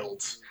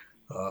detailed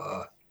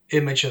uh,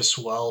 image as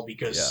well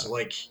because Yeah.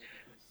 like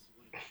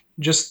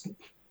just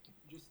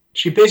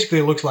she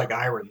basically looks like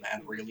Iron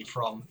Man, really,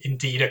 from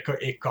indeed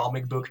a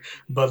comic book.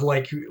 But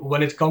like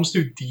when it comes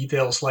to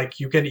details, like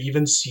you can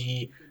even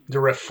see the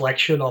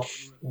reflection of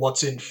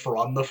what's in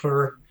front of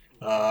her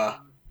uh,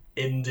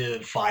 in the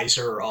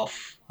visor of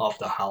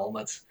the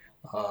helmet,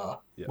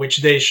 Yeah. which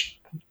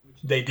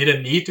they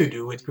didn't need to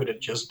do. It could have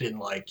just been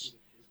like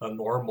a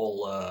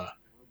normal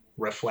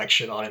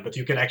reflection on it, but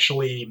you can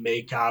actually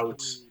make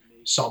out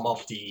some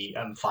of the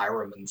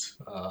environment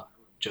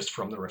just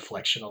from the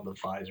reflection on the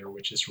visor,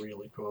 which is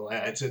really cool.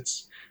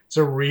 It's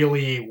a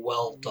really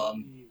well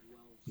done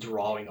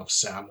drawing of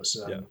Samus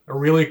Yeah. and a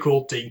really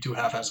cool thing to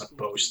have as a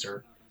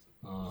poster,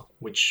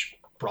 which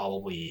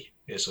probably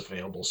is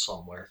available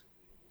somewhere.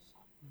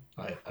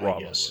 I guess.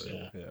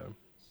 Probably. Yeah. Yeah.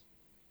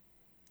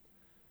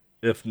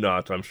 If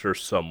not, I'm sure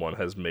someone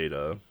has made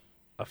a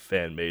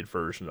fan made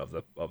version of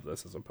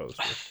this as a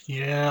poster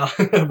Yeah,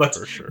 but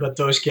for sure. but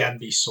those can't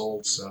be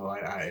sold, so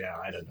I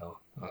don't know.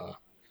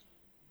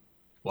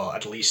 Well,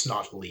 at least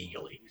not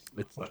legally.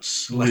 It's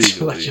Let's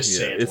legally, just yeah,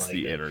 say it it's like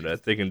the that.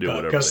 internet. They can do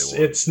whatever they Because want.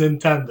 it's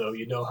Nintendo,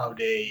 you know how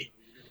they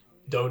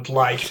don't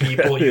like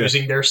people Yeah.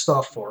 using their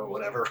stuff for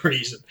whatever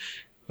reason.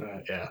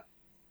 Yeah.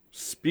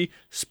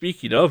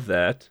 Speaking of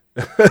that,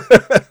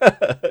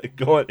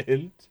 going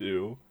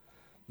into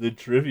the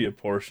trivia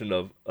portion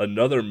of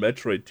another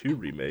Metroid 2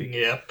 remake.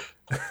 Yep.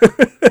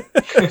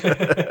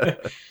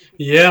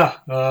 Yeah.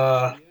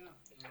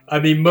 I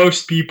mean,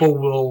 most people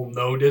will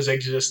know this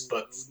exists,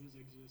 but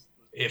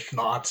if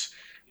not,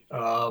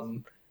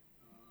 um,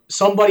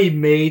 somebody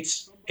made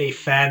a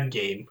fan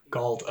game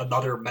called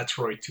Another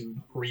Metroid 2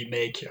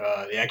 Remake.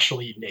 They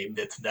actually named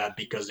it that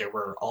because there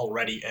were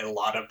already a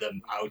lot of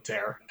them out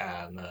there,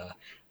 and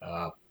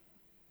uh,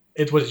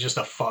 it was just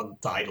a fun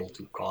title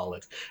to call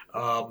it.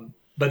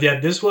 But yeah,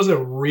 this was a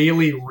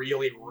really,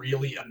 really,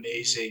 really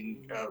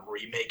amazing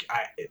remake.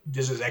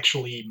 This is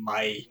actually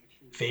my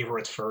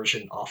favorite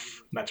version of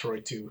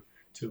Metroid 2,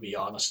 to be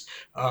honest.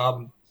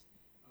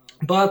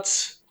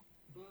 But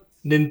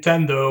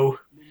Nintendo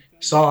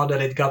saw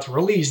that it got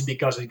released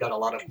because it got a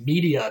lot of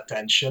media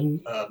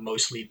attention,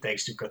 mostly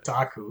thanks to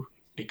Kotaku,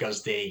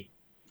 because they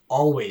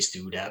always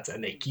do that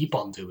and they keep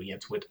on doing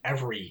it with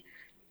every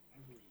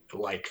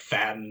like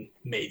fan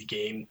made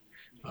game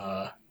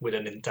with a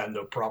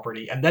Nintendo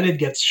property, and then it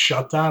gets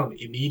shut down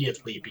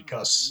immediately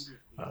because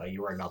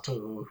you're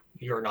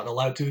not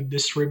allowed to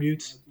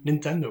distribute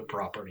Nintendo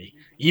property,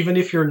 even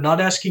if you're not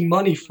asking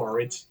money for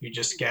it. You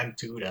just can't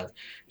do that.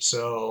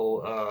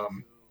 So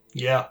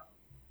yeah,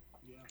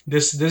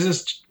 this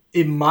is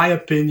in my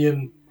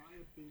opinion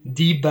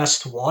the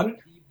best one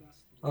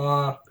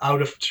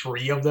out of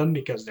three of them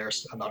because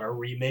there's another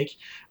remake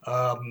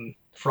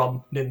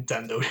from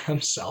Nintendo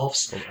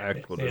themselves. From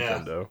actual Yeah,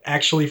 Nintendo.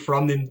 actually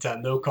from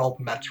Nintendo called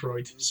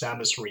Metroid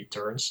Samus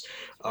Returns,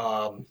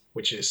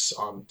 which is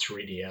on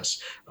 3DS.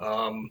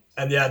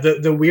 And yeah,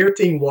 the weird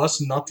thing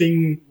was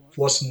nothing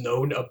was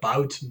known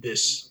about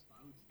this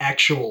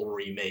actual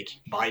remake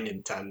by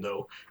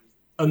Nintendo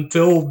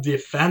until the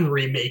fan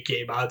remake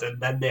came out,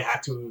 and then they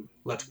had to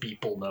let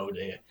people know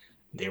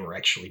they were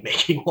actually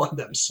making one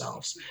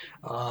themselves.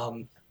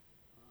 Um,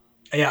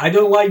 yeah, I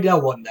don't like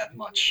that one that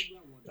much.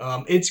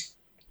 It's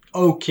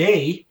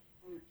okay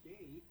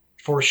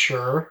for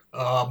sure,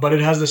 but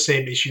it has the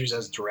same issues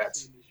as Dread,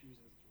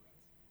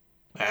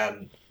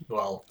 and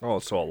Well, Oh,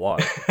 so a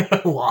lot.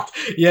 a lot.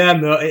 Yeah,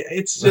 no,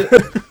 it's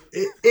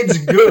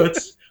good.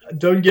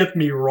 Don't get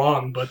me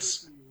wrong, but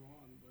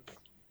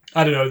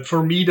I don't know.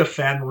 For me, the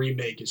fan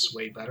remake is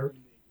way better.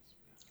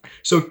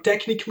 So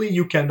technically,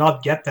 you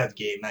cannot get that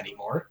game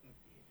anymore.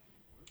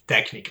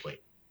 Technically,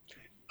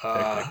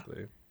 uh,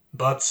 Technically.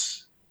 but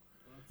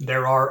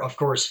there are, of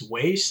course,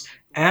 ways.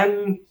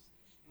 And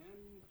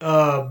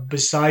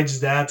besides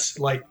that,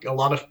 like a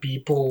lot of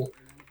people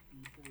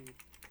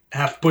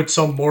have put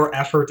some more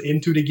effort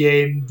into the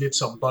game, did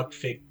some bug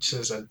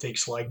fixes and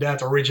things like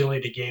that. Originally,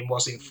 the game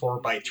was in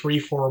 4:3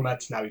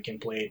 format. Now you can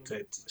play it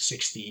at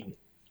 16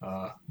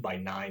 by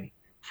 9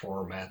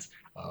 format,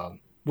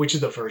 which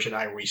is the version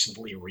I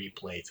recently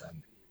replayed.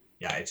 And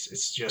yeah,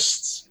 it's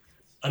just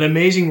an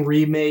amazing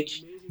remake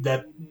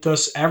that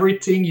does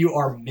everything you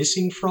are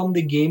missing from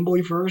the Game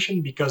Boy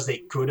version because they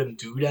couldn't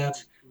do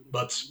that,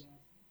 but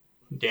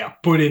yeah,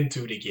 put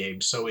into the game,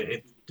 so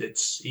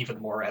it's even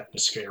more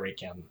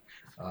atmospheric and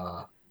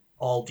uh,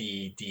 all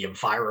the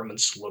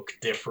environments look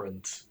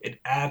different. It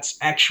adds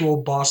actual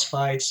boss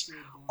fights.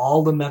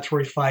 All the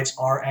Metroid fights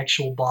are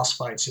actual boss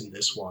fights in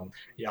this one.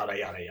 Yada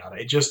yada yada.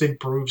 It just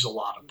improves a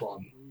lot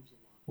upon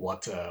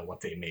what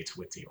they made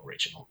with the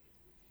original.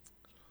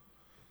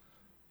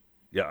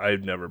 Yeah,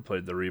 I've never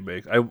played the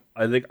remake.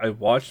 I think I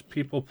watched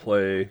people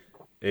play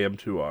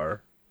AM2R.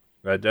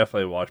 I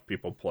definitely watched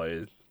people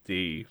play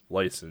the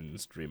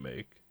licensed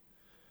remake,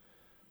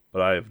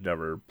 but I've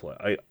never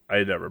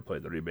I never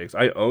played the remakes.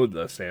 I owned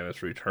the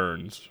Samus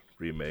Returns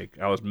remake.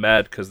 I was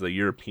mad because the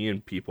European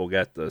people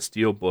got the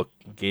Steelbook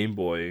Game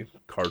Boy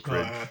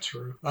cartridge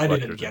True. I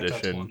didn't collector's get that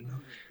edition, one.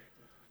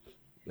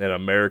 No. and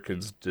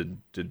Americans did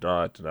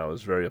not, and I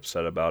was very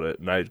upset about it.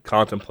 And I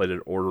contemplated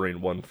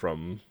ordering one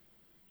from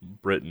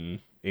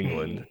Britain,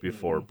 England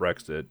before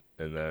Brexit,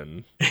 and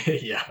then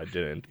Yeah, I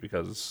didn't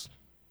because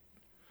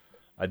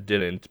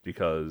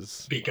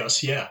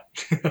yeah,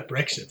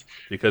 Brexit.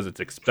 because it's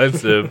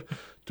expensive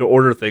to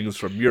order things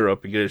from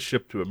Europe and get it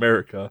shipped to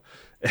America,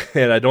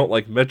 and I don't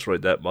like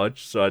Metroid that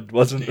much, so I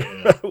wasn't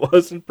Yeah. I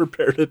wasn't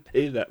prepared to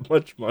pay that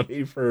much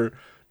money for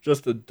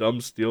just a dumb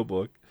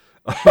steelbook.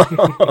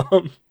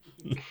 Um,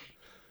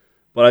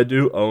 but I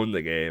do own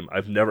the game.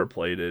 I've never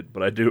played it,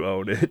 but I do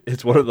own it.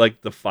 It's one of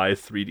like the 5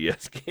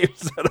 3DS games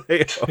that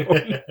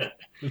I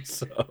own.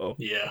 So,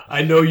 Yeah,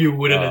 I know you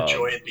wouldn't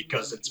enjoy um, it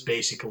because it's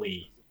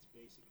basically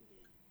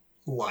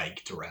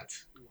like Dread.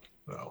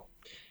 Well,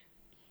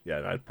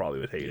 yeah, I probably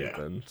would hate it yeah.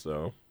 then.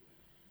 So,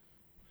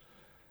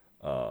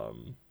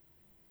 um,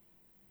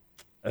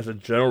 as a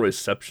general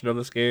reception of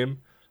this game,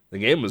 the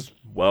game was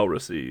well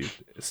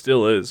received. It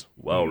still is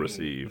well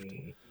received.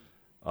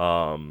 Mm,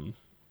 Um,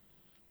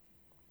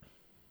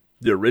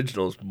 the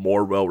original is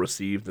more well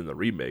received than the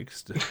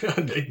remakes.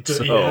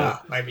 So, yeah,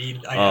 I mean,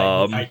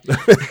 um,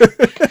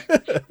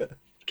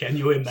 can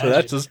you so that's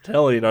imagine? just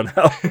telling on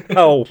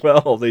how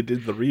well they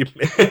did the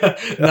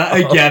remake. Now,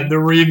 again, the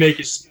remake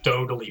is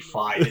totally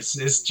fine.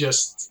 It's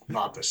just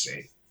not the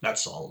same.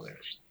 That's all there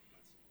is.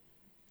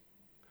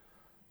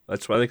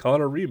 That's why they call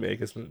it a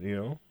remake. Isn't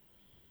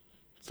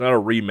it's not a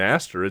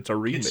remaster. It's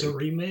a It's a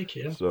remake. remake,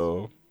 yeah.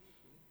 So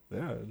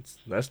yeah,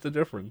 that's the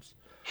difference.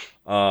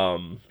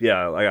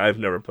 Yeah, like I've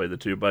never played the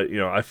two, but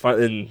I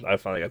finally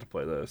got to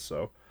play this.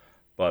 So,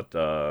 but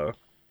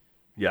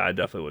yeah, I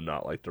definitely would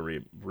not like to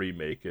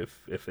remake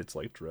if it's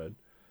like Dread.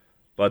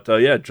 But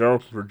yeah,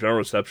 for general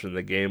reception,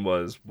 the game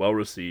was well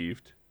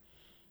received.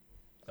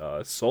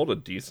 Sold a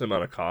decent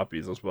amount of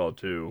copies as well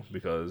too,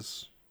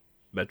 because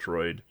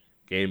Metroid,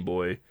 Game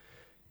Boy,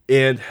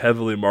 and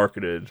heavily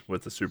marketed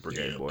with the Super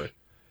Game Yep. Boy.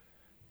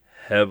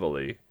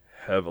 Heavily,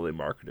 heavily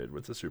marketed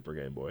with the Super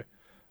Game Boy.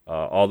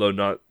 Although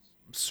not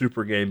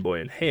Super Game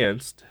Boy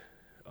enhanced,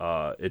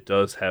 it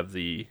does have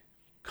the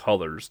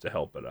colors to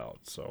help it out.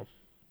 So,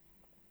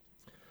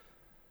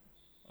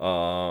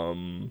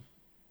 um,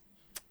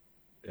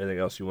 anything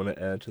else you want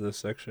to add to this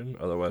section?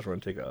 Otherwise, we're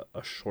gonna take a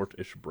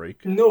short-ish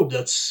break. No,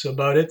 that's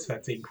about it. I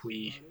think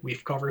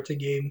we've covered the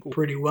game Cool.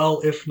 pretty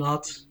well. If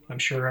not, I'm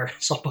sure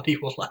somebody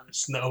will let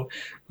us know.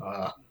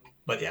 Uh,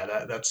 but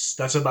yeah,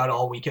 that's about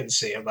all we can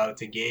say about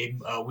the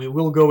game. We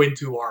will go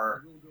into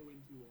our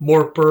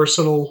more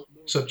personal,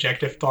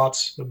 subjective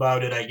thoughts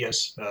about it, I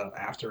guess,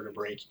 after the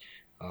break.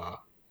 Uh,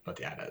 but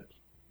yeah,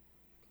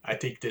 I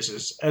think this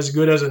is as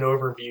good as an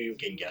overview you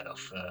can get of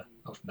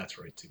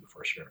Metroid 2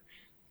 for sure.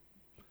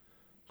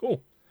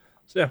 Cool.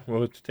 So yeah,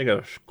 we'll take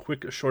a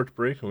quick, short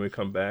break. When we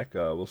come back,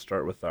 we'll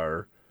start with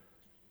our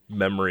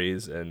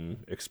memories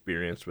and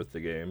experience with the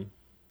game.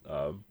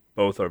 Uh,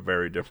 Both are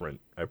very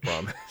different, I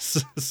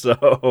promise.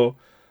 So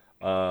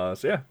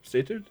yeah,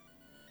 stay tuned.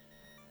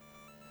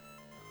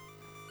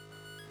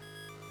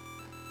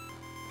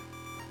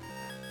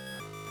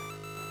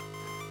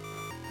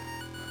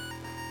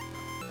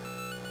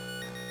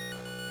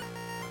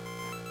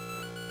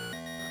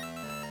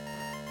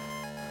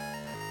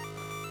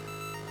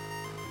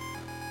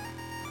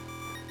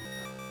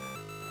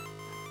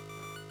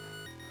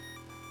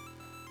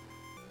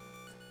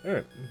 All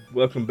right,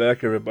 welcome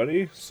back,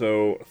 everybody.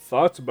 So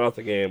thoughts about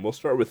the game. We'll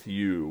start with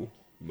you,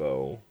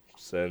 Mo,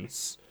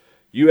 since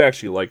you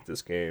actually like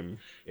this game,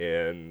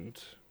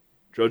 and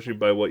judging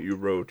by what you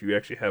wrote, you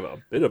actually have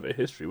a bit of a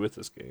history with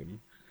this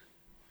game.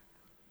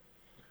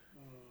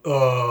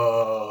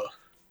 Uh,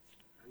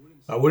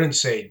 I wouldn't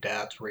say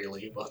that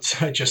really, but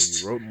I Well, you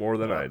just wrote more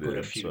than I put a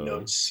did, few so.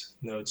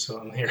 notes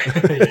on here.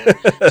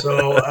 Yeah.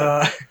 So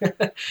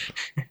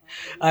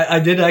I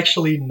did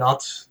actually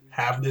not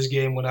have this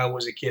game when I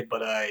was a kid,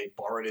 but I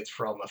borrowed it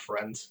from a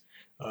friend.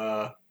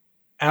 Uh,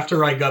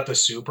 After I got the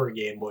Super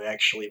Game Boy,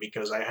 actually,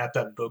 because I had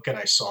that book and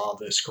I saw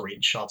the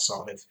screenshots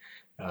of it,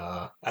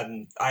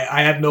 and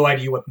I had no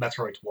idea what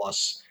Metroid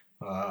was.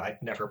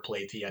 I'd never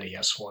played the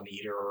NES one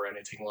either or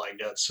anything like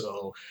that,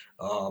 so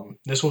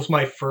this was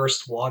my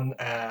first one,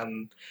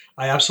 and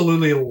I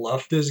absolutely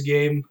loved this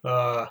game,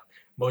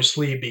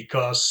 mostly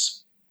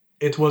because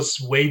it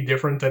was way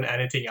different than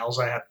anything else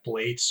I had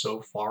played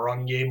so far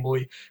on Game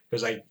Boy.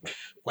 Because I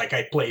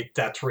played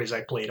Tetris,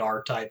 I played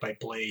R-Type, I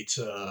played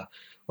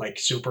like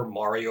Super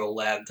Mario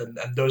Land, and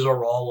those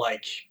are all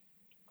like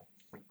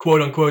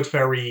quote unquote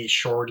very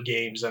short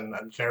games and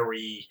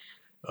very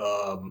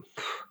um,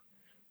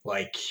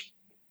 like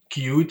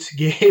cute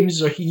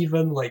games, or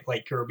even like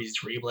Kirby's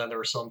Dream Land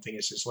or something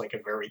is just like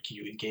a very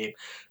cute game.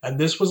 And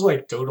this was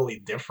like totally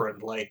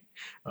different. Like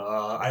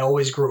I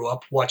always grew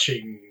up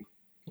watching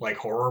like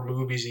horror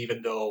movies,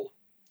 even though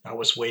I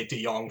was way too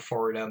young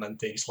for them and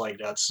things like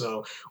that.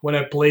 So when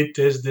I played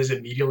this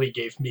immediately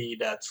gave me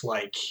that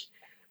like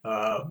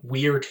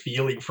weird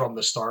feeling from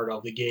the start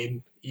of the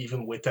game,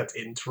 even with that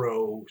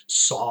intro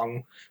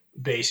song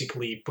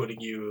basically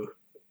putting you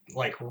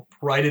like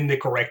right in the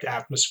correct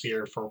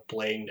atmosphere for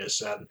playing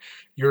this, and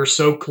you're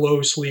so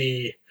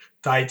closely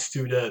tied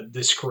to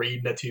the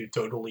screen that you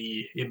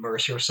totally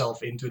immerse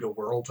yourself into the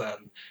world.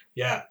 And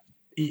yeah,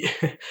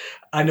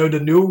 I know the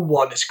new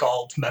one is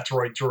called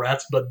Metroid Dread,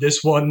 but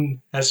this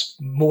one has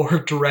more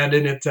dread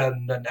in it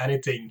than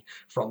anything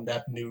from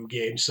that new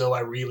game. So I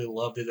really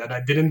loved it, and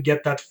I didn't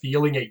get that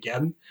feeling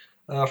again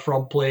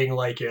from playing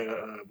like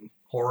a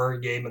horror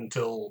game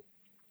until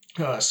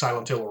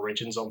Silent Hill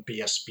Origins on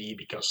PSP,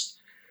 because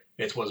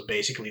it was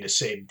basically the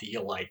same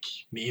deal, like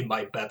me in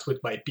my bed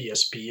with my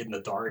PSP in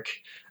the dark,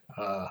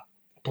 uh,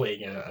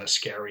 playing a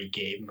scary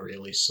game,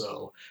 really.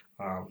 So,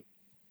 um,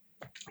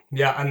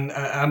 yeah, and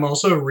I'm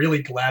also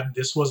really glad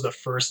this was the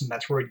first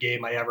Metroid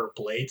game I ever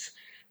played,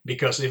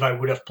 because if I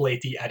would have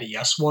played the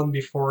NES one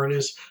before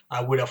this,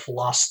 I would have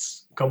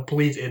lost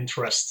complete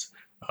interest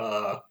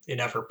in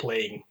ever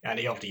playing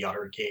any of the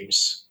other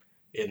games,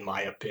 in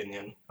my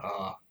opinion.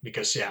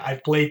 Because yeah, I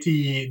played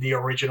the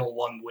original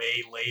one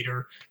way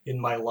later in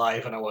my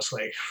life, and I was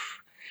like,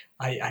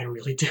 I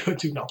really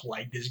do not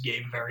like this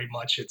game very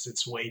much.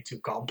 It's way too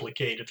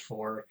complicated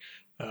for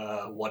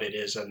what it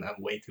is, and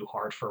way too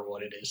hard for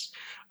what it is.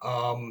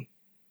 Um,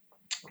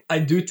 I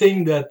do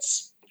think that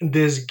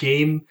this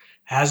game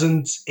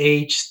hasn't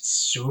aged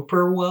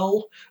super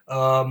well,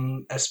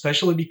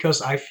 especially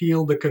because I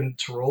feel the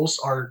controls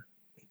are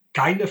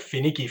kind of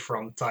finicky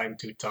from time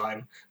to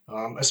time,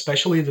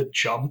 especially the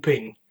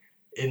jumping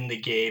in the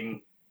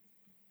game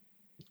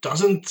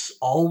doesn't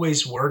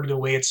always work the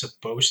way it's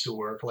supposed to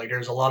work. Like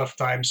there's a lot of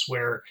times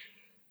where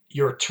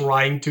you're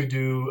trying to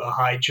do a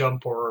high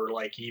jump or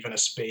like even a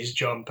space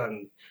jump,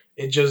 and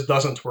it just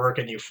doesn't work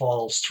and you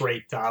fall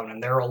straight down.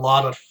 And there are a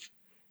lot of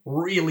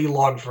really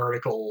long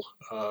vertical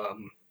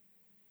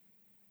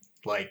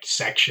like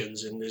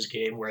sections in this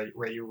game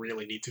where you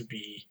really need to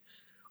be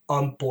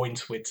on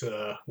point with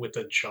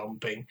the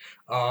jumping.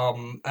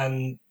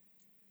 And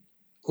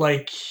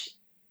like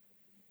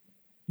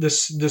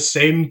this the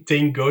same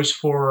thing goes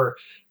for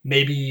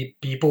maybe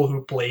people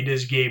who play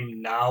this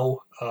game now,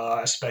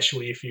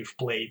 especially if you've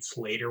played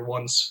later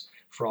ones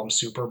from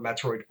Super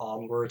Metroid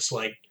onwards.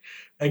 Like,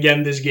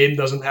 again, this game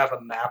doesn't have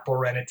a map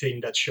or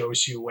anything that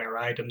shows you where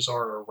items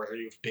are or where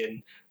you've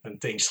been and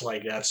things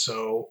like that.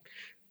 So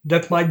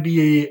that might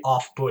be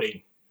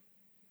off-putting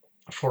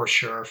for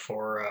sure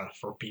for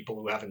people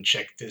who haven't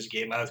checked this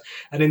game out.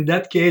 And in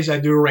that case, I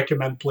do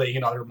recommend playing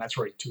another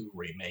Metroid 2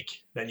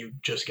 remake. Then you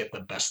just get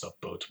the best of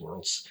both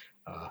worlds,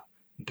 uh,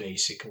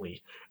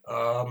 basically.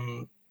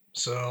 Um,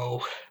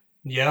 so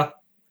yeah,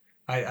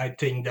 I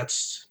think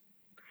that's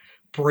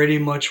pretty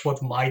much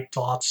what my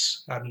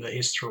thoughts and the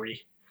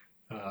history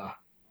uh,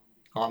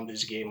 on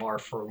this game are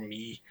for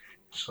me.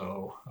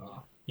 So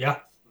yeah,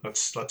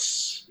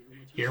 let's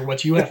hear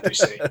what you have to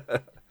say.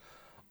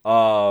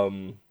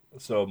 um,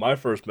 so my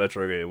first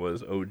Metroid game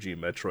was OG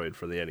Metroid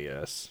for the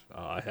NES.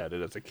 I had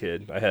it as a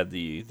kid. I had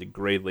the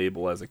gray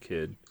label as a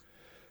kid.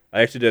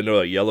 I actually didn't know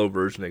a yellow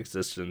version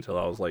existed until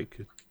I was like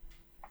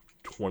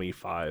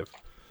 25.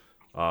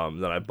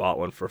 Then I bought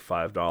one for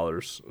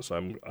 $5.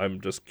 So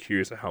I'm just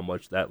curious at how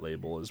much that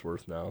label is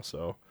worth now.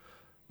 So,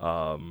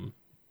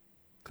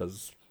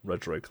 because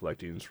Metroid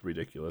collecting is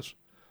ridiculous.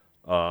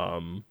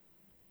 Um,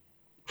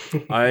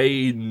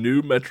 I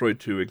knew Metroid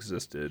 2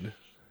 existed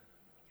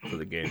for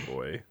the Game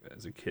Boy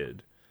as a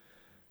kid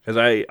because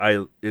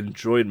I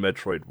enjoyed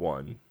Metroid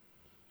 1,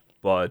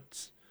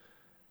 but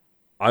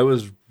I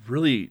was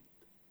really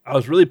I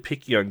was really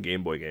picky on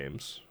Game Boy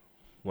games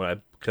when I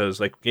because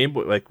like Game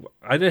Boy, like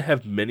I didn't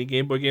have many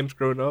Game Boy games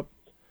growing up,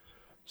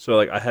 so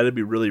like I had to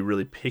be really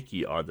really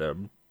picky on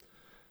them.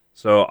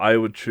 So I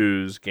would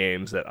choose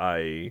games that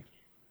I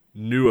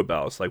knew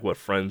about, so like what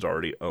friends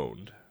already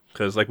owned,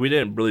 because like we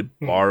didn't really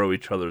Mhm. borrow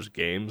each other's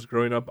games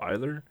growing up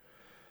either.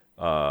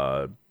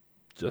 Uh,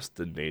 just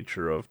the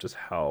nature of just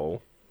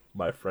how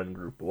my friend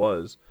group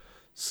was.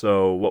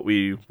 So what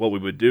we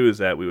would do is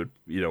that we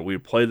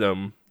would play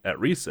them at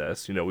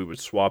recess. We would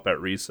swap at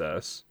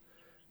recess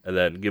and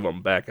then give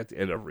them back at the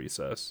end of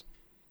recess.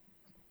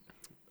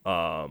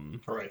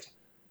 Um, All right.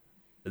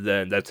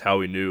 then that's how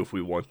we knew if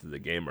we wanted the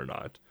game or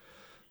not.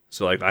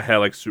 So like I had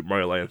like Super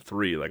Mario Land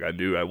 3, like I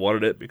knew I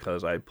wanted it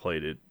because I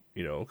played it,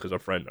 because a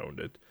friend owned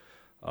it.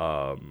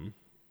 Um,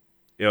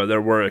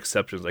 there were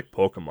exceptions like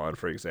Pokemon,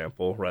 for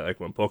example, right? Like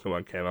when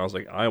Pokemon came out, I was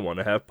like, I want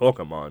to have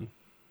Pokemon.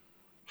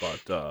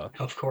 But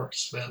Of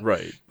course. Yeah.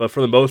 right. But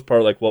for the most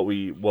part, like what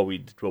we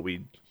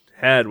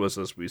had was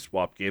this: we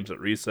swapped games at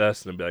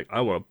recess and be like,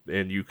 I want to,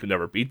 and you could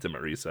never beat them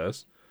at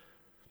recess.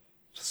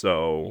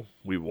 So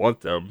we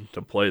want them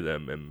to play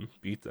them and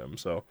beat them.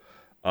 So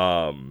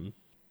um,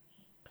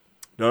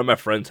 none of my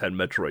friends had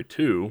Metroid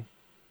 2,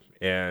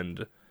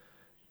 and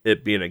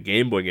it being a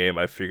Game Boy game,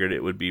 I figured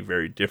it would be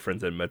very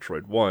different than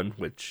Metroid 1,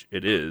 which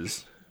it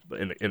is, but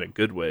in a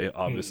good way, Mhm.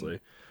 obviously.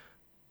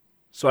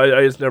 So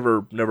I just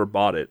never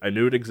bought it. I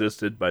knew it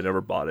existed, but I never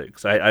bought it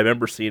because I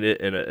remember seeing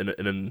it in a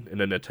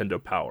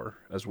Nintendo Power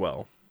as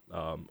well.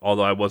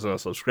 Although I wasn't a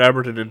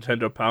subscriber to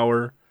Nintendo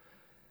Power,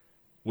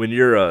 when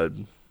you're a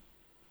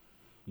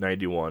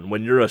 91,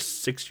 when you're a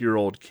 6-year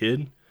old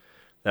kid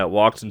that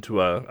walks into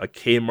a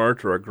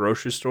Kmart or a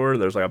grocery store,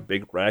 there's like a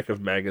big rack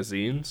of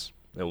magazines,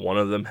 and one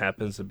of them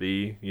happens to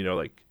be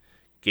like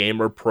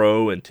Gamer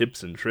Pro and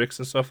tips and tricks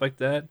and stuff like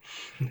that.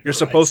 You're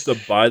supposed Right.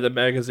 to buy the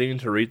magazine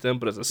to read them,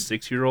 but as a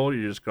 6-year old,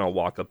 you're just gonna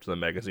walk up to the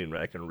magazine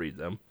rack and read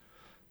them.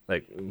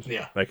 Like,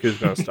 Yeah. like who's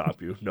gonna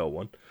stop you? No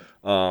one.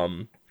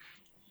 Um,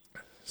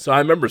 so I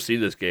remember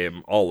seeing this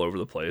game all over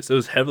the place. It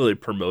was heavily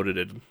promoted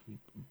in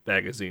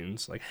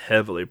magazines, like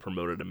heavily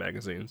promoted in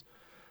magazines,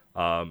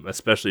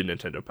 especially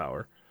Nintendo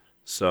Power.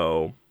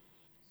 So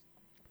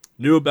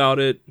knew about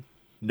it,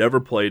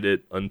 never played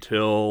it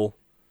until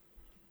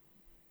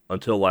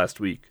last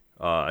week.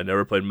 I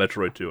never played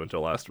Metroid 2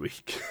 until last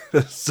week.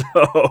 So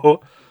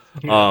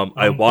Yeah.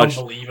 I've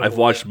Unbelievable. Yeah.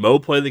 watched Mo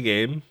play the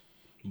game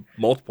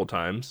multiple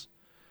times.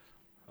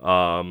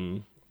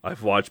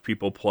 I've watched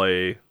people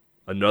play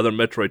another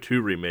Metroid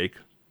 2 remake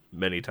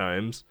many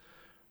times.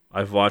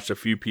 I've watched a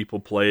few people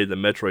play the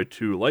Metroid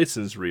 2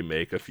 license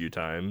remake a few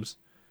times.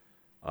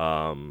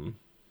 Um,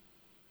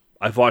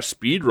 I've watched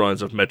speed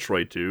runs of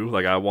Metroid 2.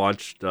 Like I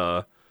watched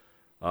Behemoth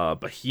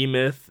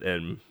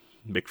and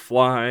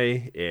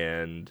McFly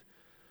and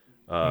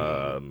Mhm.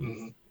 um,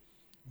 Mhm.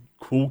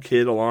 Cool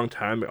Kid a long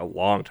time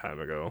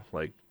ago.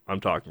 Like I'm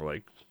talking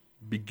like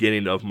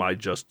beginning of my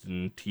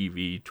Justin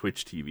TV,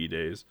 Twitch TV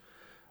days.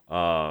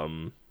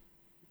 Um,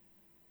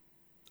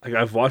 like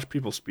I've watched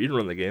people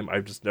speedrun the game.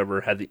 I've just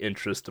never had the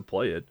interest to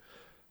play it.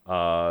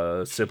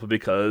 Simply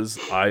because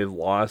I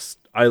lost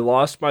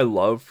my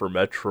love for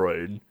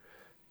Metroid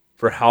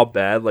for how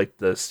bad like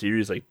the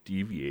series like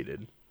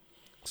deviated.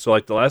 So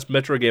like the last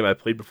Metroid game I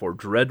played before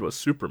Dread was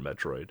Super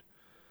Metroid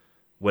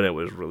when it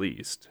was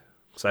released.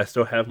 So I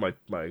still have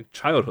my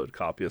childhood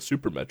copy of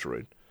Super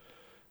Metroid.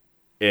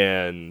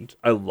 And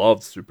I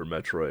loved Super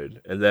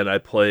Metroid. And then I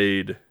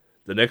played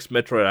the next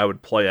Metroid I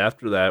would play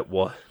after that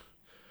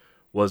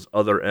was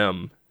Other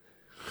M.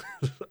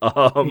 um,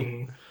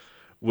 Mhm.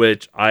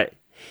 which I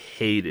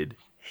hated.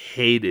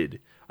 Hated.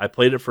 I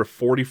played it for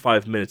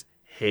 45 minutes,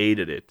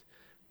 hated it.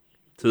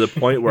 To the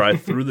point where I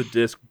threw the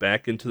disc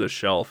back into the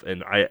shelf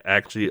and I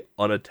actually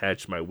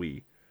unattached my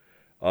Wii.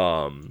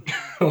 Um,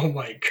 Oh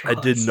my I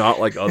God. did not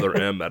like Other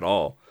M at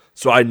all.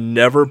 So I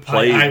never I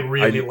played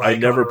really I like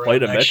never Other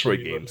played M a Metroid actually,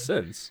 but game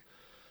since.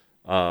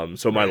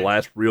 So my right.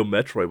 last real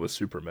Metroid was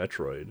Super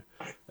Metroid.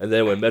 And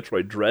then when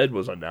Metroid Dread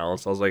was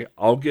announced, I was like,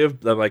 I'll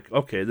give them like,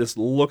 okay, this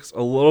looks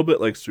a little bit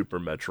like Super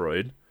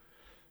Metroid.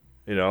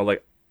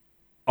 Like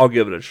I'll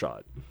give it a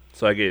shot.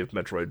 So I gave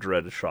Metroid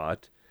Dread a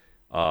shot.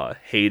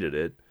 Hated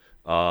it.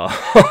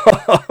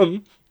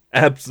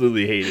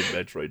 Absolutely hated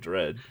Metroid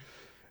Dread.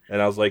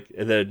 And I was like,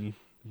 and then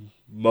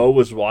Mo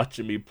was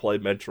watching me play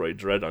Metroid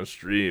Dread on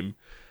stream,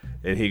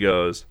 and he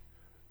goes,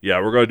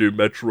 "Yeah, we're gonna do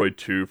Metroid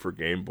 2 for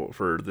Game Boy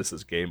for This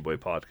Is Game Boy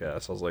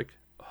podcast." I was like,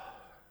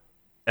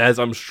 as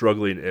I'm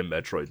struggling in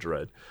Metroid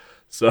Dread,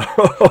 so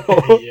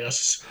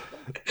Yes.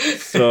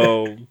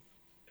 so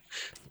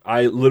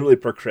I literally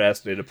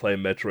procrastinated playing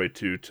Metroid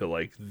 2 to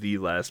like the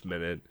last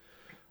minute.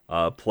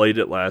 Played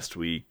it last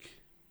week,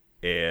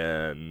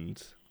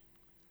 and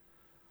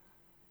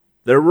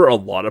there were a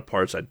lot of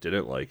parts I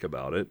didn't like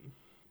about it.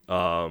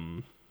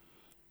 Um,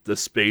 the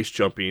space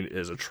jumping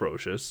is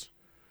atrocious.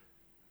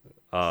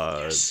 Uh,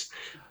 Yes.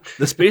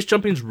 the space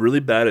jumping's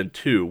really bad in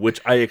 2, which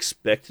I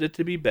expected it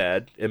to be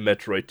bad in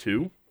Metroid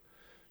 2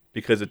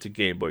 because it's a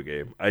Game Boy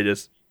game.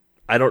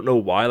 I don't know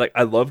why. Like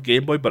I love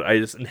Game Boy, but I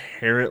just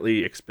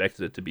inherently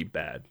expected it to be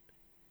bad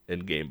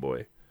in Game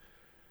Boy.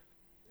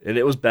 and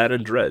it was bad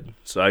in Dread.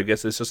 So I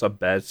guess it's just a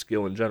bad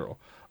skill in general.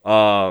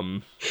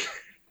 Um,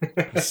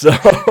 so,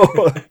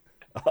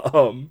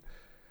 um,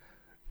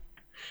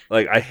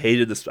 like I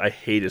hated this. I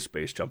hated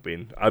space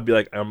jumping. I'd be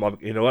like,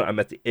 you know what? I'm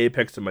at the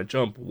apex of my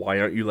jump. Why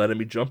aren't you letting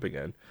me jump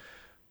again?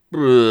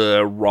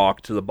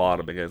 Rock to the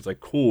bottom again. It's like,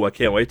 cool, I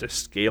can't wait to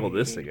scale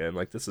this again.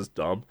 Like, this is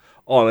dumb.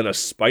 Oh, and then a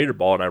spider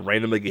ball, and I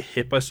randomly get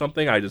hit by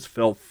something. I just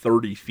fell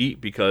 30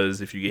 feet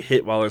because if you get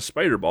hit while in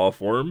spider ball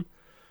form,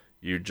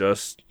 you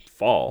just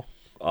fall.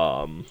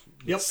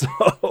 Yep.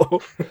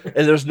 So,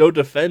 and there's no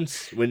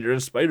defense when you're in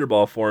spider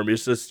ball form.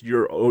 It's just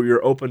you're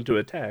open to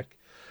attack.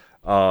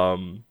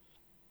 So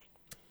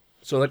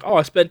like, oh,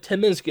 I spent 10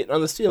 minutes getting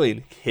on the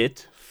ceiling.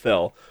 Hit,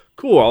 fell.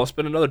 Cool, I'll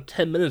spend another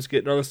 10 minutes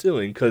getting on the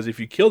ceiling, because if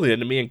you kill the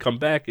enemy and come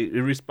back, it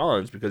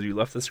respawns because you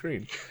left the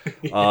screen.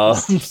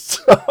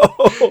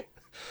 So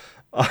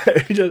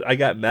I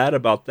got mad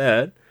about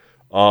that.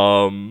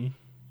 The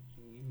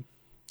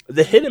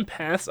hidden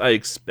paths I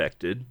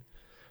expected,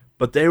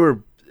 but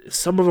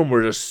some of them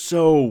were just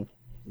so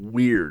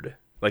weird,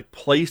 like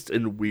placed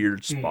in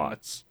weird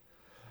spots.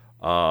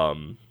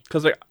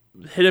 Because like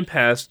hidden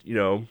paths,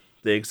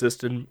 they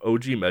exist in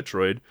OG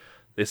Metroid,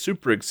 they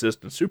super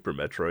exist in Super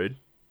Metroid.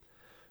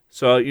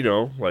 So,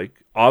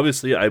 like,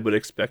 obviously I would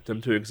expect them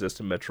to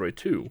exist in Metroid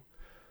 2.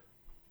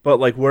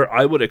 But, like, where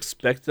I would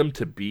expect them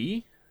to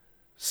be,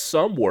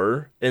 some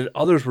were, and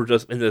others were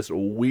just in this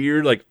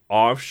weird, like,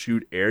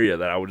 offshoot area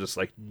that I would just,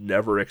 like,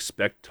 never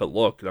expect to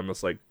look. And I'm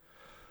just like,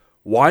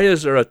 why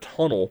is there a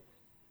tunnel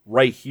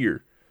right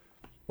here?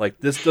 Like,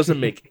 this doesn't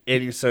make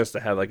any sense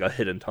to have, like, a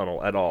hidden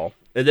tunnel at all.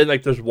 And then,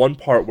 like, there's one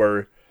part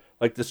where,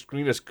 like, the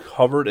screen is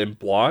covered in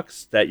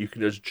blocks that you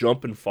can just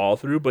jump and fall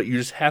through, but you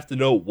just have to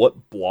know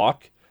what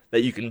block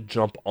that you can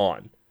jump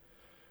on.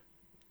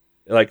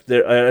 Like,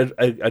 I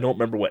don't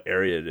remember what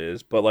area it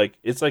is, but like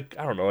it's like,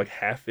 I don't know, like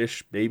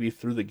half-ish maybe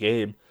through the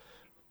game.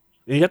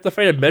 And you have to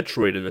find a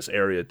Metroid in this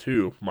area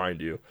too,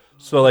 mind you.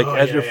 So like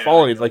as you're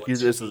falling, like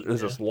there's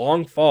this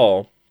long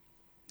fall,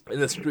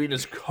 and the screen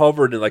is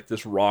covered in like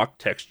this rock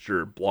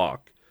texture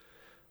block,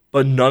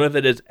 but none of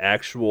it is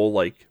actual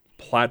like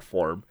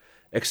platform,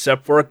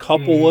 except for a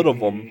couple of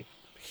them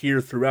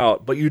here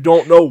throughout. But you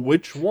don't know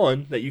which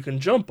one that you can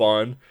jump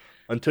on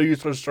until you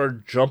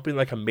start jumping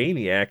like a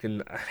maniac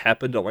and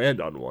happen to land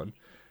on one.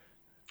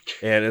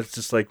 And it's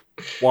just like,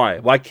 why?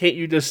 Why can't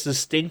you just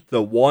distinct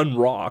the one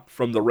rock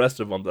from the rest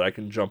of them that I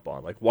can jump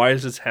on? Like, why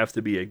does this have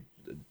to be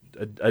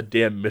a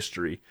damn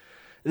mystery?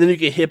 And then you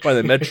get hit by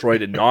the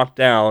Metroid and knocked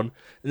down,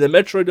 and the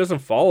Metroid doesn't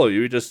follow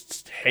you. It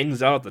just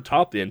hangs out at the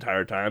top the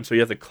entire time, so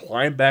you have to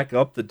climb back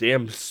up the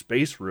damn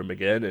space room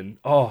again. And,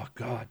 oh,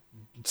 God,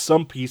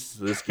 some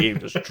pieces of this game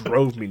just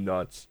drove me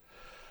nuts.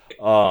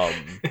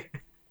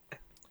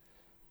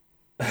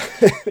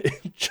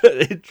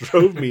 It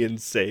drove me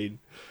insane.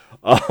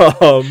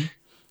 What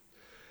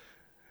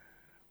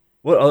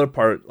other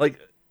part? Like,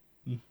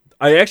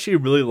 I actually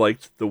really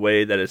liked the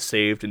way that it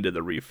saved and did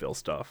the refill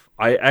stuff.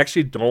 I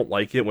actually don't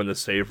like it when the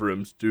save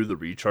rooms do the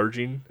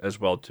recharging as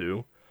well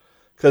too,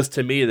 because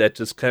to me that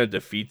just kind of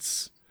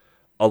defeats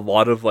a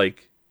lot of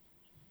like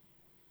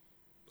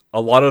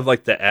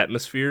the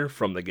atmosphere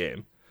from the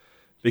game.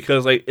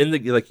 Because like in the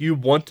like you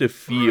want to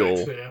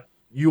feel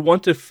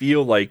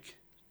like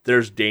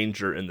there's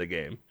danger in the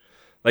game.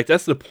 Like,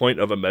 that's the point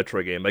of a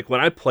Metroid game. Like, when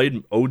I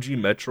played OG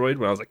Metroid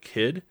when I was a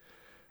kid,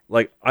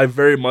 like, I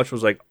very much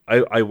was like,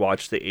 I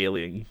watched the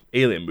Alien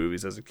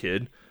movies as a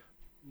kid.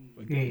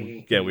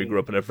 Again, we grew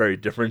up in a very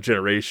different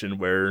generation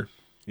where,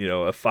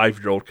 a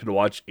 5-year-old could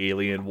watch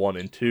Alien 1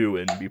 and 2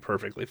 and be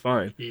perfectly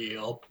fine.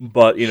 Yep.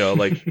 But,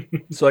 like,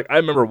 so, like, I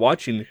remember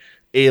watching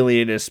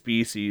Alien and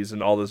Species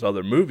and all those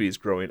other movies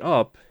growing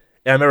up.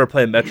 And I remember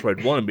playing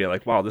Metroid 1 and being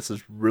like, wow, this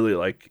is really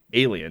like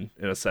Alien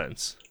in a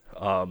sense.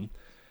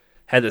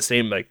 Had the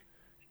same like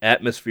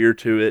atmosphere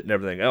to it and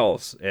everything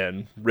else.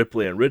 And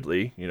Ripley and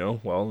Ridley,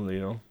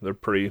 they're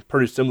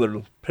pretty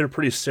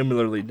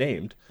similarly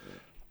named.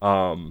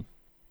 But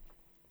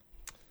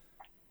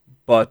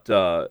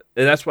and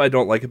that's what I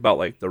don't like about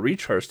like the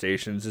recharge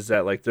stations is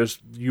that like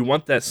you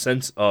want that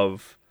sense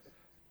of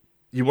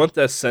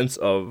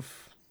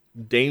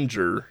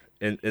danger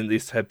in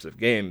these types of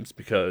games,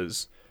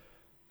 because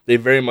they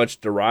very much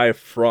derive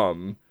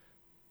from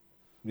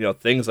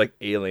things like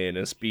Alien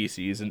and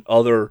Species and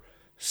other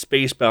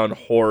spacebound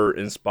horror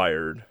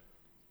inspired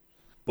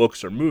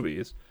books or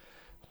movies.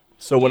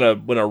 So when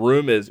a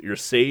room is your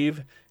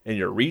save and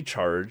your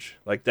recharge,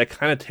 like that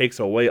kind of takes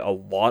away a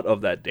lot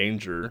of that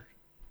danger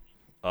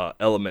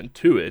element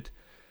to it,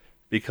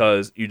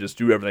 because you just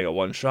do everything at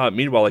one shot.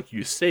 Meanwhile, like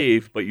you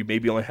save, but you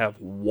maybe only have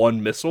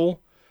one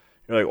missile.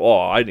 You're like, oh,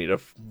 I need to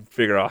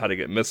figure out how to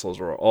get missiles,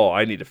 or oh,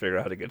 I need to figure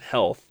out how to get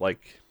health.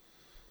 Like,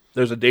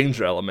 there's a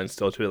danger element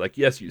still to it. Like,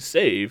 yes, you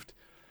saved,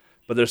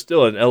 but there's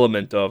still an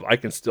element of I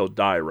can still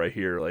die right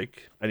here.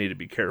 Like, I need to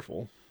be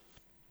careful.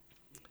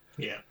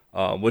 Yeah.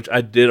 Which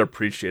I did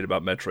appreciate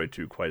about Metroid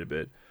 2 quite a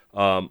bit.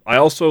 I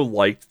also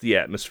liked the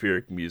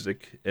atmospheric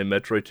music in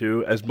Metroid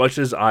 2. As much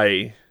as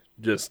I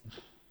just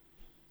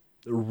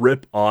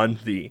rip on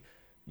the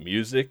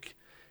music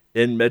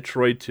in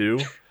Metroid 2.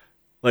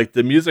 Like,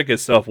 the music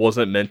itself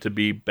wasn't meant to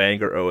be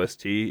banger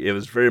OST. It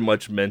was very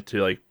much meant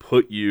to, like,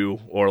 put you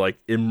or, like,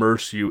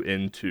 immerse you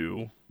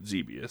into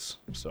Xebius.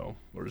 So,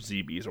 or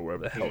Zebes or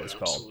whatever the hell Yeah, it's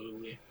called.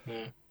 absolutely.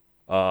 Yeah.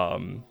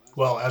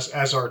 Well,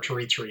 as our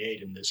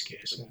 338 in this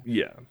case.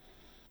 Yeah.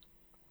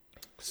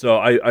 So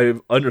I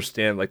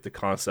understand, like, the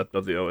concept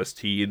of the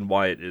OST and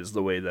why it is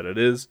the way that it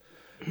is.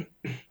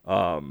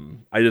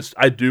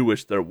 I do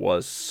wish there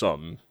was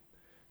some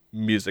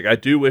music. I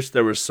do wish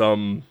there was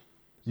some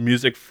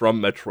music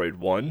from Metroid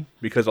 1,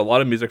 because a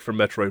lot of music from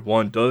Metroid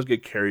 1 does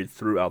get carried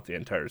throughout the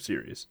entire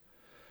series.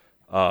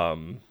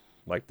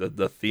 Like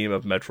the theme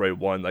of Metroid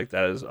 1, like,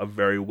 that is a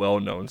very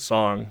well-known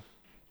song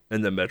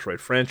in the Metroid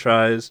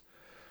franchise.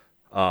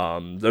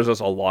 There's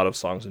just a lot of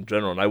songs in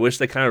general, and I wish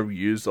they kind of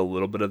used a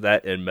little bit of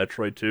that in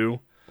Metroid 2,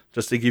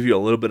 just to give you a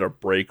little bit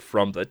of break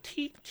from the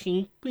tink,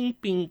 tink, bing,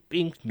 bing,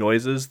 bing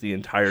noises the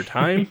entire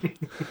time.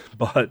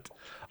 But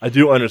I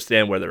do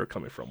understand where they were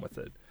coming from with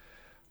it.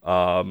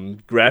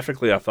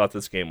 Graphically, I thought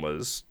this game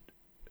was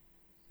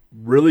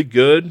really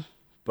good,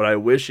 but I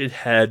wish it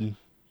had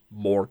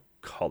more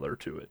color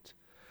to it.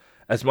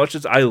 As much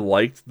as I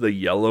liked the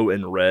yellow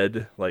and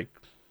red, like,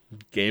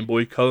 Game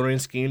Boy coloring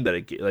scheme that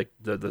it like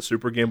the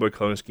Super Game Boy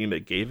coloring scheme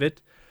it gave it,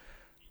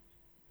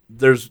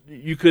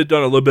 you could have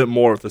done a little bit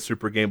more with the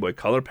Super Game Boy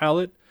Color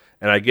palette,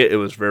 and I get it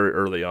was very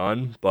early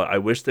on, but I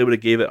wish they would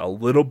have gave it a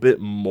little bit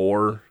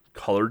more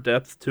color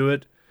depth to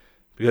it,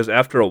 because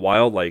after a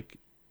while, like,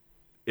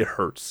 it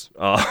hurts.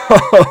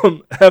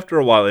 After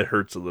a while, it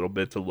hurts a little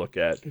bit to look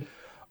at,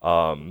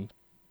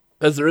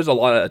 because there is a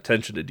lot of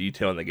attention to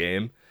detail in the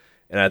game,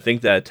 and I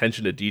think that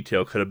attention to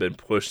detail could have been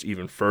pushed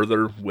even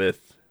further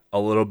with a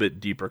little bit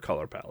deeper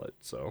color palette.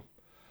 So,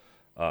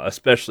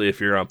 especially if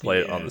you're going to play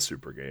it on the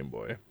Super Game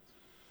Boy.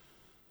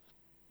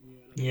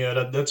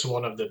 Yeah, that's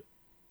one of the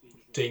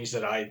things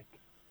that I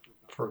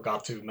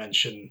forgot to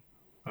mention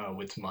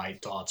with my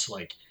thoughts.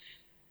 Like,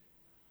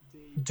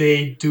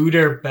 they do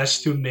their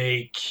best to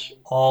make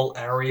all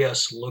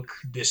areas look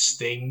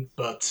distinct,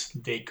 but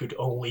they could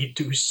only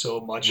do so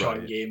much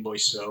on Game Boy.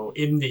 So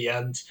in the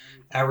end,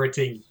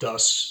 everything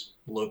does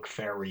look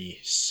very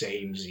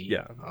samey.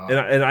 Yeah,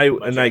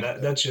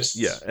 that's just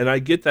and I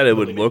get that it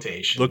would look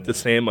limitation. the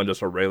same on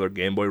just a regular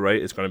Game Boy,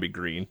 right? It's going to be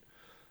green.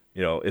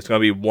 You know, it's going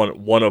to be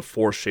one of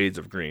 4 shades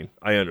of green.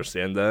 I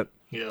understand that.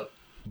 Yeah.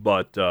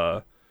 But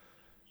the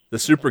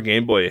Super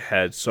Game Boy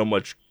had so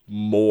much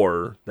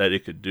more that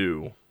it could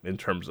do in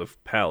terms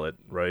of palette,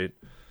 right?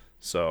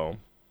 So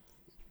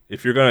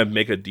if you're going to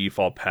make a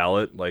default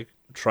palette, like,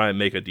 try and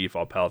make a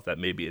default palette that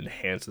maybe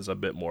enhances a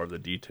bit more of the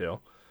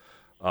detail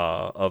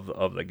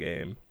of the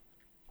game.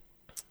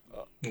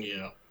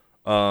 Yeah.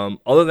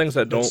 Other things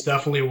that That's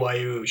definitely why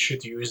you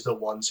should use the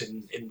ones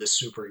in the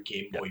Super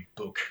Game Boy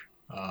book.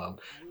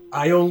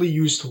 I only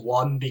used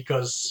one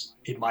because,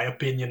 in my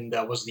opinion,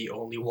 that was the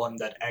only one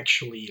that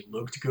actually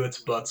looked good.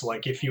 But,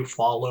 like, if you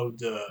follow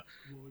the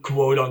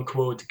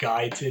quote-unquote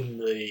guide in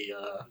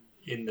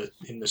the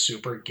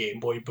Super Game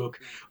Boy book,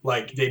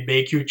 like, they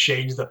make you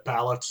change the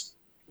palette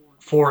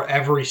for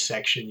every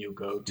section you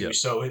go to. Yep.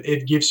 So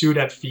it gives you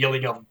that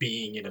feeling of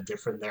being in a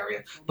different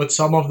area. But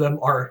some of them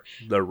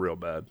they're real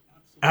bad.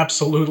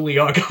 Absolutely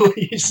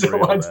ugly. So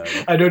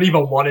I don't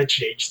even want to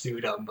change to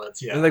them.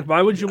 But yeah, and, like,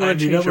 why would you want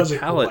to change your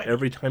palette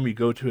every time you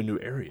go to a new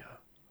area?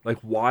 Like,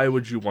 why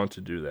would you want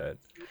to do that?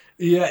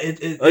 Yeah,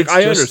 like,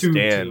 I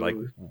understand. Like,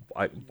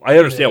 I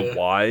understand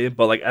why,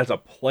 but, like, as a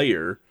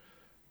player,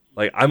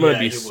 like, I'm gonna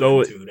be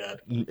so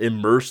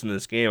immersed in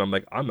this game. I'm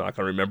like, I'm not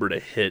gonna remember to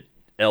hit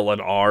L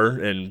and R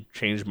and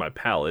change my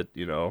palette,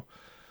 you know.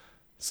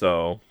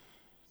 So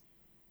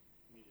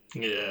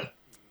yeah.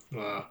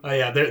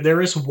 Yeah,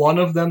 there is one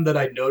of them that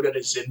I know that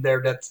is in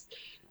there that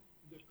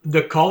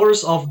the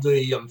colors of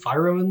the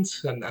environment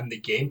and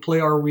the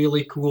gameplay are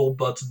really cool,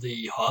 but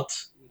the HUD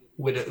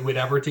with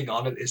everything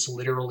on it is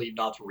literally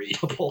not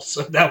readable.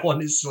 So that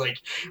one is like,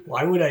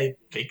 why would I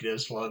pick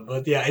this one?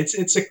 But yeah,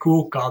 it's a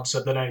cool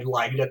concept, and I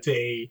like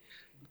that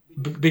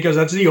because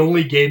that's the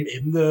only game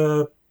in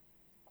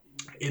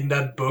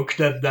that book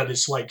that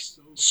is, like,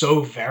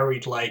 so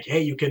varied. Like,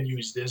 hey, you can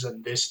use this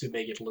and this to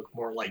make it look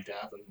more like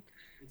that, and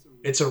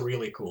it's a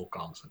really cool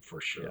concept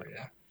for sure.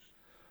 Yeah.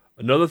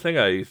 Another thing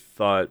I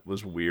thought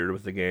was weird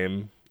with the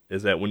game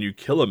is that when you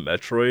kill a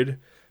Metroid,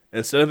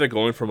 instead of it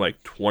going from,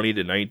 like, 20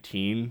 to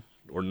 19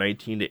 or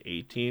 19 to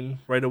 18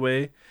 right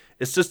away,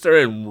 it's just there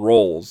in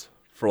rolls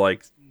for,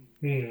 like,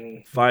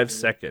 5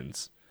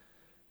 seconds,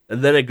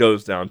 and then it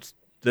goes down.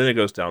 Then it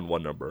goes down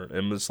one number,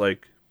 and it's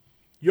like,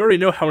 you already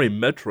know how many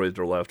Metroids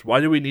are left.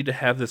 Why do we need to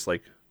have this,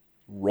 like,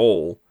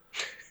 roll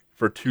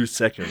for 2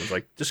 seconds?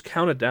 Like, just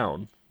count it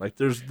down. Like,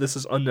 this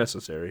is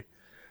unnecessary.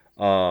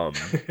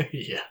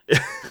 Yeah.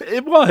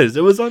 It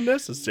was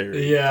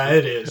unnecessary. Yeah,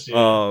 it is.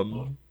 Yeah.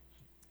 And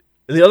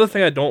the other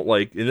thing I don't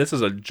like, and this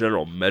is a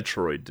general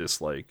Metroid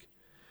dislike,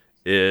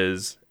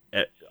 is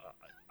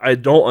I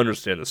don't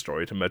understand the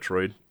story to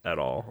Metroid at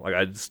all. Like,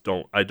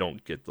 I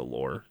don't get the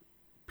lore.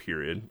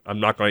 Period. I'm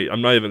not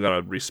even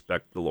gonna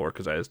respect the lore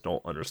because I just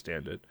don't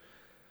understand it.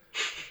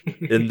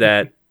 In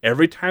that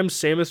Every time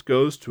Samus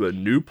goes to a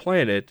new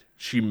planet,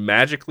 she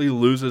magically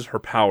loses her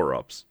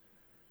power-ups.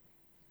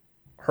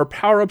 Her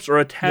power-ups are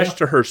attached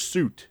to her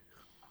suit.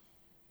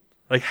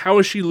 Like, how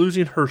is she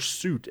losing her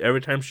suit every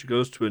time she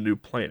goes to a new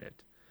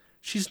planet?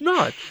 She's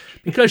not,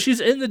 because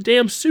she's in the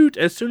damn suit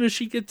as soon as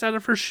she gets out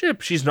of her ship.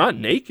 She's not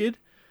naked.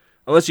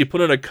 Unless you put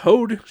in a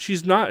code,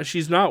 she's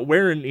not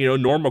wearing,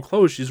 normal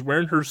clothes. She's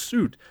wearing her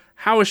suit.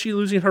 How is she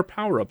losing her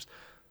power-ups?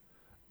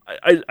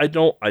 I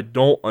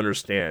don't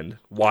understand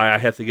why I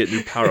have to get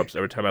new power-ups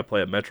every time I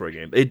play a Metroid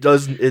game.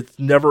 It's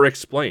never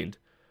explained.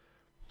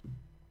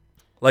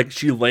 Like,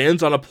 she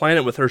lands on a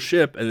planet with her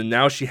ship, and then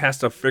now she has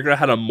to figure out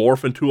how to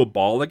morph into a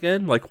ball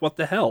again? Like, what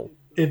the hell?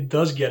 It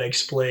does get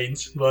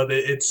explained, but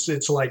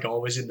it's like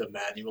always in the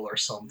manual or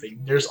something.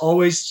 There's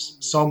always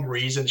some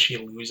reason she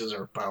loses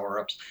her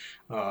power-ups.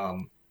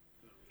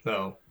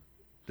 No.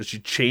 Does she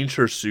change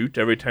her suit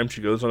every time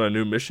she goes on a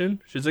new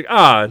mission? She's like,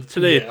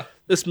 today... Yeah.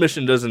 This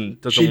mission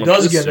doesn't She want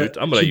does this get suit. it.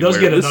 I'm gonna She does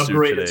wear get an this suit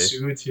upgraded today.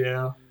 suit.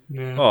 Yeah.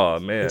 Yeah. Oh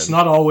man, It's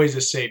not always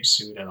the same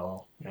suit at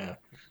all. Yeah.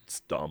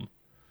 it's dumb.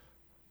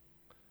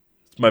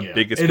 It's my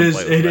biggest It is.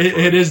 complaint with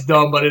Metroid. It is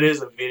dumb, but it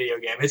is a video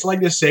game. It's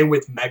like the same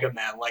with Mega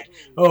Man. Like,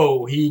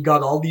 oh, he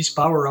got all these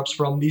power ups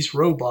from these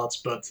robots,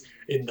 but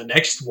in the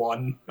next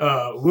one,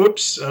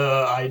 whoops,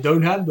 I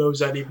don't have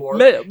those anymore.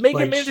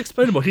 Mega Man's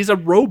explainable. He's a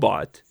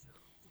robot,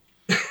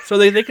 so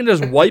they can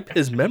just wipe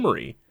his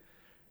memory.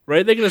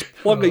 Right? They can just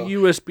plug a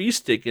USB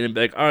stick in and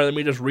be like, all right, let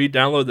me just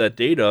re-download that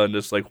data and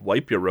just like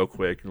wipe you real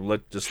quick and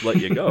let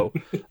you go.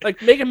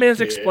 Like, Mega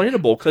Man's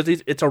explainable because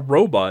it's a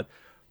robot.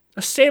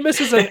 Samus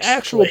is an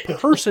actual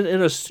person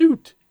in a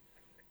suit.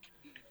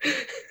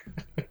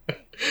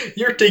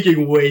 You're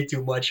taking way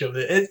too much of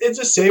it. It's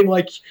the same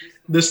like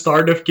the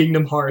start of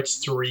Kingdom Hearts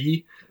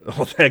 3.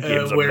 Oh, that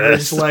game's a where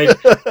mess. It's like,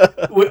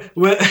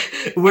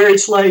 where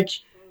it's like,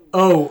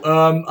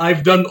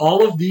 I've done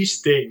all of these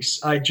things.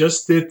 I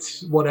just did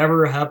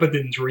whatever happened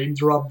in Dream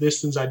Drop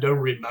Distance. I don't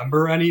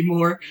remember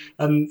anymore.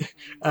 And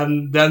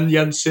then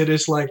Yen Sid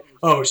is like,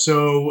 oh,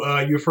 so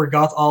you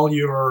forgot all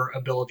your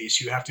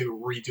abilities. You have to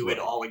redo it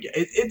all again.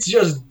 It's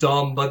just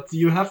dumb, but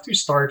you have to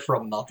start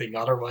from nothing.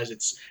 Otherwise,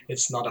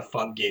 it's not a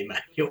fun game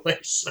anyway.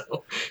 So,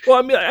 well,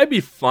 I mean, I'd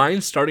be fine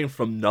starting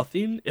from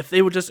nothing if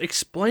they would just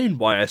explain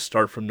why I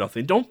start from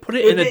nothing. Don't put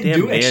it in a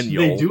damn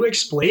manual. They do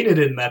explain it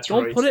in Metroid.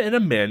 Don't put it in a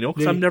manual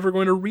because I'm never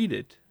going to read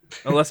it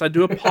unless I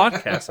do a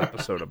podcast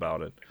episode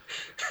about it.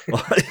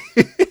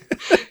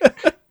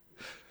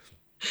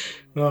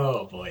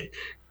 Oh boy.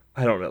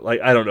 I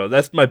don't know.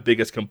 That's my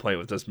biggest complaint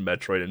with this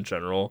Metroid in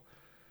general.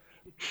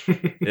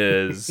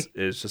 is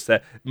just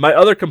that my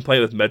other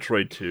complaint with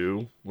Metroid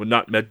 2, well,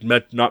 not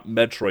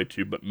Metroid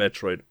 2, but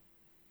Metroid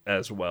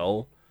as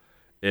well,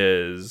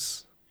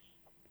 is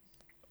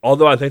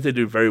although I think they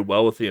do very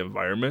well with the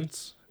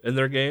environments in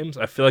their games,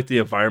 I feel like the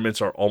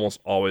environments are almost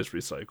always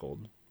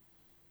recycled.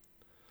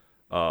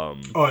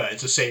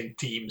 It's the same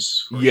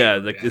themes. Yeah,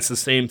 sure. It's the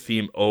same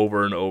theme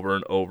over and over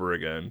and over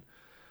again.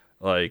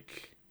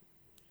 Like,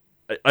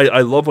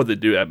 I love what they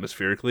do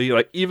atmospherically.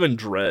 Like, even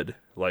Dread,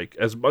 like,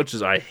 as much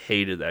as I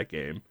hated that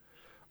game,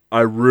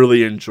 I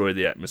really enjoy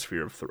the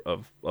atmosphere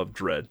of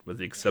Dread, with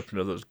the exception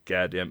of those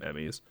goddamn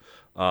Emmys.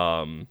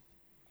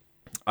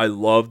 I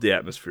love the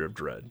atmosphere of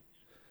Dread.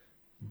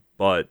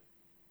 But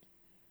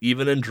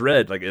even in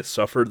Dread, like, it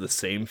suffered the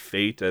same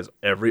fate as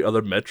every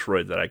other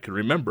Metroid that I can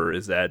remember,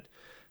 is that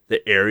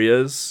the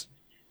areas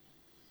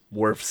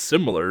were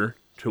similar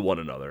to one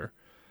another.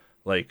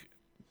 Like,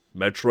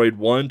 Metroid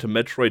 1 to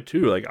Metroid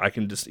 2, like, I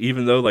can just,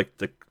 even though, like,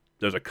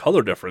 there's a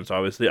color difference,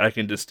 obviously, I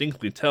can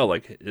distinctly tell,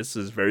 like, this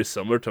is very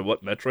similar to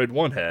what Metroid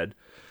 1 had.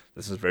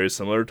 This is very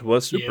similar to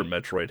what Super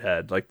Metroid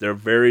had. Like, they're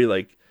very,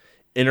 like,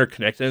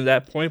 interconnected at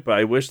that point, but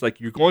I wish, like,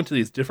 you're going to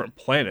these different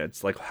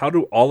planets. Like, how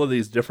do all of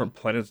these different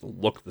planets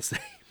look the same?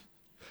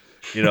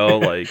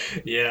 Like...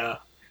 Yeah.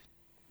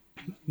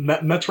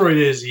 Metroid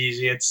is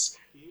easy. It's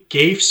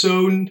Cave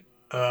Zone,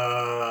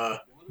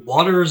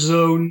 Water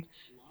Zone,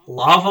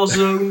 Lava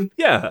Zone,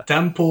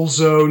 Temple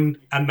Zone,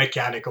 and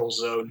Mechanical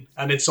Zone.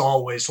 And it's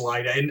always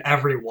like that in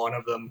every one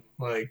of them.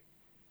 Like,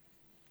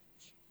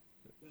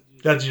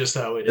 that's just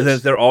how it is. And then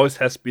there always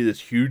has to be this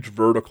huge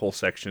vertical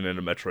section in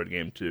a Metroid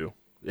game, too.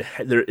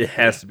 It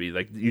has to be.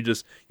 Like, you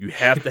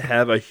have to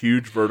have a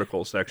huge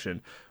vertical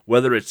section.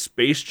 Whether it's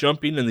space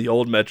jumping in the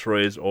old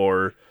Metroids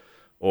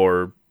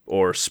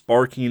or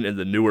sparking in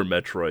the newer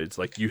Metroids,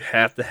 like, you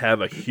have to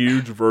have a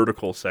huge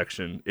vertical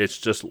section. It's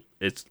just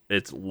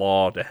it's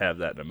law to have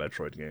that in a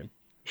Metroid game.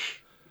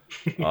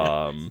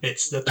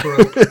 It's the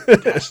trope.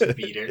 It has to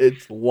be there.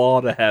 It's law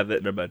to have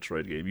it in a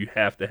Metroid game. You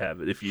have to have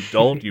it. If you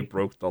don't, you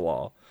broke the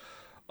law.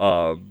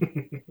 Yeah,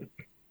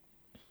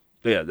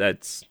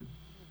 that's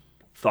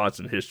thoughts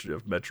and history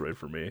of Metroid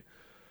for me.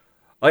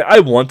 Like, I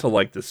want to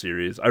like the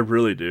series. I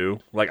really do.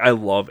 Like, I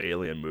love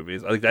Alien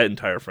movies. Like, that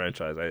entire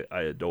franchise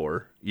I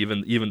adore.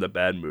 Even the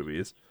bad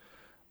movies.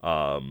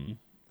 Same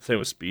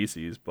with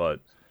Species, but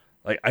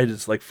like, I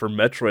just, like, for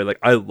Metroid, like,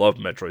 I love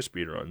Metroid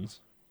speedruns,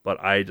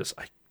 but I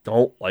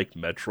don't like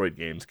Metroid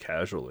games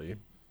casually.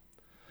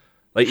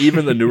 Like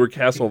even the newer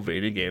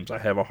Castlevania games, I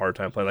have a hard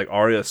time playing. Like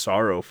Aria of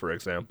Sorrow, for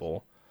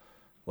example,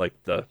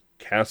 like the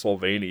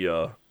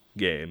Castlevania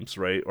games,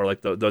 right? Or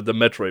like the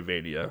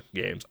Metroidvania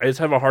games. I just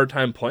have a hard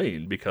time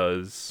playing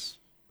because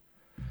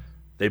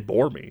they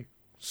bore me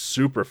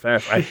super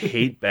fast. I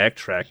hate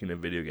backtracking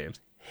in video games.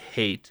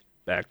 Hate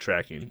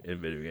backtracking in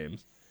video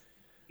games.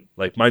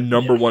 Like my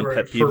number Yeah, one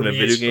pet peeve for in a me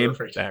video it's game,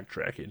 perfect.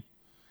 backtracking.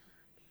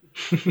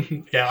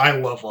 Yeah, I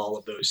love all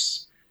of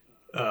those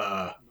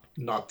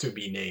not to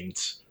be named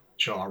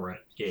genre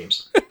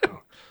games.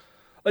 Oh.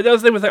 Like that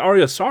was the thing with the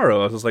Aria of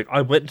Sorrow. I was like,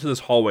 I went into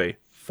this hallway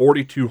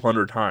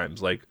 4,200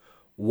 times. Like,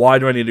 why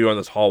do I need to go in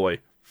this hallway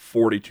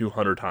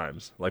 4,200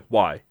 times? Like,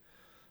 why?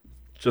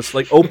 Just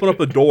like open up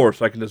the door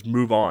so I can just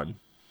move on.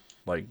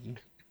 Like,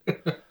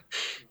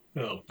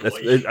 Oh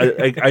that's boy.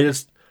 I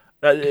just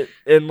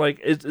and like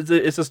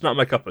it's just not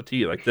my cup of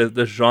tea. Like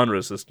the genre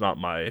is just not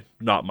my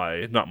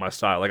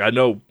style. Like I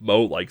know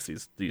Mo likes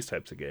these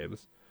types of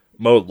games.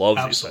 Mo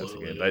loves these types of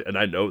games, Absolutely. and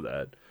I know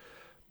that.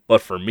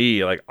 But for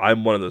me, like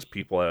I'm one of those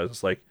people that is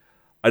just like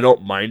I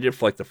don't mind it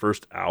for like the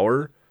first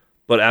hour,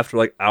 but after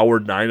like hour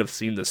 9 of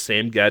seeing the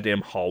same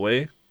goddamn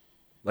hallway,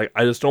 like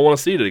I just don't want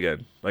to see it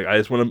again. Like I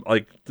just want to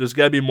like there's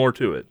got to be more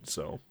to it.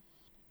 So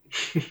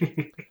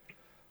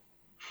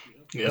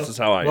this Yep. is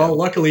how I Well, am.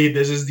 luckily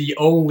this is the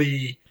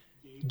only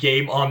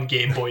game on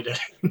Game Boy that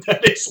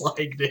that is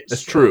like this.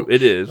 That's true. So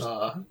It is.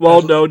 uh,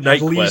 Well, no,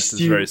 at Night Quest least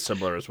is very you.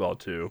 similar as well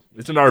too.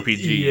 It's an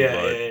RPG,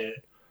 Yeah, yeah, yeah.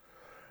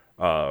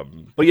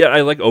 but yeah,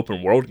 I like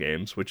open world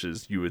games, which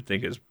is you would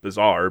think is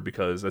bizarre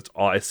because that's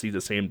all I see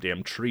the same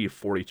damn tree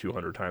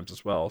 4,200 times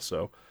as well.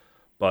 So,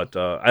 but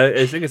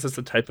I think it's just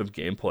the type of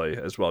gameplay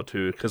as well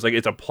too, because like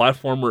it's a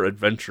platformer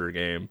adventure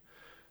game.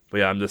 But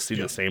yeah, I'm just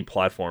seeing the Yep. same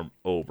platform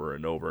over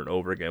and over and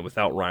over again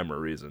without rhyme or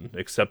reason,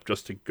 except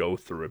just to go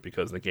through it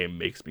because the game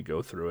makes me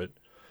go through it.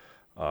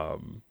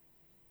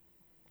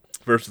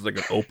 Versus like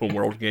an open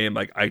world game,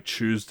 like I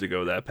choose to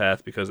go that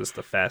path because it's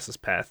the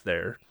fastest path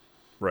there,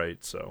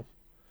 right? So,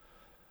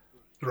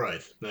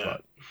 Right. Yeah.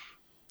 but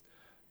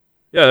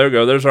yeah, there we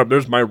go.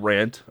 There's my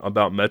rant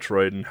about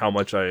Metroid and how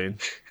much I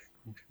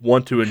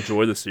want to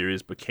enjoy the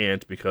series but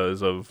can't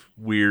because of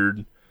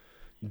weird,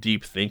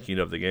 deep thinking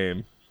of the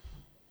game.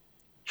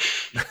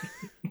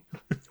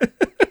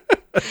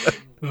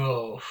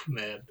 Oh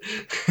man.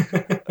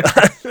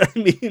 I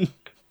mean,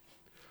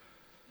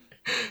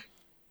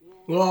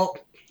 Well,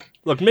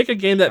 look, make a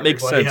game that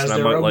makes everybody sense has and I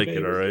their might own like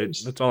it. All favorite right,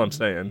 games. that's all I'm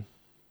saying.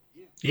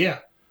 Yeah.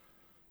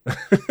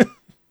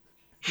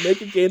 Make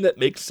a game that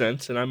makes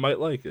sense and I might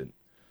like it.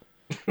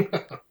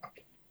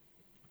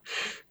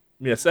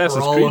 I mean,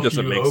 For Assassin's all Creed of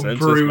doesn't you make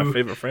sense. It's my homebrew,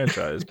 favorite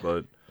franchise,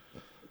 but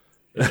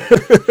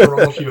for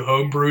all of you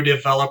homebrew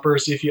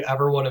developers, if you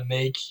ever want to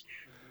make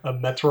a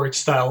Metroid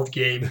styled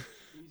game,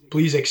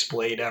 please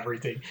explain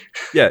everything.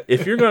 yeah,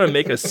 if you're gonna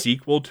make a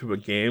sequel to a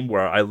game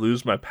where I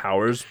lose my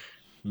powers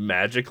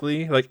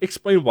magically, like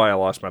explain why I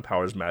lost my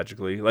powers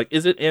magically. Like,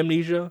 is it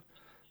amnesia?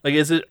 Like,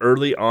 is it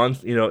early on?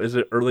 Is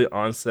it early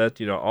onset?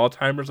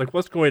 Alzheimer's. Like,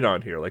 what's going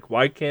on here? Like,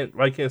 why can't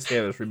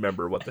Samus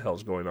remember what the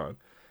hell's going on?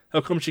 How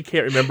come she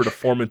can't remember to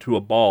form into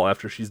a ball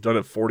after she's done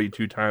it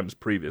 42 times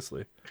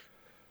previously?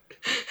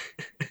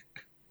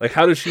 Like,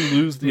 how does she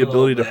lose the Oh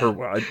ability to man.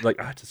 her?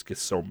 I just get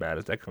so mad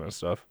at that kind of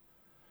stuff.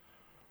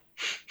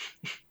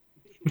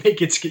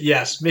 Make it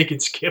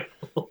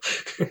skippable.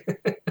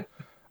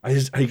 I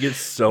get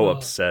so Oh,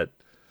 upset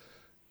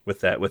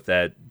with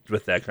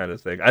that kind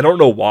of thing. I don't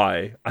know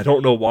why. I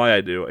don't know why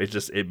I do.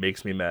 It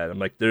makes me mad. I'm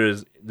like there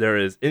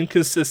is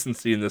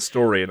inconsistency in the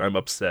story and I'm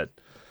upset.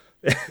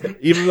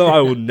 Even though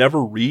I will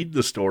never read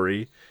the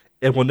story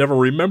and will never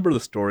remember the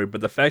story,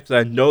 but the fact that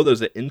I know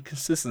there's an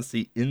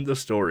inconsistency in the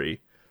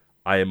story,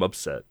 I am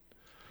upset.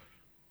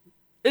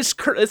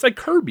 It's like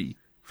Kirby,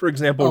 for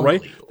example,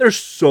 right? unbelievable. There's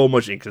so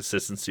much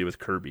inconsistency with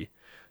Kirby.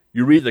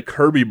 You read the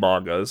Kirby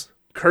mangas,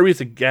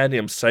 Kirby's a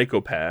goddamn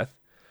psychopath,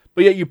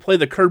 but yet you play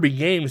the Kirby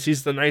games,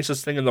 he's the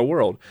nicest thing in the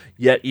world.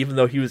 Yet, even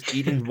though he was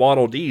eating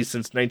Waddle Dees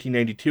since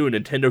 1992 and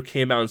Nintendo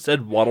came out and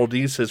said Waddle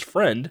Dee's his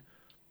friend,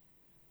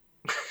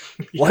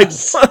 like,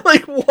 Yes.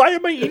 like why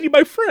am I eating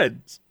my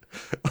friends?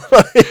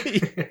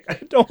 Like, I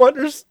don't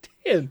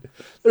understand.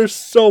 There's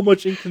so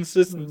much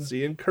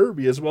inconsistency in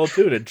Kirby as well,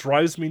 too, and it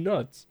drives me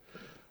nuts.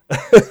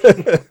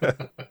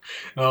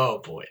 Oh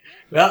boy.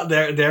 Well,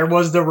 there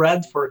was the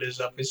rant for this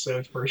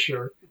episode for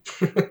sure.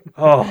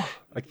 Oh,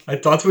 I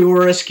thought we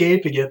were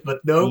escaping it,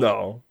 but nope.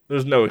 no.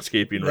 There's no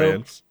escaping Nope.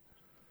 rants.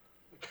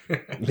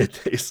 It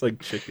tastes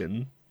like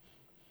chicken.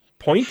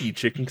 Pointy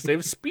chicken because they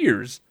have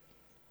spears.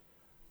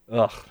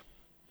 Ugh.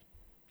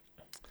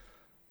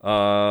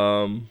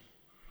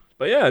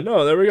 But yeah,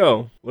 no, there we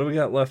go. What do we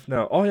got left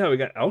now? Oh yeah, we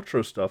got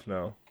outro stuff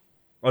now.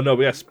 Oh no,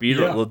 we got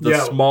speedrun. Yeah, The yeah.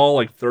 small,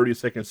 like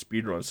 30-second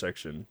speedrun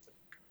section.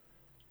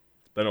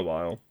 It's been a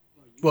while.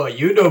 Well,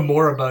 you know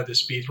more about the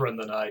speedrun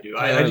than I do.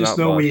 I just Not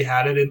know we much.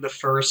 had it in the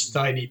first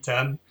Tiny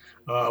 10,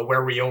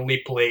 where we only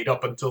played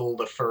up until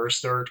the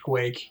first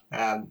earthquake.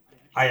 And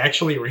I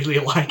actually really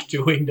liked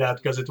doing that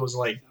because it was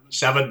like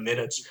 7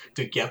 minutes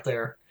to get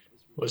there.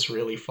 It was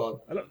really fun.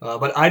 I don't.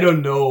 But I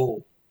don't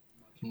know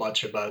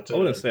much about I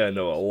wouldn't say I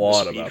know a the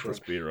lot speed about the run.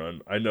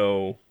 speedrun. I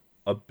know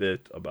a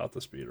bit about the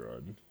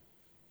speedrun.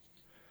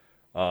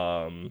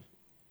 Um,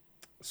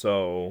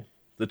 so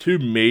the two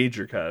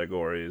major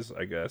categories,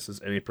 I guess,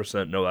 is any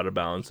percent no out of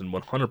bounds and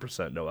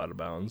 100% no out of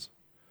bounds.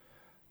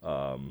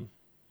 Um,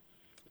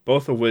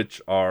 both of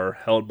which are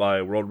held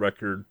by world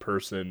record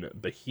person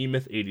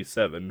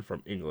Behemoth87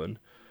 from England,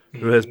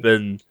 who has Mhm.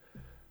 been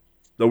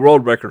the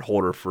world record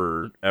holder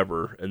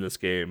forever in this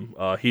game.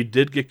 He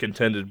did get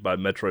contended by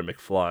Metroid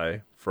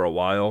McFly for a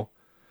while,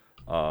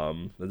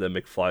 and then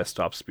McFly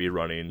stopped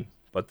speedrunning.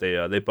 But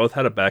they both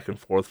had a back and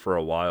forth for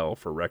a while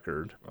for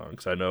record.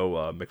 Because I know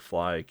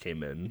McFly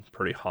came in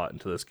pretty hot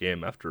into this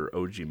game after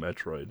OG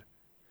Metroid.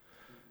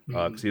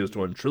 Because he was Mhm.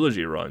 doing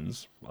trilogy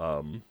runs.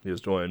 He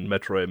was doing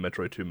Metroid,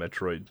 Metroid 2,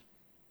 Metroid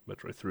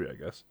 3, I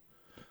guess.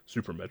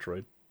 Super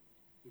Metroid.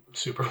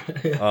 Super.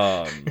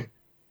 Um,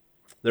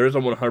 there is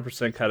a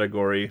 100%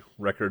 category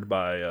record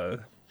by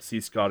C.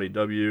 Scotty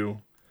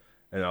W.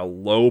 and a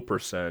low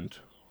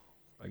percent,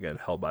 again,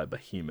 held by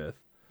Behemoth.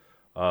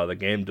 The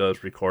game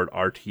does record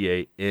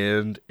RTA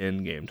and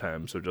in-game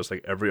time, so just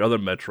like every other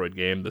Metroid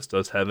game, this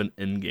does have an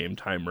in-game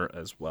timer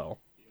as well.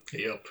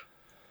 Yep.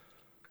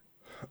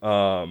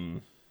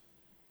 Um,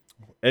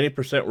 any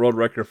percent world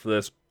record for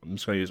this, I'm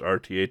just going to use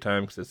RTA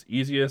time because it's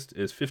easiest,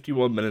 is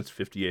 51 minutes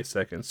 58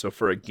 seconds. So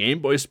for a Game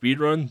Boy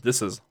speedrun,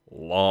 this is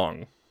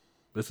long.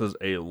 This is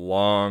a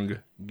long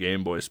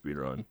Game Boy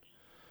speedrun.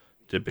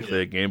 Typically,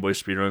 Yeah. a Game Boy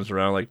speedrun is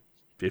around like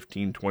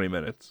 15, 20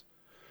 minutes.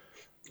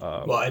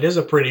 Well, it is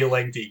a pretty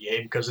lengthy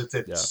game because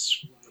Yeah.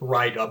 it's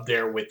right up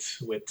there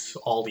with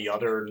all the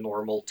other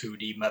normal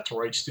 2D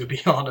Metroids. To be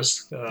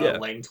honest, Yeah.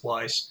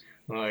 lengthwise.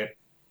 Right.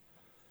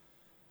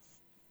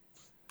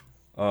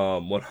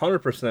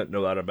 100%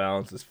 no out of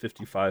bounds is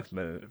 55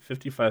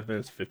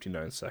 minutes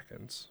 59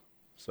 seconds.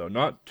 So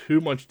not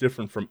too much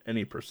different from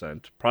any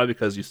percent. Probably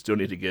because you still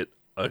need to get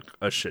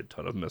a shit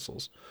ton of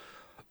missiles.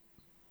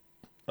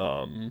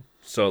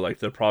 So like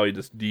they're probably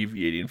just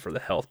deviating for the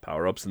health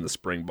power ups in the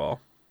spring ball,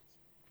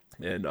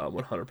 and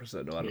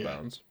 100% no out of Yeah.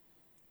 bounds.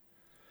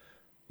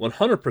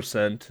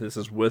 100%, this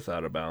is with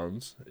out of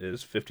bounds,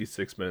 is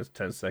 56 minutes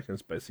 10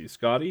 seconds by C.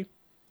 Scotty,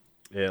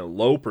 and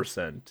low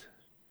percent,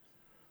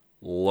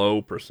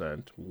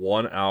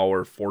 1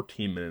 hour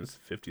 14 minutes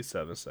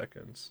 57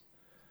 seconds.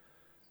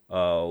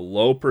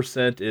 Low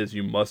percent is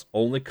you must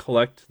only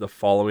collect the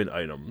following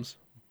items: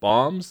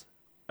 bombs,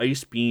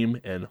 ice beam,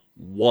 and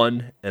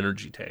one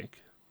energy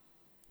tank.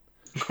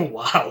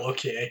 Wow.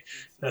 Okay,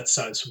 that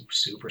sounds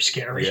super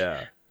scary.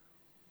 Yeah.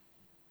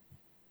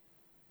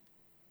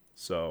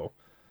 So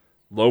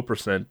low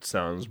percent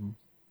sounds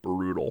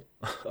brutal.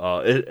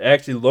 It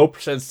actually low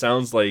percent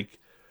sounds like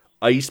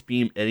ice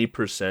beam any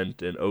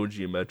percent in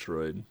OG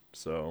Metroid.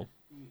 So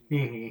which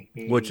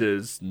Mhm.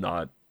 is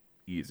not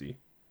easy.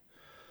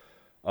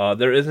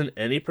 There is an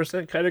any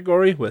percent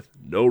category with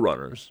no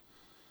runners.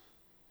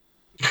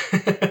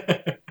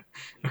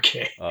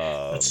 Okay,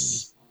 Um,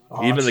 that's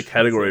odd. even the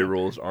category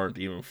rules aren't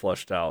even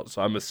fleshed out,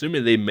 so I'm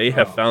assuming they may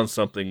have Oh, found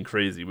something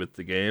crazy with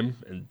the game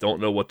and don't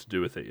know what to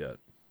do with it yet.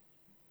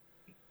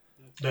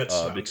 that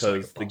sounds like a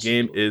Because the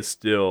game possibility. is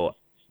still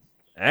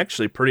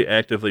actually pretty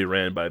actively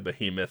ran by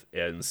Behemoth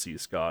and C.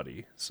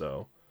 Scotty.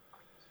 So,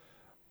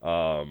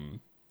 um,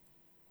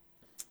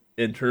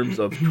 in terms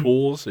of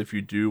tools, if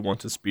you do want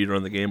to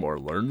speedrun the game or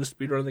learn to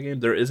speedrun the game,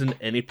 there isn't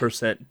any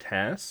percent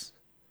task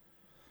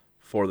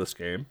for this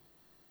game.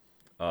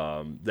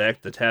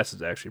 The task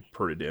is actually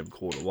pretty damn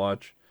cool to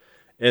watch.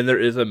 And there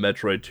is a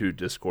Metroid 2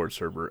 Discord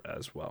server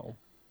as well.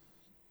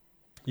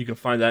 You can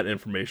find that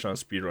information on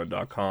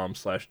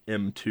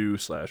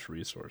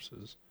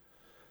speedrun.com/m2/resources.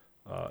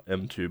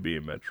 M2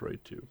 being Metroid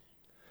 2.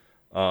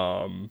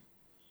 Um,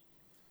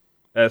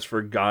 as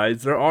for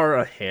guides, there are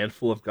a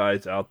handful of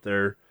guides out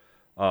there.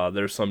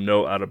 There's some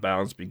no out of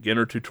bounds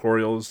beginner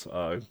tutorials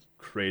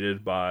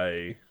created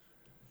by.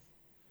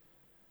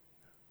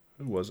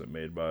 Who was it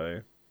made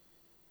by?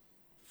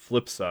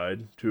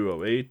 Flipside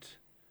 208.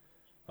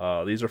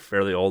 These are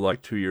fairly old,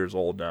 like 2 years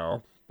old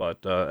now,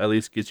 but at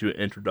least gets you an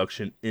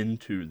introduction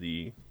into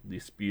the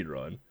speed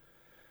run.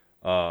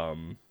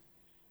 Um,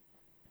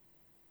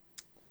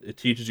 it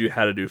teaches you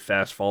how to do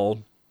fast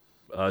fall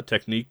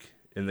technique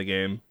in the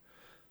game.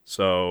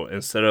 So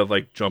instead of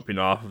like jumping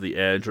off of the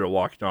edge or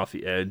walking off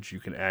the edge, you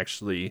can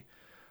actually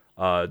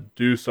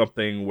do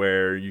something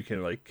where you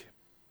can like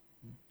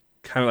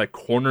kind of like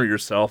corner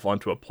yourself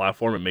onto a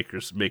platform and make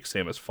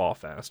Samus fall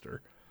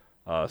faster.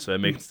 So it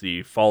makes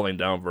the falling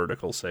down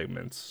vertical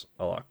segments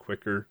a lot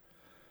quicker.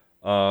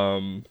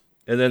 And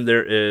then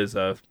there is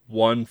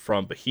one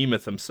from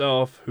Behemoth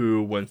himself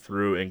who went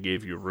through and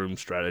gave you room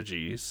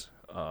strategies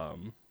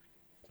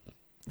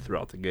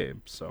throughout the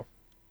game. So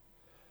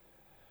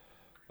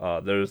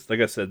there's,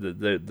 like I said,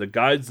 the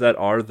guides that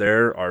are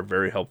there are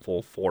very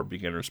helpful for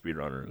beginner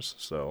speedrunners.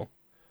 So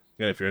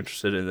again, if you're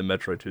interested in the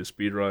Metroid 2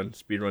 speedrun,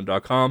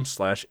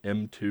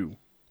 speedrun.com/m2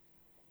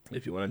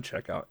 if you want to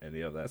check out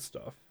any of that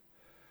stuff.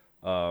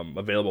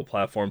 Available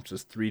platforms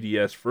is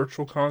 3DS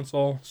Virtual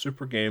Console,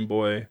 Super Game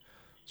Boy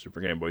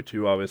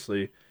 2,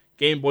 obviously,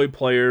 Game Boy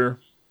player,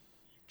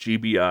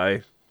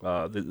 GBI,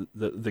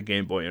 the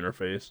Game Boy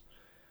interface,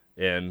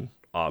 and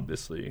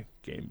obviously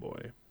Game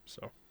Boy.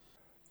 So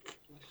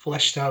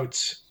Fleshed out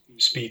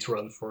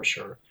speedrun for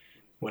sure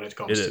when it it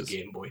comes to is.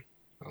 Game Boy.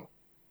 Oh,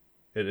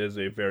 It is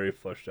a very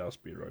fleshed out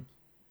speedrun.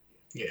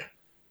 yeah.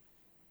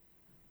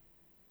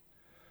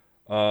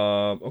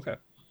 Okay.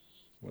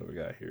 What do we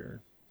got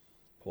here?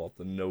 Pull up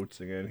the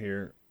notes again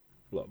here.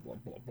 Blah blah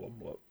blah blah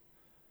blah.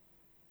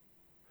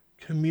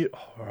 We're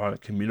on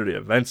community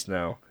events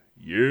now.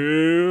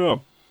 Yeah.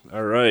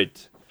 All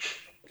right.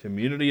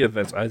 Community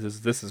events.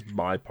 This is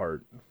my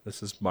part.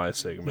 This is my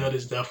segment. That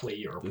is definitely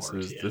your part.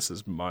 Yeah. This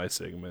is my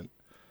segment.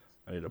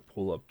 I need to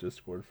pull up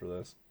Discord for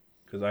this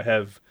because I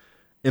have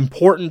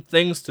important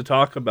things to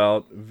talk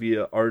about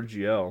via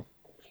RGL,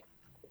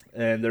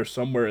 and they're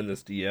somewhere in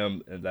this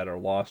DM that are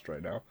lost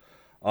right now.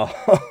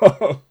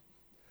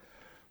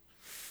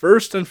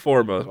 First and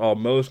foremost,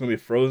 Mo's gonna be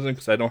frozen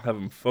because I don't have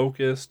him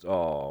focused.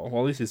 Oh,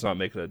 well, at least he's not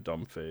making a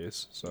dumb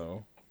face.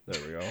 So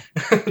there we go.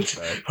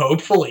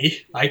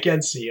 Hopefully, I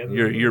can see it.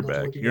 You're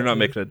back. You're not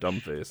making a dumb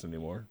face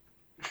anymore.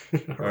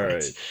 All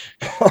right.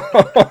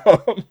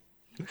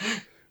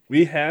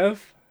 We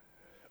have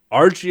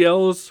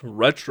RGL's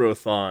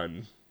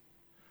Retrothon.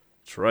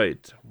 That's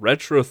right.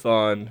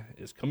 Retrothon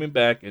is coming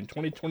back in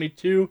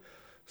 2022.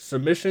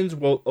 Submissions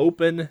will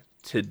open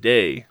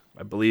today,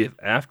 I believe,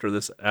 after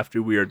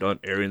we are done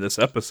airing this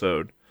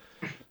episode.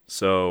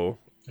 So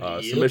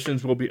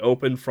submissions will be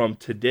open from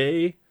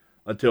today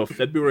until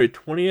February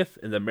 20th,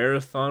 and the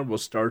marathon will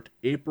start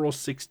April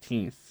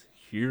 16th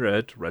here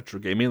at Retro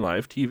Gaming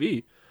Live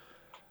TV.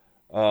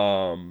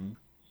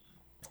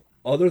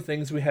 Other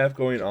things we have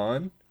going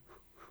on.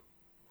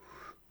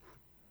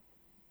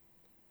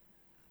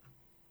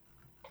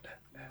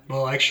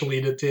 Well, actually,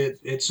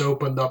 it's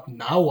opened up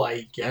now,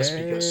 I guess,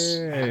 because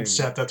Ed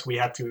said that we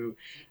had to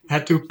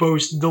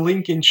post the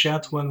link in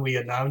chat when we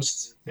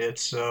announced it.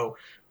 So,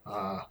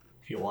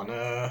 if you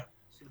wanna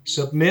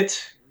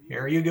submit,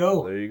 here you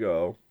go. There you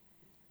go.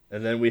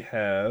 And then we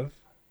have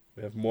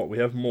more. We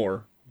have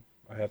more.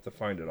 I have to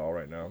find it all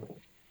right now.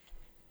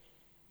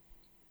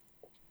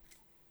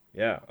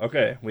 Yeah.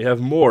 Okay. We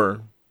have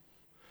more.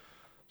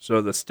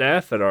 So the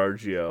staff at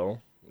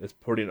RGL is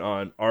putting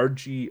on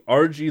RG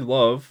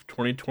Love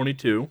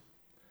 2022.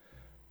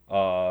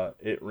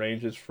 It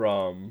ranges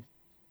from,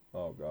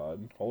 oh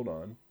god, hold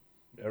on,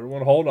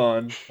 everyone, hold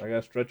on, I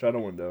gotta stretch out a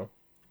window.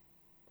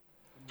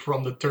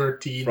 From the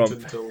 13th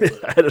until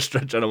I had to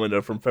stretch out a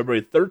window from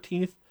February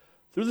 13th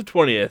through the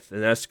 20th,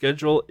 and that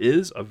schedule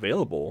is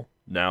available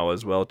now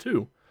as well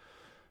too.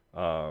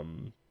 A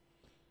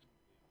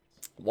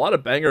lot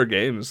of banger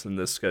games in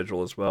this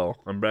schedule as well.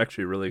 I'm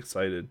actually really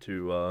excited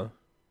to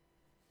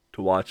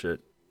watch it.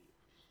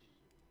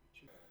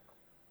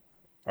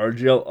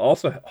 RGL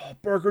also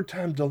Burger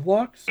Time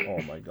Deluxe.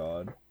 Oh my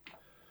god.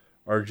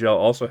 RGL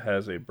also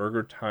has a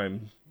Burger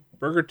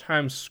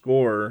Time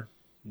Score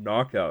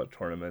knockout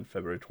tournament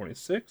February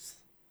 26th.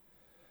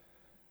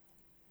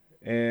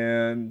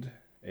 And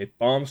a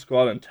Bomb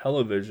Squad and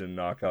Television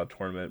knockout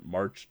tournament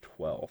March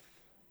 12th.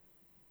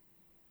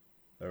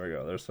 There we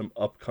go. There's some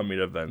upcoming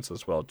events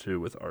as well too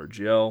with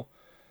RGL.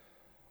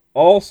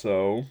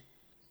 Also,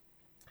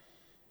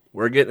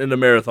 we're getting into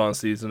marathon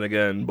season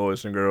again,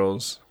 boys and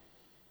girls.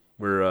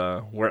 We're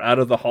out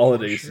of the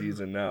holiday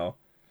season now.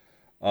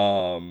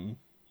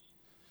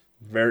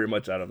 Very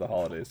much out of the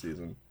holiday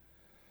season.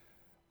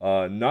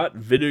 Not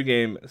video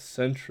game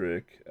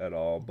centric at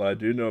all, but I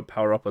do know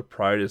Power Up with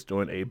Pride is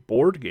doing a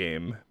board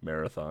game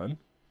marathon,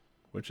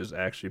 which is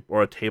actually,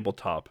 or a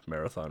tabletop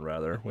marathon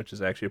rather, which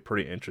is actually a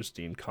pretty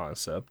interesting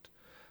concept.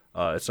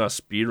 It's not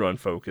speedrun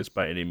focused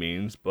by any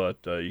means, but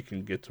you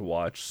can get to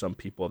watch some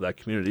people of that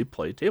community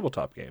play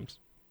tabletop games,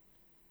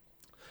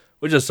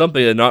 which is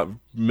something that not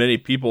many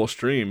people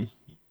stream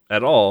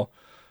at all.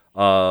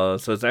 So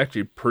it's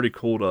actually pretty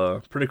cool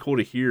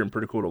to hear and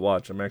pretty cool to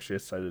watch. I'm actually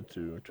excited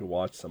to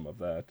watch some of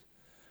that.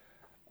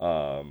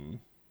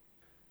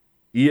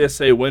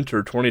 ESA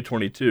Winter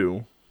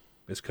 2022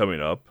 is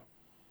coming up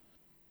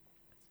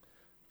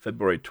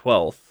February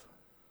 12th.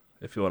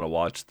 If you want to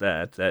watch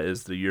that, that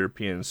is the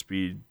European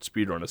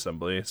Speedrun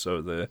Assembly.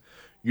 So the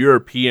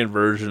European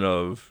version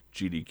of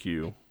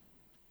GDQ,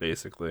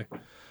 basically.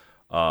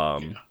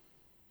 So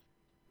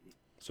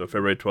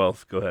February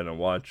 12th, go ahead and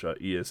watch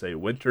ESA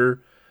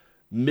Winter.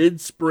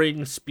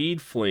 Mid-Spring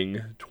Speed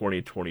Fling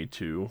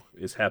 2022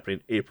 is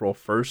happening April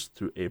 1st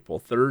through April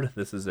 3rd.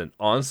 This is an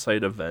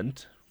on-site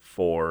event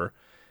for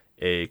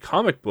a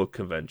comic book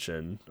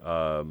convention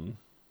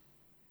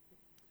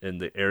in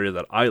the area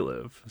that I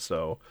live.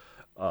 So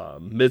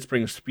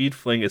Mid-Spring Speed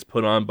Fling is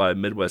put on by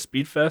Midwest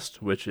Speed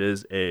Fest, which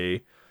is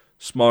a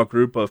small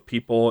group of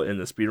people in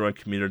the speedrun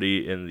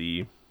community in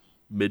the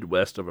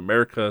Midwest of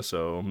America,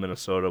 so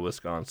Minnesota,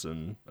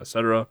 Wisconsin,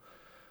 etc.,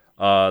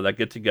 that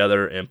get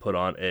together and put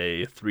on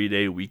a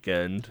 3-day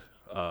weekend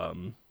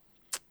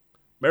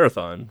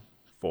marathon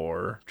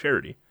for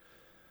charity.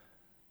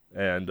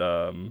 And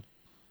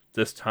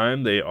this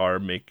time they are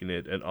making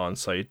it an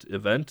on-site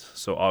event,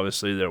 so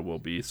obviously there will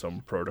be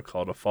some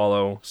protocol to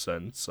follow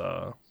since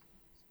the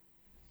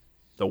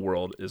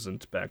world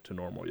isn't back to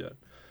normal yet.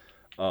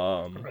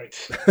 Right.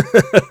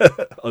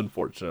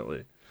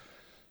 Unfortunately.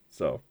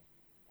 So,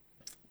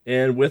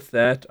 and with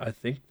that, I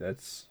think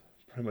that's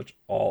pretty much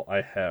all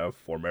I have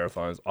for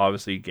marathons.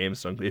 Obviously,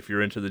 GameStone, if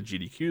you're into the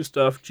GDQ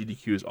stuff,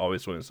 GDQ is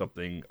always doing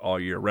something all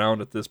year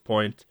round at this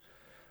point.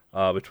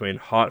 Between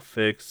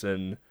Hotfix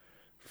and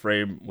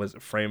Frame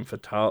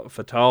Fatales,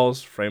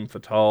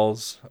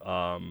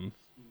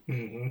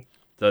 Mm-hmm.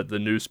 the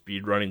new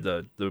speedrunning,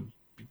 the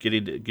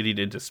getting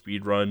into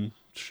speedrun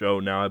show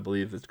now, I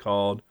believe it's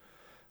called.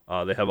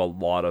 They have a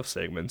lot of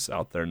segments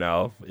out there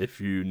now. If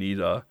you need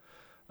a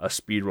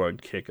speedrun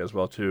kick as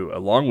well too,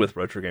 along with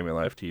Retro Gaming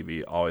Live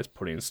TV, always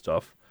putting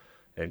stuff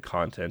and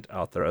content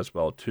out there as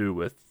well too,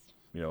 with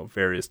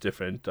various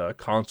different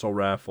console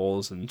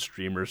raffles and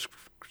streamers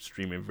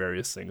streaming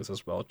various things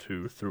as well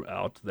too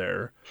throughout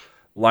their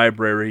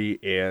library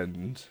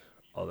and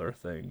other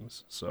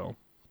things. So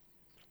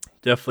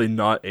definitely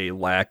not a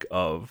lack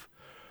of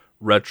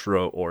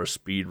retro or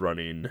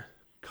speedrunning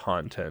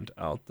content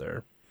out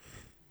there,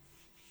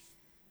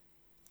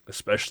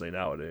 especially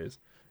nowadays.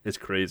 It's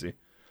crazy.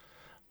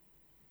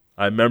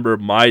 I remember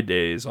my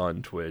days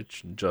on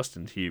Twitch and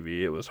Justin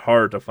TV. It was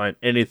hard to find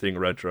anything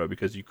retro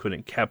because you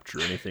couldn't capture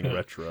anything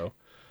retro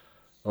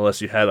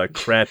unless you had a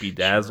crappy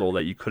dazzle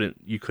that you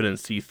couldn't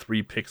see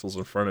 3 pixels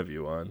in front of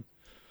you on.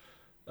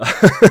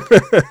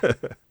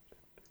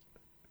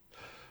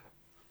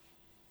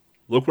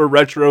 Look where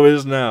retro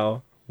is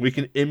now. We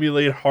can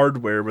emulate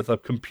hardware with a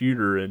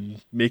computer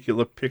and make it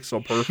look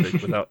pixel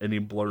perfect without any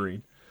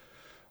blurring.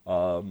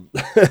 And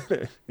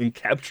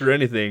capture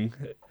anything.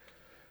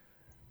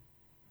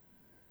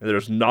 And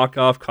there's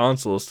knockoff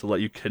consoles to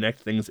let you connect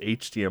things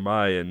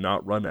HDMI and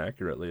not run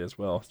accurately as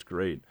well. It's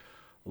great.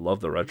 I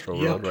love the retro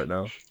world right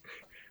now.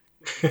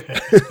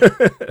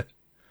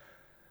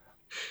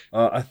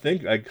 I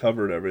think I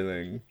covered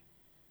everything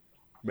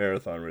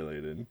marathon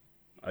related.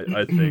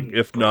 I think.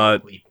 If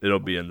not, it'll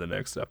be in the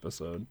next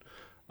episode.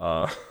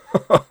 So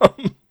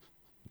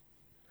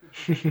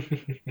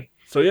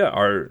yeah,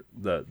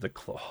 the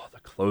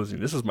closing.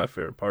 This is my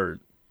favorite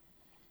part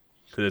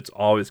because it's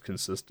always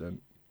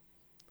consistent.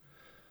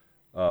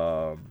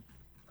 I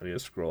need to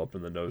scroll up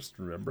in the notes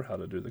to remember how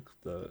to do the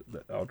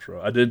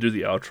outro. I didn't do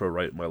the outro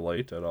right in my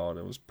light at all, and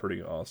it was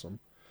pretty awesome.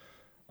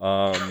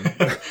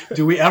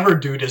 Do we ever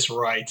do this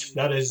right?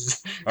 That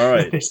is all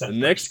right. Is the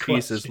next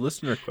piece is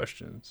listener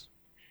questions.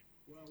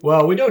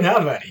 Well, we don't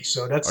have any,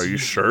 so that's. Are you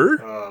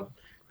sure?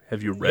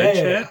 Have you read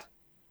chat? Yeah.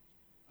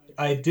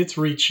 I did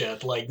read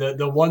chat. Like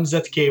the ones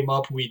that came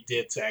up, we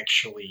did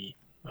actually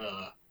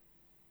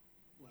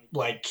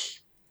like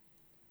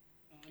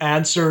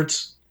answered,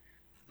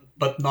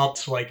 but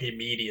not like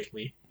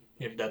immediately,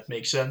 if that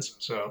makes sense.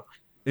 So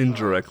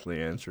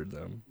indirectly answered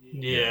them.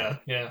 Yeah.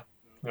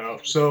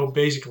 So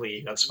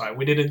basically, that's fine.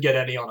 We didn't get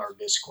any on our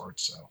Discord,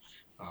 so.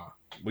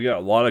 We got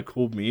a lot of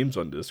cool memes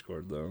on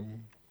Discord, though.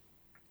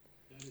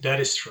 That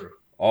is true.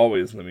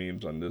 Always the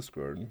memes on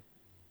Discord.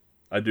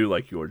 I do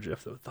like your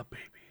GIF, though. The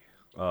baby.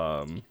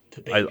 The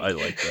baby. I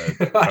like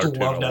that. I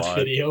love that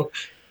video.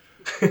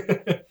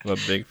 I'm a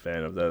big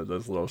fan of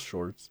those little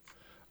shorts.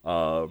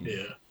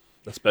 Yeah.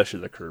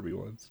 Especially the Kirby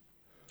ones.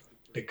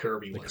 The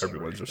Kirby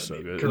ones are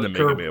so good. And the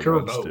Mega Man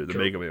ones, too. The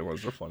Mega Man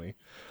ones are funny.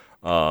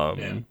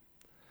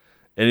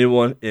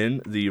 Anyone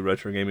in the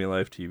Retro Gaming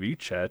Live TV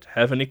chat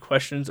have any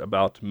questions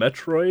about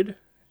Metroid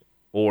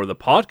or the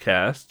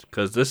podcast?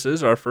 Because this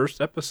is our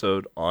first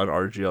episode on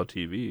RGL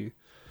TV.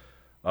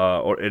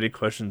 Or any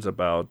questions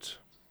about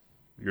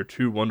your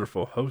 2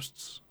 wonderful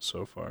hosts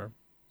so far?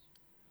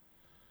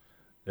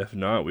 If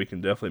not, we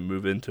can definitely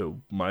move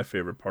into my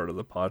favorite part of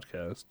the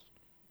podcast,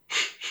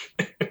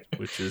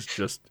 which is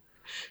just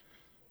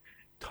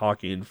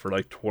talking for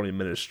like 20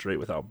 minutes straight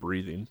without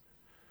breathing.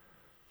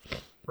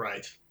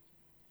 Right.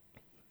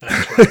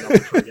 That's right.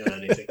 Don't forget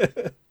anything.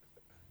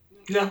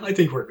 No, I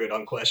think we're good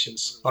on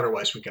questions.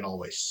 Otherwise, we can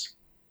always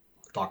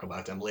talk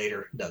about them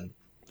later. Then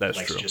that's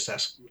Lex true. Just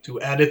has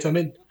to edit them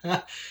in.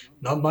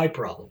 Not my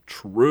problem.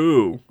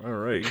 True. All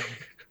right.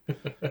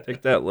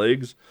 Take that,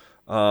 legs.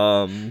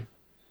 All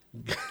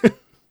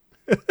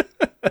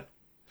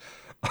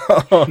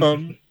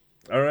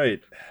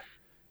right.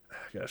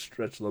 I gotta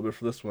stretch a little bit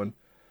for this one.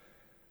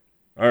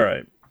 All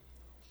right.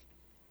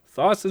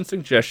 Thoughts and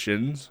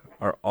suggestions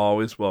are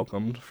always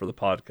welcomed for the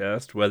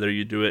podcast, whether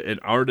you do it in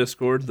our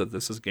Discord, that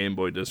this is Game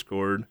Boy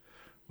Discord,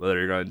 whether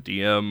you're going to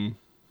DM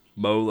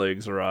Mo,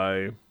 Legs, or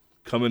I,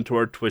 come into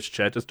our Twitch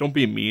chat. Just don't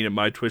be mean in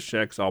my Twitch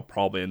chat, because I'll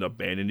probably end up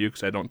banning you,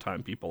 because I don't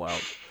time people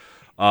out.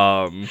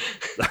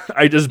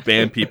 I just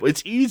ban people.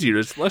 It's easier.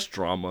 It's less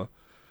drama.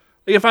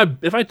 Like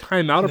if I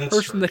time out a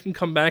person, they can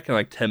come back in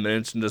like 10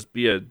 minutes and just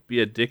be a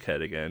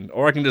dickhead again,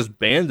 or I can just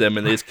ban them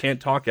and they just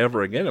can't talk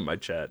ever again in my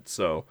chat.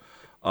 So.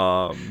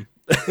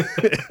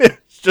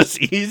 It's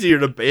just easier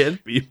to ban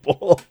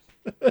people.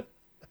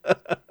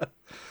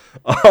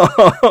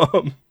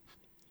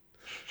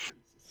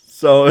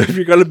 So if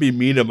you're gonna be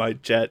mean in my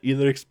chat,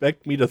 either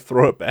expect me to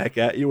throw it back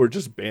at you or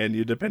just ban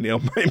you, depending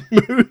on my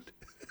mood.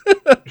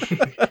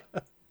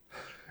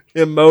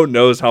 And Mo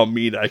knows how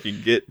mean I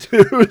can get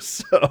too,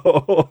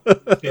 so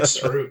It's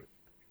true.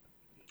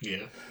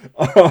 Yeah.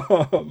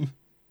 um,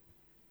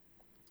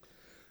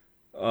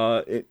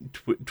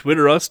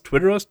 Twitter us,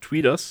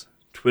 tweet us.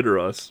 Twitter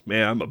us.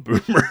 Man, I'm a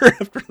boomer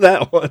after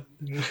that one.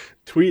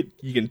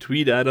 You can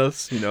tweet at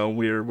us. You know,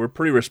 we're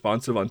pretty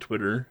responsive on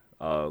Twitter.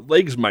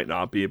 Legs might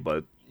not be,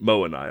 but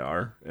Mo and I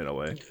are in a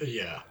way.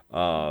 Yeah.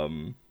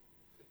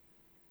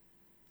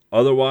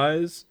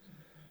 Otherwise,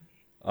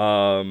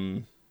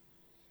 you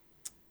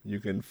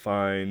can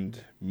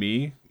find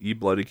me,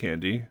 Bloody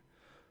Candy,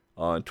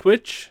 on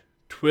Twitch,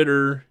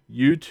 Twitter,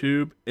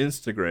 YouTube,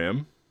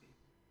 Instagram.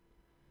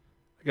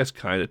 I guess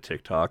kind of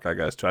TikTok, I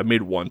guess, too. I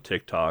made one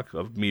TikTok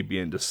of me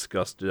being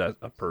disgusted at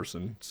a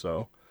person,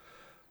 so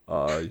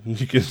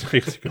you can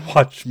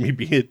watch me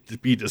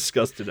be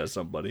disgusted at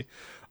somebody.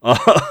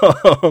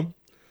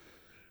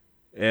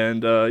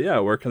 And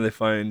where can they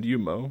find you,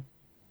 Mo?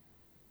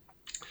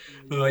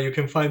 You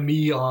can find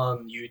me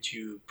on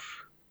YouTube,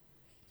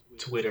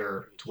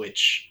 Twitter,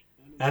 Twitch,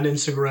 and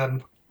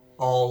Instagram,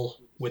 all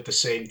with the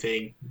same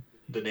thing.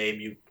 The name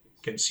you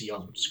can see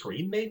on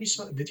screen, maybe?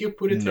 Did you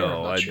put it there?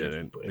 No, I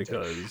didn't,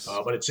 because...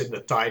 but it's in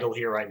the title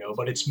here, I know.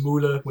 But it's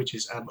Moeleuh, which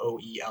is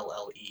Moelleuh,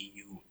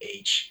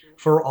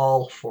 for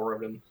all four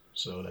of them.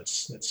 So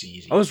that's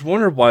easy. I was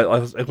wondering why,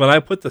 when I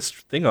put this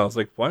thing on, I was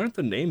like, why aren't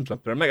the names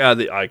up there? I'm like,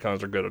 the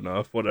icons are good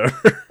enough,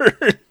 whatever.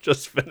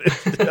 Just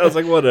finished. I was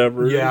like,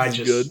 whatever. Yeah, I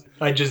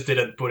just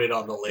didn't put it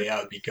on the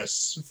layout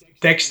because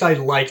text I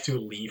like to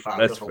leave out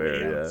that's of the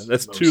fair, layout. Yeah.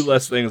 That's two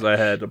less things I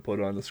had to put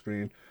on the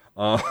screen.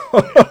 And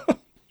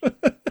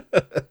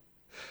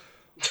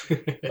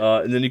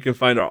then you can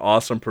find our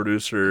awesome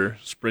producer,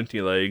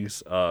 Sprinty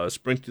Legs.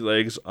 Sprinty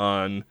Legs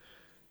on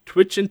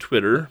Twitch and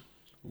Twitter,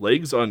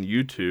 Legs on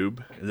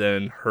YouTube, and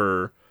then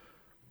her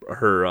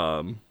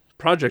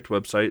project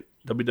website,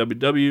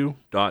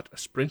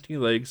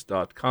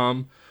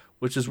 www.sprintylegs.com,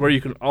 which is where you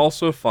can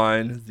also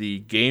find the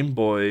Game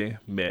Boy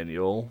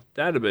manual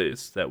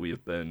database that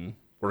we've been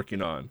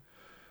working on.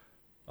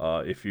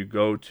 If you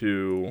go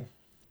to...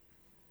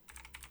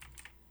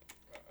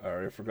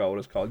 I forgot what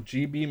it's called,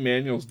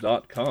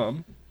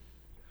 gbmanuals.com,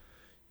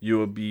 you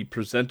will be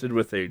presented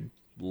with a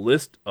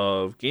list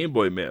of Game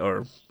Boy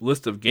games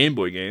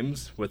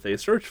with a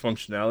search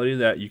functionality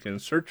that you can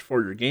search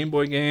for your Game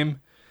Boy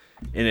game,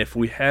 and if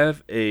we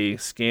have a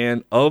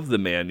scan of the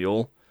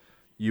manual,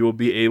 you will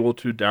be able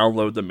to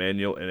download the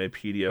manual in a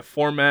PDF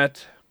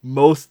format.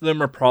 Most of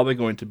them are probably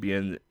going to be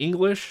in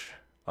English,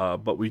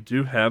 but we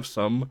do have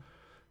some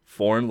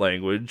foreign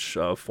language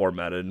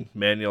formatted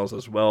manuals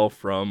as well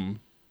from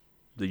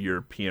the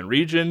European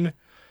region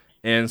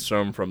and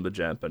some from the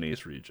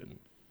Japanese region.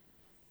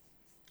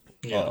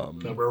 Yeah,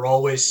 we're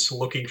always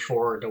looking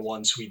for the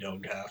ones we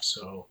don't have,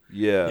 so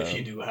yeah, if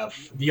you do have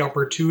the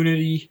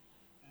opportunity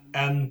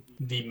and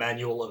the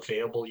manual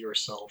available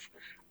yourself,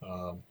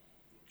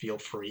 feel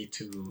free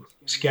to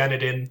scan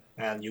it in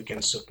and you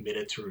can submit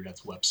it through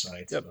that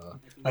website. Yep.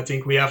 I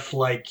think we have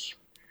like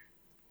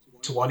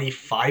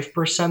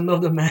 25%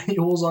 of the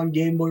manuals on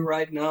Game Boy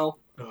right now.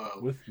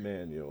 With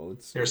manual,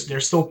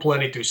 there's still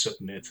plenty to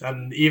submit,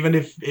 and even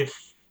if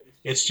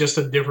it's just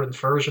a different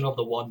version of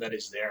the one that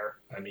is there,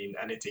 I mean,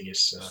 anything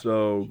is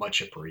so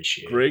much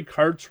appreciated. Gray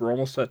cards were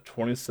almost at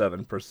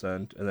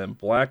 27%, and then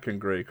black and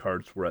gray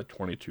cards were at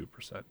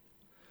 22%.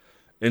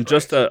 And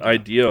just an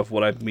idea of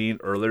what I mean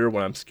earlier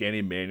when I'm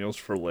scanning manuals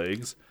for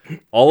Legs,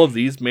 all of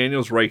these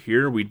manuals right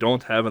here we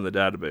don't have in the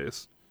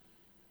database.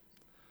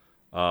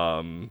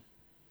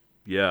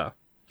 Yeah.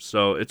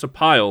 So it's a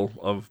pile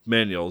of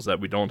manuals that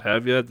we don't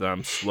have yet that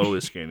I'm slowly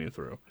scanning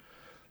through.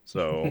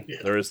 So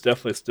there is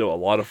definitely still a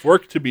lot of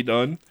work to be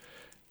done.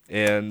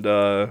 And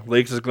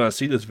Legs is going to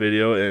see this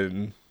video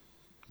and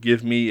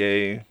give me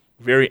a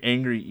very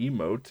angry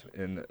emote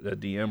in the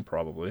DM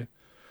probably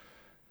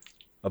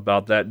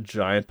about that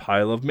giant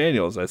pile of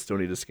manuals I still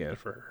need to scan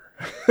for her.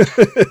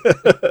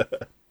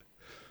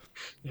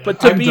 Yeah,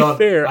 but to be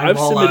fair, I've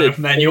submitted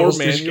 4 manuals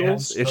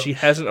and she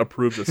hasn't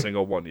approved a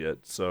single one yet.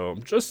 So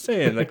I'm just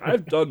saying, like,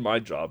 I've done my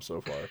job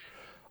so far.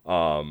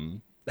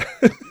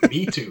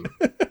 Me too.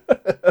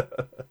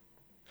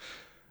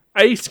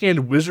 I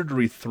scanned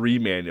Wizardry 3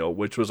 manual,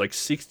 which was like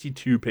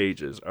 62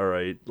 pages. All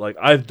right, like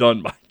I've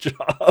done my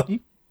job.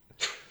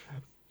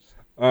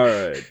 All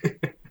right.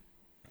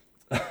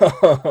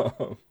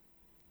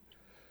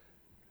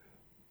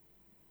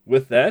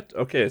 With that,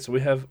 okay, so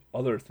we have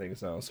other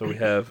things now. So we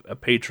have a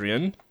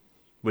Patreon,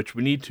 which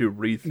we need to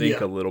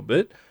rethink a little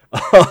bit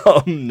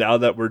now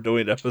that we're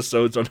doing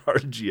episodes on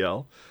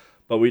RGL.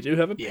 But we do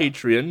have a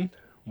Patreon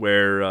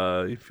where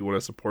if you want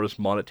to support us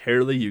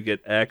monetarily, you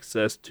get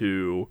access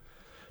to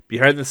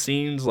behind the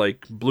scenes,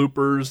 like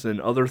bloopers and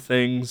other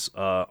things,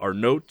 our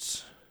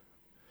notes.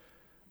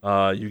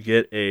 You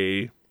get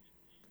a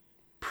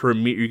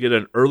premiere. You get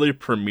an early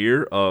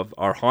premiere of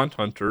our Haunt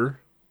Hunter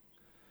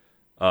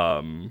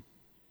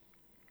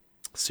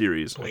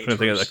series. I couldn't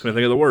think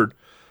of the word.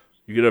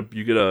 you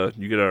get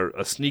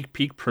a sneak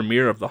peek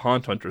premiere of the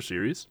Haunt Hunter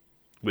series,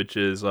 which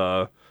is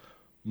Mo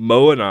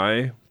and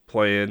I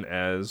playing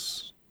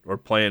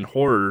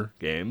horror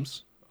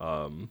games.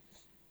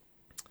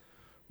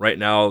 Right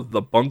now,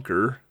 The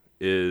Bunker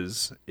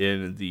is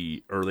in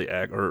the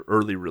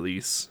early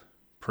release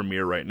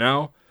premiere right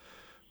now,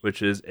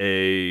 which is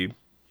a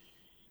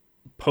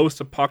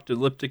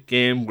post-apocalyptic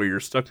game where you're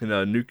stuck in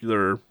a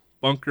nuclear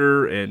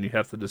bunker and you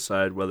have to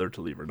decide whether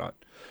to leave or not.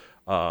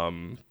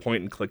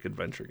 Point and click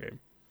adventure game.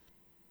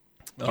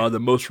 The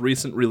most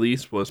recent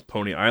release was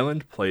Pony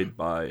Island, played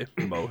by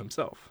Mo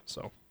himself.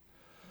 So,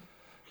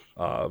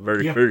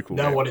 very cool.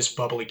 That game. one is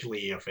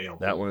publicly available.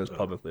 That one is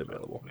publicly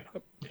available.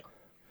 Yeah.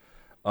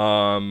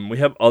 We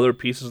have other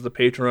pieces of the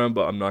Patreon,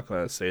 but I'm not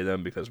going to say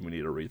them because we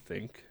need to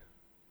rethink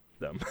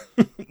them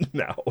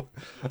now.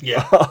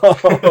 Yeah.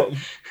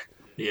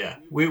 Yeah.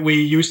 We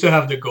used to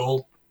have the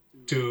goal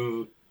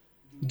to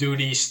do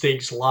these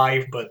things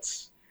live, but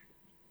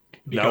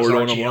because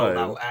RGL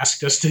now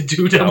asked us to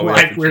do them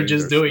live, we're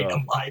just doing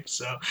them live.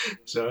 So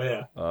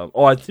yeah.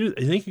 I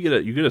think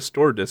you get a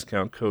store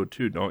discount code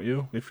too, don't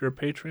you? If you're a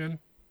Patreon.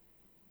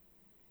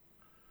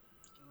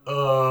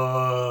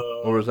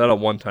 Or was that a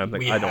one-time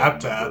thing? I don't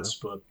remember. That,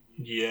 but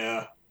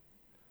yeah.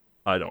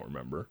 I don't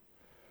remember.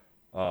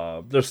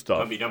 There's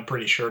stuff. I mean, I'm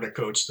pretty sure the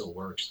code still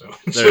works, though.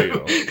 There you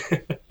go.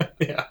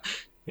 Yeah.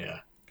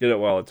 Get it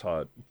while it's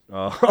hot.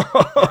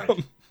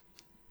 Right.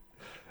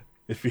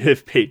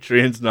 If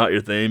Patreon's not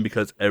your thing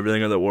because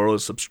everything in the world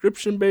is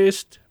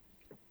subscription-based,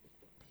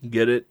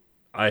 get it.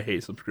 I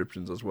hate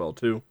subscriptions as well,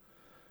 too.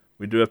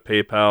 We do have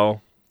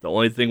PayPal. The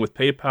only thing with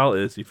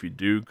PayPal is if you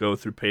do go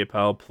through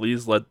PayPal,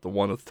 please let the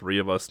one of three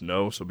of us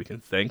know so we can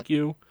thank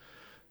you.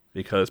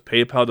 Because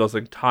PayPal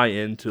doesn't tie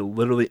into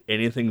literally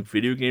anything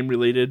video game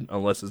related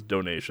unless it's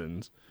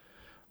donations.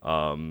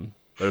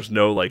 There's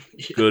no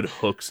good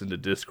hooks into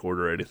Discord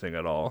or anything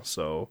at all.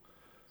 So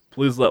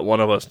please let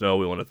one of us know.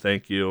 We want to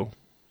thank you,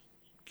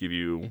 give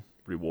you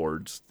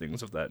rewards,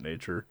 things of that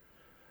nature.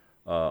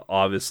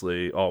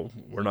 Obviously,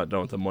 we're not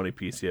done with the money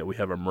piece yet. We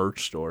have a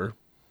merch store.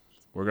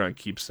 We're going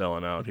to keep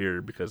selling out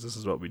here because this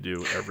is what we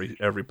do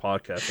every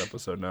podcast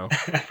episode now.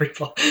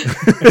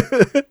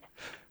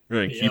 We're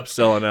going to keep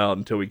selling out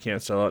until we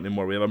can't sell out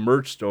anymore. We have a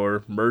merch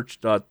store,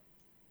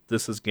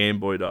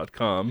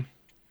 merch.thisisgameboy.com.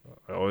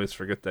 I always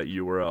forget that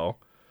URL,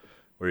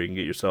 where you can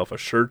get yourself a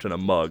shirt and a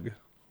mug.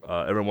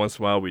 Every once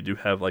in a while, we do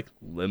have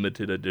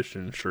limited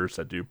edition shirts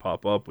that do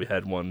pop up. We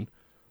had one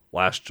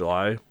last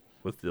July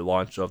with the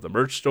launch of the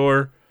merch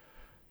store.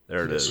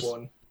 There it is. This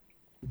one.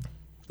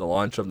 The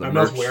launch of the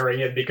merch. I'm not wearing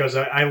it because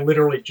I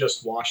literally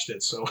just washed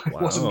it, so I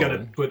wasn't going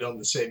to put on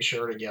the same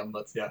shirt again.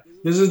 But yeah,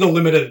 this is the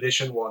limited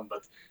edition one,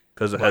 but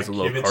because it has a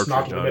little cartridge on it. If it's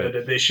not limited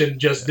edition,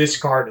 just this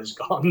card is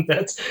gone.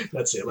 That's it.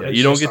 Yeah,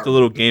 you don't get the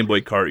little Game Boy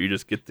cart, you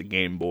just get the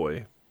Game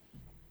Boy.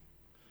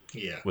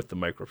 Yeah. With the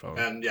microphone.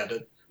 And yeah,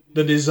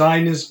 the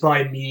design is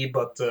by me,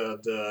 but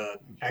the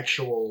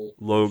actual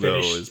logo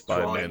is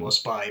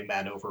by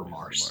Man Over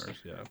Mars.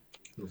 Yeah.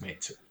 Who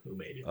made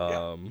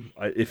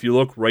it? If you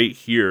look right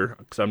here,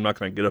 because I'm not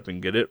going to get up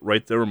and get it,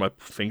 right there where my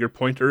finger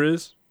pointer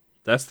is,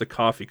 that's the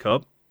coffee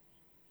cup.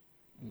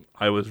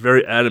 I was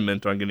very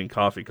adamant on getting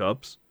coffee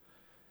cups.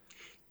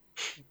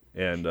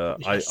 And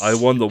yes. I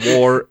won the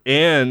war,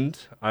 and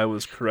I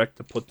was correct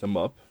to put them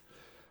up.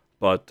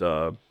 But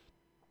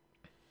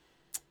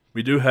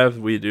we do have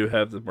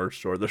the merch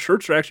store. The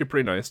shirts are actually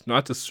pretty nice.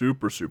 Not to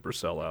super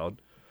sell out.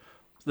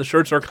 The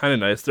shirts are kind of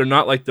nice. They're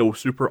not like the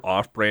super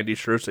off-brandy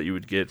shirts that you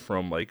would get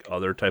from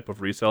other type of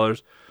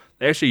resellers.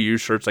 They actually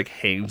use shirts like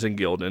Hanes and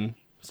Gildan,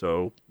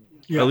 so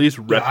at least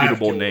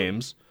reputable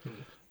names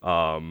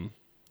to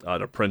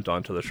print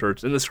onto the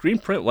shirts. And the screen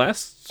print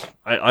lasts.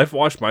 I've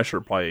washed my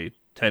shirt probably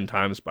 10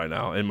 times by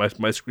now, and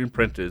my screen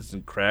print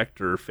isn't cracked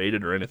or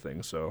faded or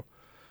anything. So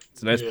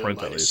it's a nice print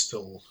at least.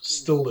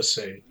 Still the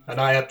same. And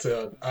I had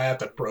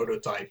the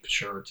prototype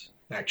shirt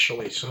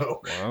actually. So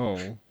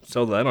wow,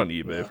 sell that on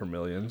eBay for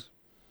millions.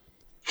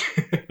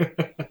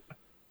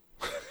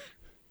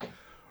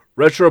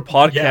 Retro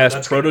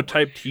Podcast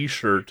prototype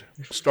T-shirt,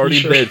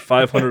 starting bid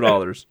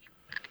 $500.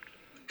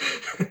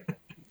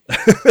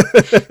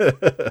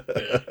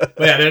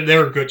 They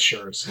were good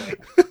shirts.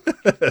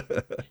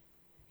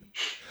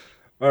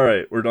 All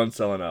right, we're done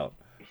selling out.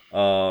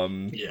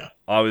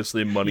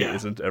 Obviously, money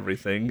isn't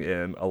everything,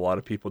 and a lot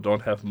of people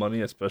don't have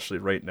money, especially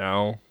right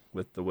now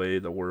with the way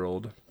the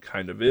world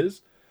kind of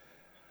is.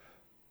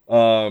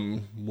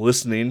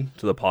 Listening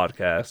to the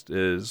podcast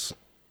is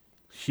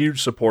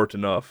huge support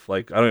enough.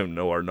 I don't even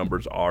know what our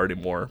numbers are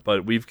anymore,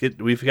 but we've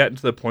gotten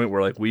to the point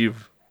where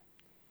we've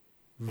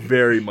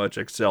very much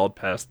excelled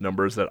past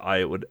numbers that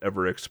I would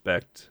ever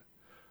expect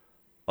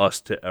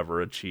us to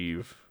ever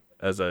achieve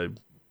as a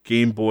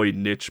Game Boy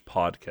niche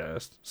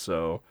podcast.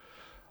 So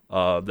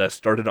that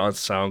started on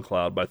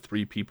SoundCloud by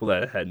 3 people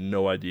that had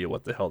no idea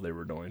what the hell they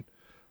were doing.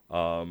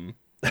 So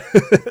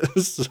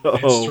it's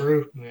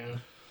true.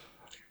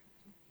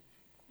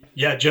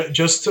 Yeah,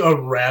 just a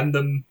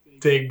random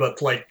thing, but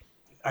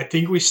I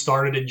think we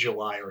started in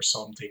July or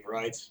something,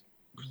 right?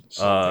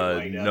 something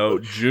like that. No,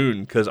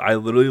 June, because I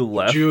literally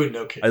left. June,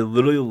 okay. I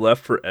literally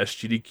left for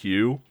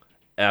SGDQ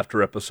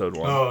after episode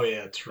 1. Oh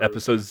yeah, true.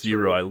 Episode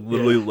 0, True. I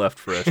literally Yeah. left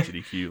for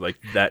SGDQ like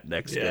that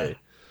next Yeah. day.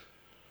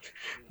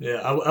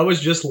 Yeah, I was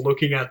just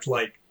looking at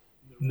like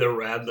the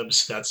random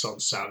stats on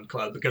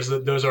SoundCloud because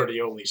those are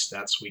the only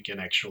stats we can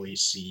actually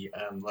see.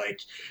 And like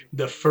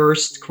the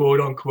first quote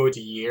unquote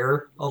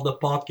year of the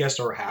podcast,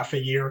 or half a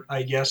year,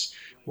 I guess,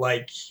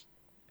 like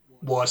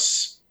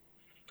was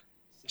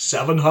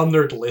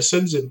 700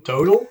 listens in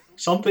total,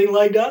 something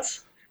like that.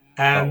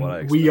 About what I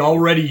And we expected.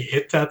 already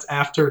hit that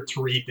after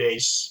 3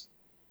 days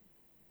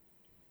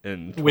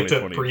In with the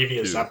 2022.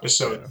 previous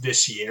episode Yeah.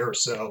 this year.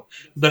 So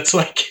that's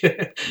like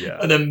Yeah.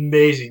 an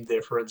amazing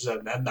difference.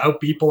 And now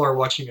people are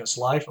watching us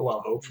live.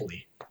 Well,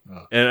 hopefully.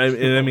 And I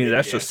mean Maybe,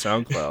 that's yeah. just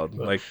SoundCloud.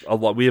 Like a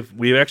lot,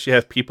 we actually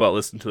have people that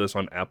listen to this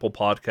on Apple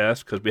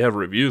Podcasts because we have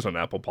reviews on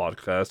Apple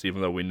Podcasts,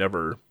 even though we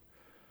never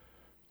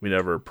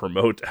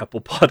promote Apple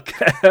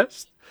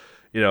Podcasts.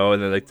 You know,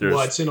 and then like there's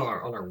Well, it's on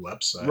our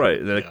website. right,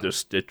 and then like Yeah. there's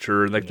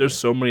Stitcher, and like there's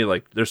so many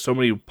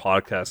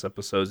podcast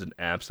episodes and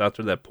apps out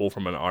there that pull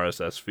from an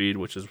RSS feed,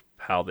 which is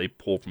how they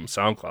pull from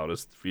SoundCloud,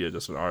 is via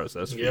just an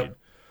RSS feed. Yep.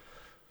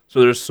 So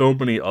there's so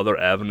many other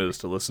avenues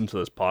to listen to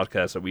this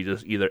podcast that we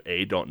just either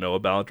A, don't know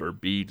about, or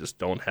B, just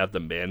don't have the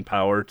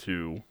manpower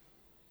to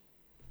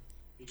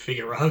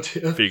Figure out.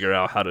 figure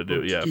out how to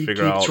do. Yeah, keep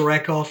figure out.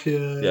 track of.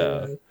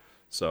 Yeah.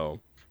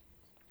 So,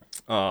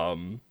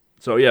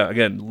 so yeah,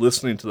 again,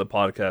 listening to the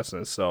podcast in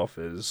itself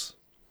is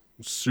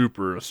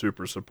super,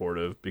 super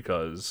supportive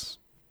because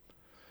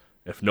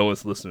if no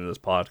one's listening to this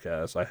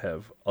podcast, I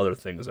have other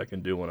things I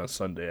can do on a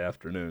Sunday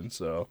afternoon.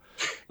 So,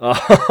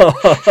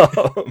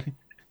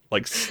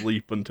 like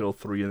sleep until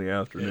 3 in the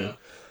afternoon.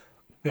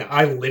 Yeah,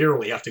 I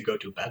literally have to go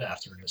to bed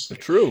after this.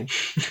 True.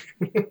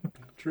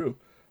 True.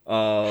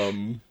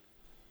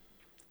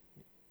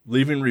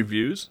 Leaving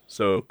reviews,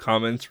 so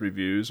comments,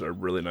 reviews are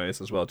really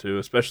nice as well too,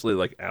 especially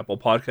like Apple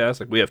Podcasts.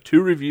 Like we have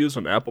 2 reviews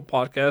on Apple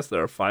Podcasts that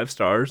are 5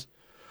 stars,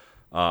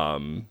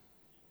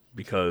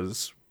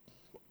 because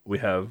we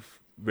have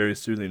very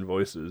soothing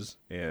voices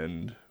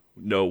and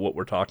know what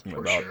we're talking For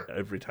about sure.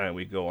 every time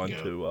we go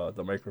onto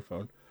the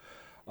microphone.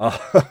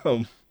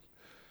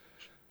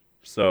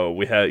 So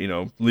we had,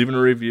 leaving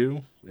a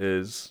review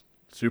is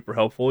super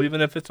helpful, even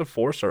if it's a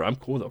 4-star. I'm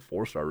cool with a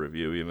 4-star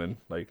review, even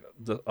like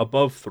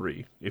above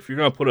 3. If you're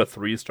gonna put a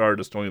 3-star,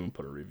 just don't even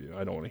put a review.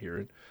 I don't want to hear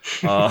it.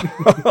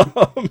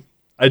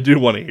 I do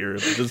want to hear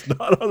it, but it's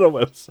not on the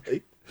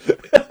website.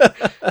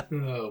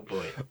 Oh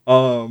boy.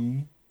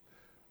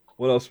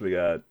 What else we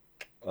got?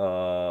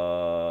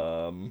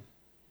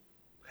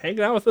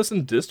 Hanging out with us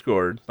in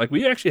Discord. Like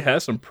we actually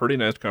have some pretty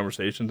nice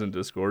conversations in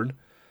Discord.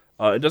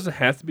 It doesn't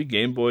have to be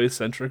Game Boy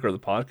centric or the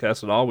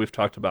podcast at all. We've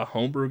talked about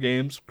homebrew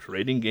games,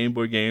 creating Game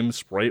Boy games,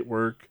 sprite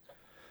work,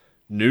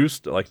 new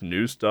stuff.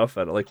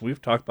 We've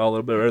talked about a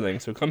little bit of everything.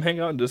 So come hang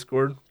out in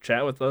Discord,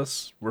 chat with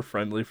us. We're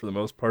friendly for the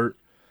most part.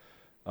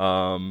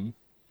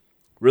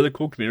 Really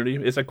cool community.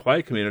 It's a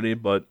quiet community,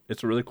 but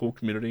it's a really cool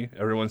community.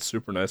 Everyone's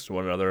super nice to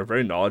one another. A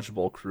very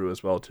knowledgeable crew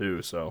as well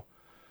too. So,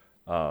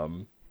 yeah,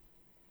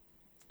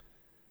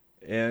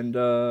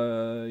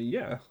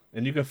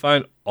 and you can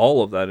find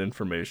all of that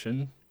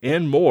information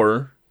and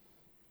more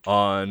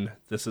on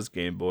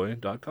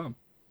thisisgameboy.com.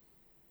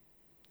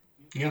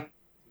 Yeah,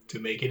 to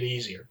make it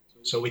easier.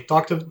 So we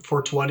talked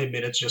for 20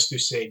 minutes just to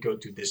say go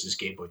to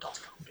thisisgameboy.com,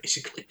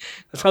 basically.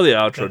 That's how the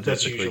outro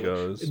That's typically usually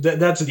goes.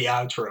 That's the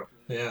outro.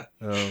 Yeah.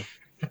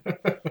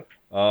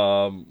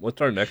 What's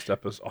our next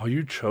episode? Oh,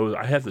 you chose.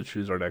 I have to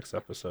choose our next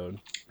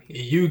episode.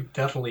 You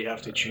definitely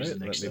have to choose Alright,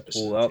 the next let me episode.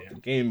 pull out yeah. the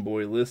Game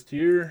Boy list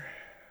here.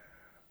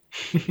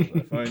 As I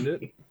find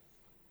it.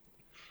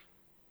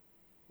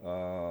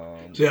 So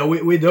yeah,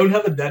 we don't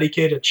have a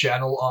dedicated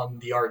channel on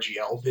the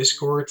RGL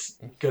Discord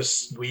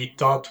because we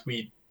thought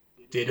we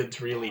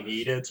didn't really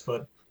need it,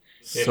 but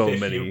if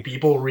many. you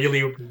people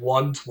really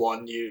want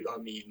one, Yeah,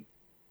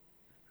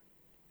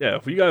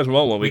 if you guys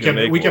want one, we can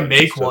make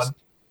make one. one.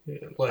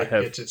 Like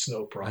it's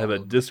no I problem. have a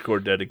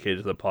Discord dedicated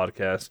to the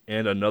podcast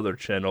and another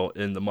channel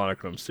in the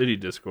Monochrome City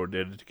Discord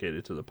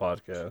dedicated to the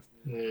podcast.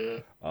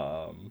 Yeah.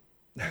 Um,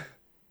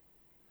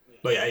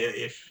 But yeah,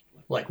 if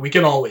we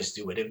can always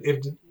do it.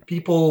 If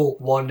people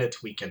want it,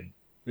 we can.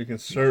 we can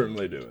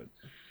certainly do it.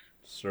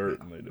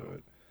 Certainly do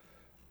it.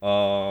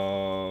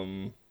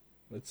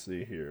 Let's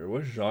see here.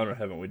 What genre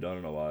haven't we done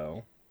in a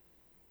while?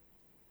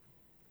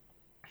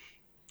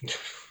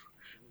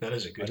 That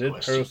is a good I did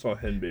question. Parasol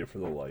Henbei for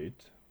the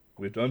light.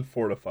 We've done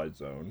Fortified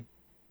Zone.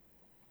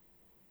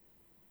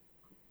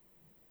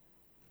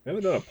 We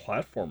haven't done a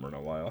platformer in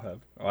a while,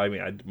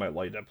 my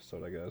light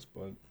episode, I guess,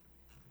 but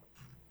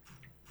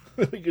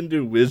we can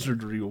do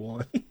Wizardry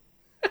 1.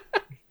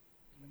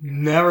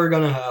 Never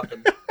gonna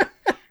happen.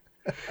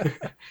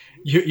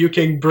 You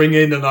can bring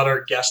in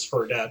another guest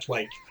for that,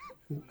 like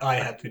I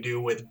had to do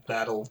with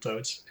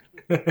Battletoads.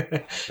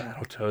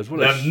 Battletoads,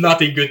 what I a have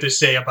nothing good to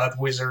say about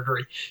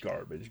Wizardry.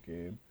 garbage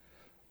game.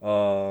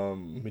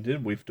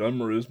 We've done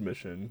Maru's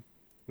Mission.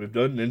 We've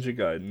done Ninja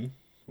Gaiden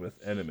with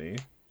Enemy.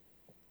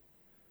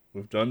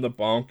 We've done the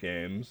Bonk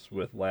games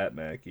with Lat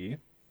Mackey.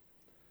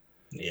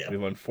 Yeah.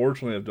 We've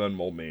unfortunately have done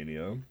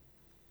Mole-Mania.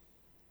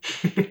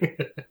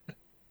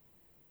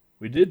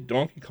 We did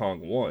Donkey Kong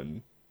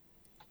 1.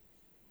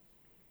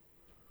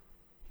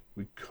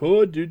 We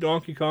could do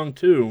Donkey Kong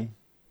 2.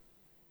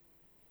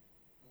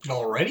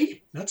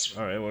 Already? That's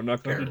All right, we're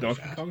not going to do fairly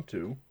Donkey fast. Kong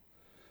 2.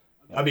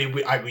 I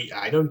mean,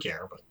 I don't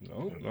care, but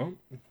No.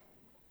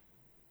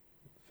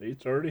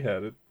 Fate's already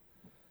had it.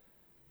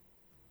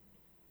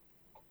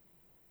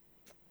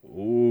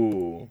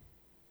 Ooh.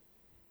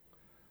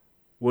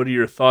 What are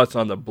your thoughts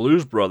on the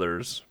Blues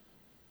Brothers?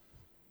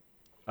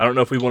 I don't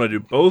know if we want to do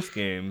both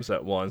games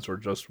at once or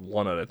just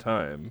one at a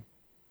time.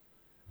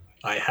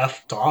 I have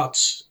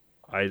thoughts.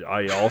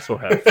 I also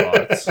have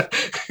thoughts.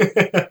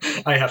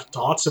 I have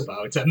thoughts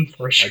about them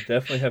for I sure.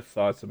 definitely have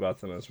thoughts about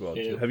them as well,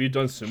 too. Yeah. Have you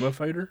done Sumo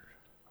Fighter?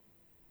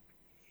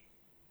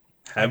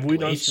 Have we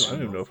done? I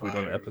don't even know if we've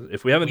done an episode.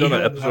 If we haven't done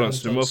an episode on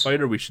Sumo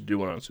Fighter, we should do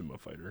one on Sumo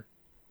Fighter.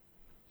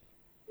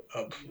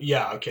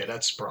 Yeah, okay,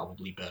 that's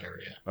probably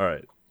better. Yeah. All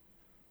right.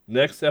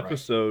 Next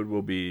episode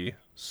will be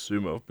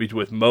Sumo.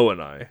 With Mo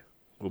and I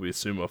will be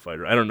Sumo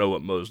Fighter. I don't know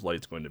what Mo's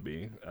light's going to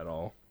be at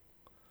all.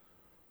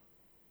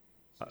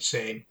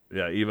 Same.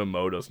 Yeah, even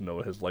Mo doesn't know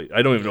what his light.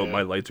 I don't even know what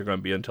my lights are going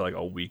to be until like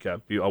a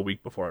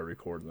week before I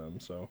record them.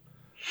 So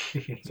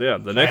yeah,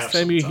 the next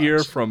time you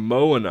hear from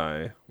Mo and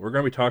I, we're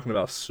going to be talking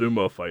about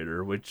Sumo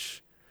Fighter,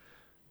 which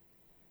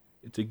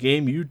it's a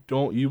game you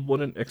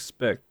wouldn't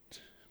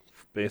expect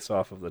based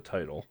off of the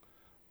title.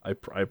 I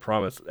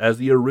promise. As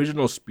the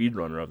original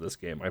speedrunner of this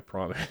game, I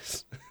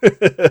promise.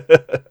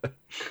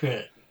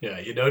 Yeah,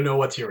 you don't know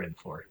what you're in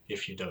for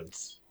if you don't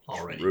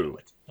already know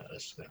it.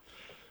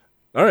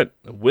 All right.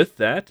 With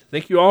that,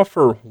 thank you all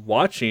for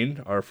watching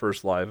our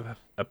first live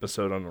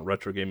episode on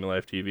Retro Gaming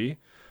Live TV.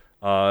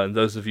 And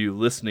those of you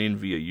listening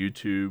via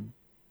YouTube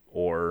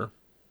or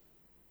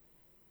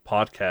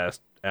podcast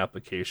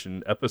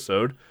application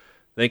episode,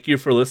 thank you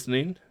for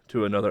listening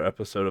to another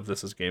episode of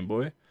This is Game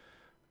Boy.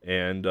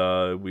 And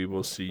we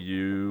will see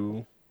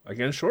you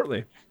again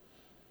shortly.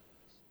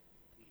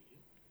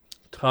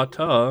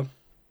 Ta-ta.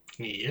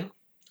 Yeah.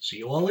 See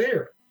you all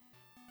later.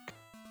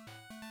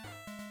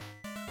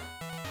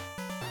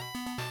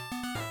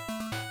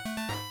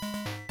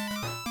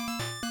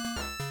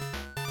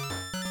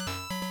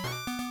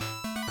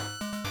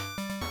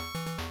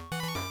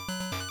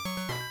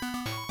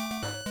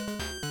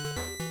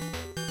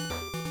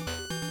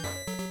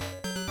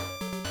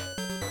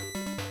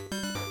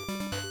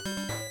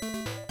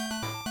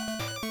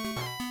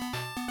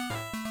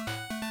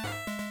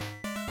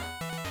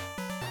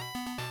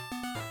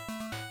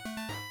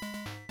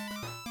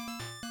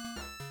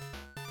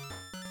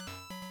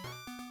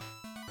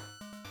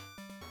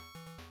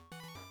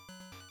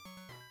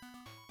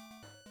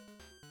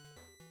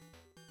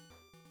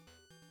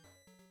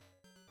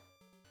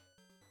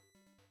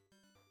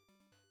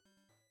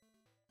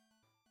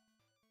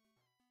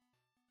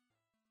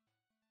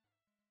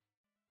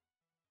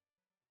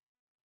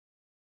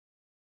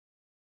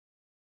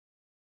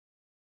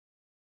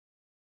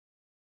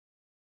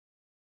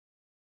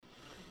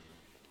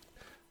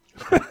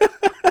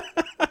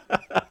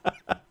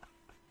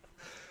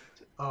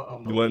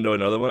 You want to know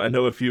another one? I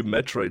know a few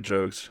Metroid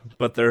jokes,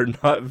 but they're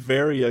not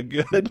very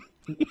good.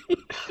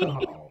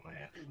 Oh,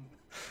 man.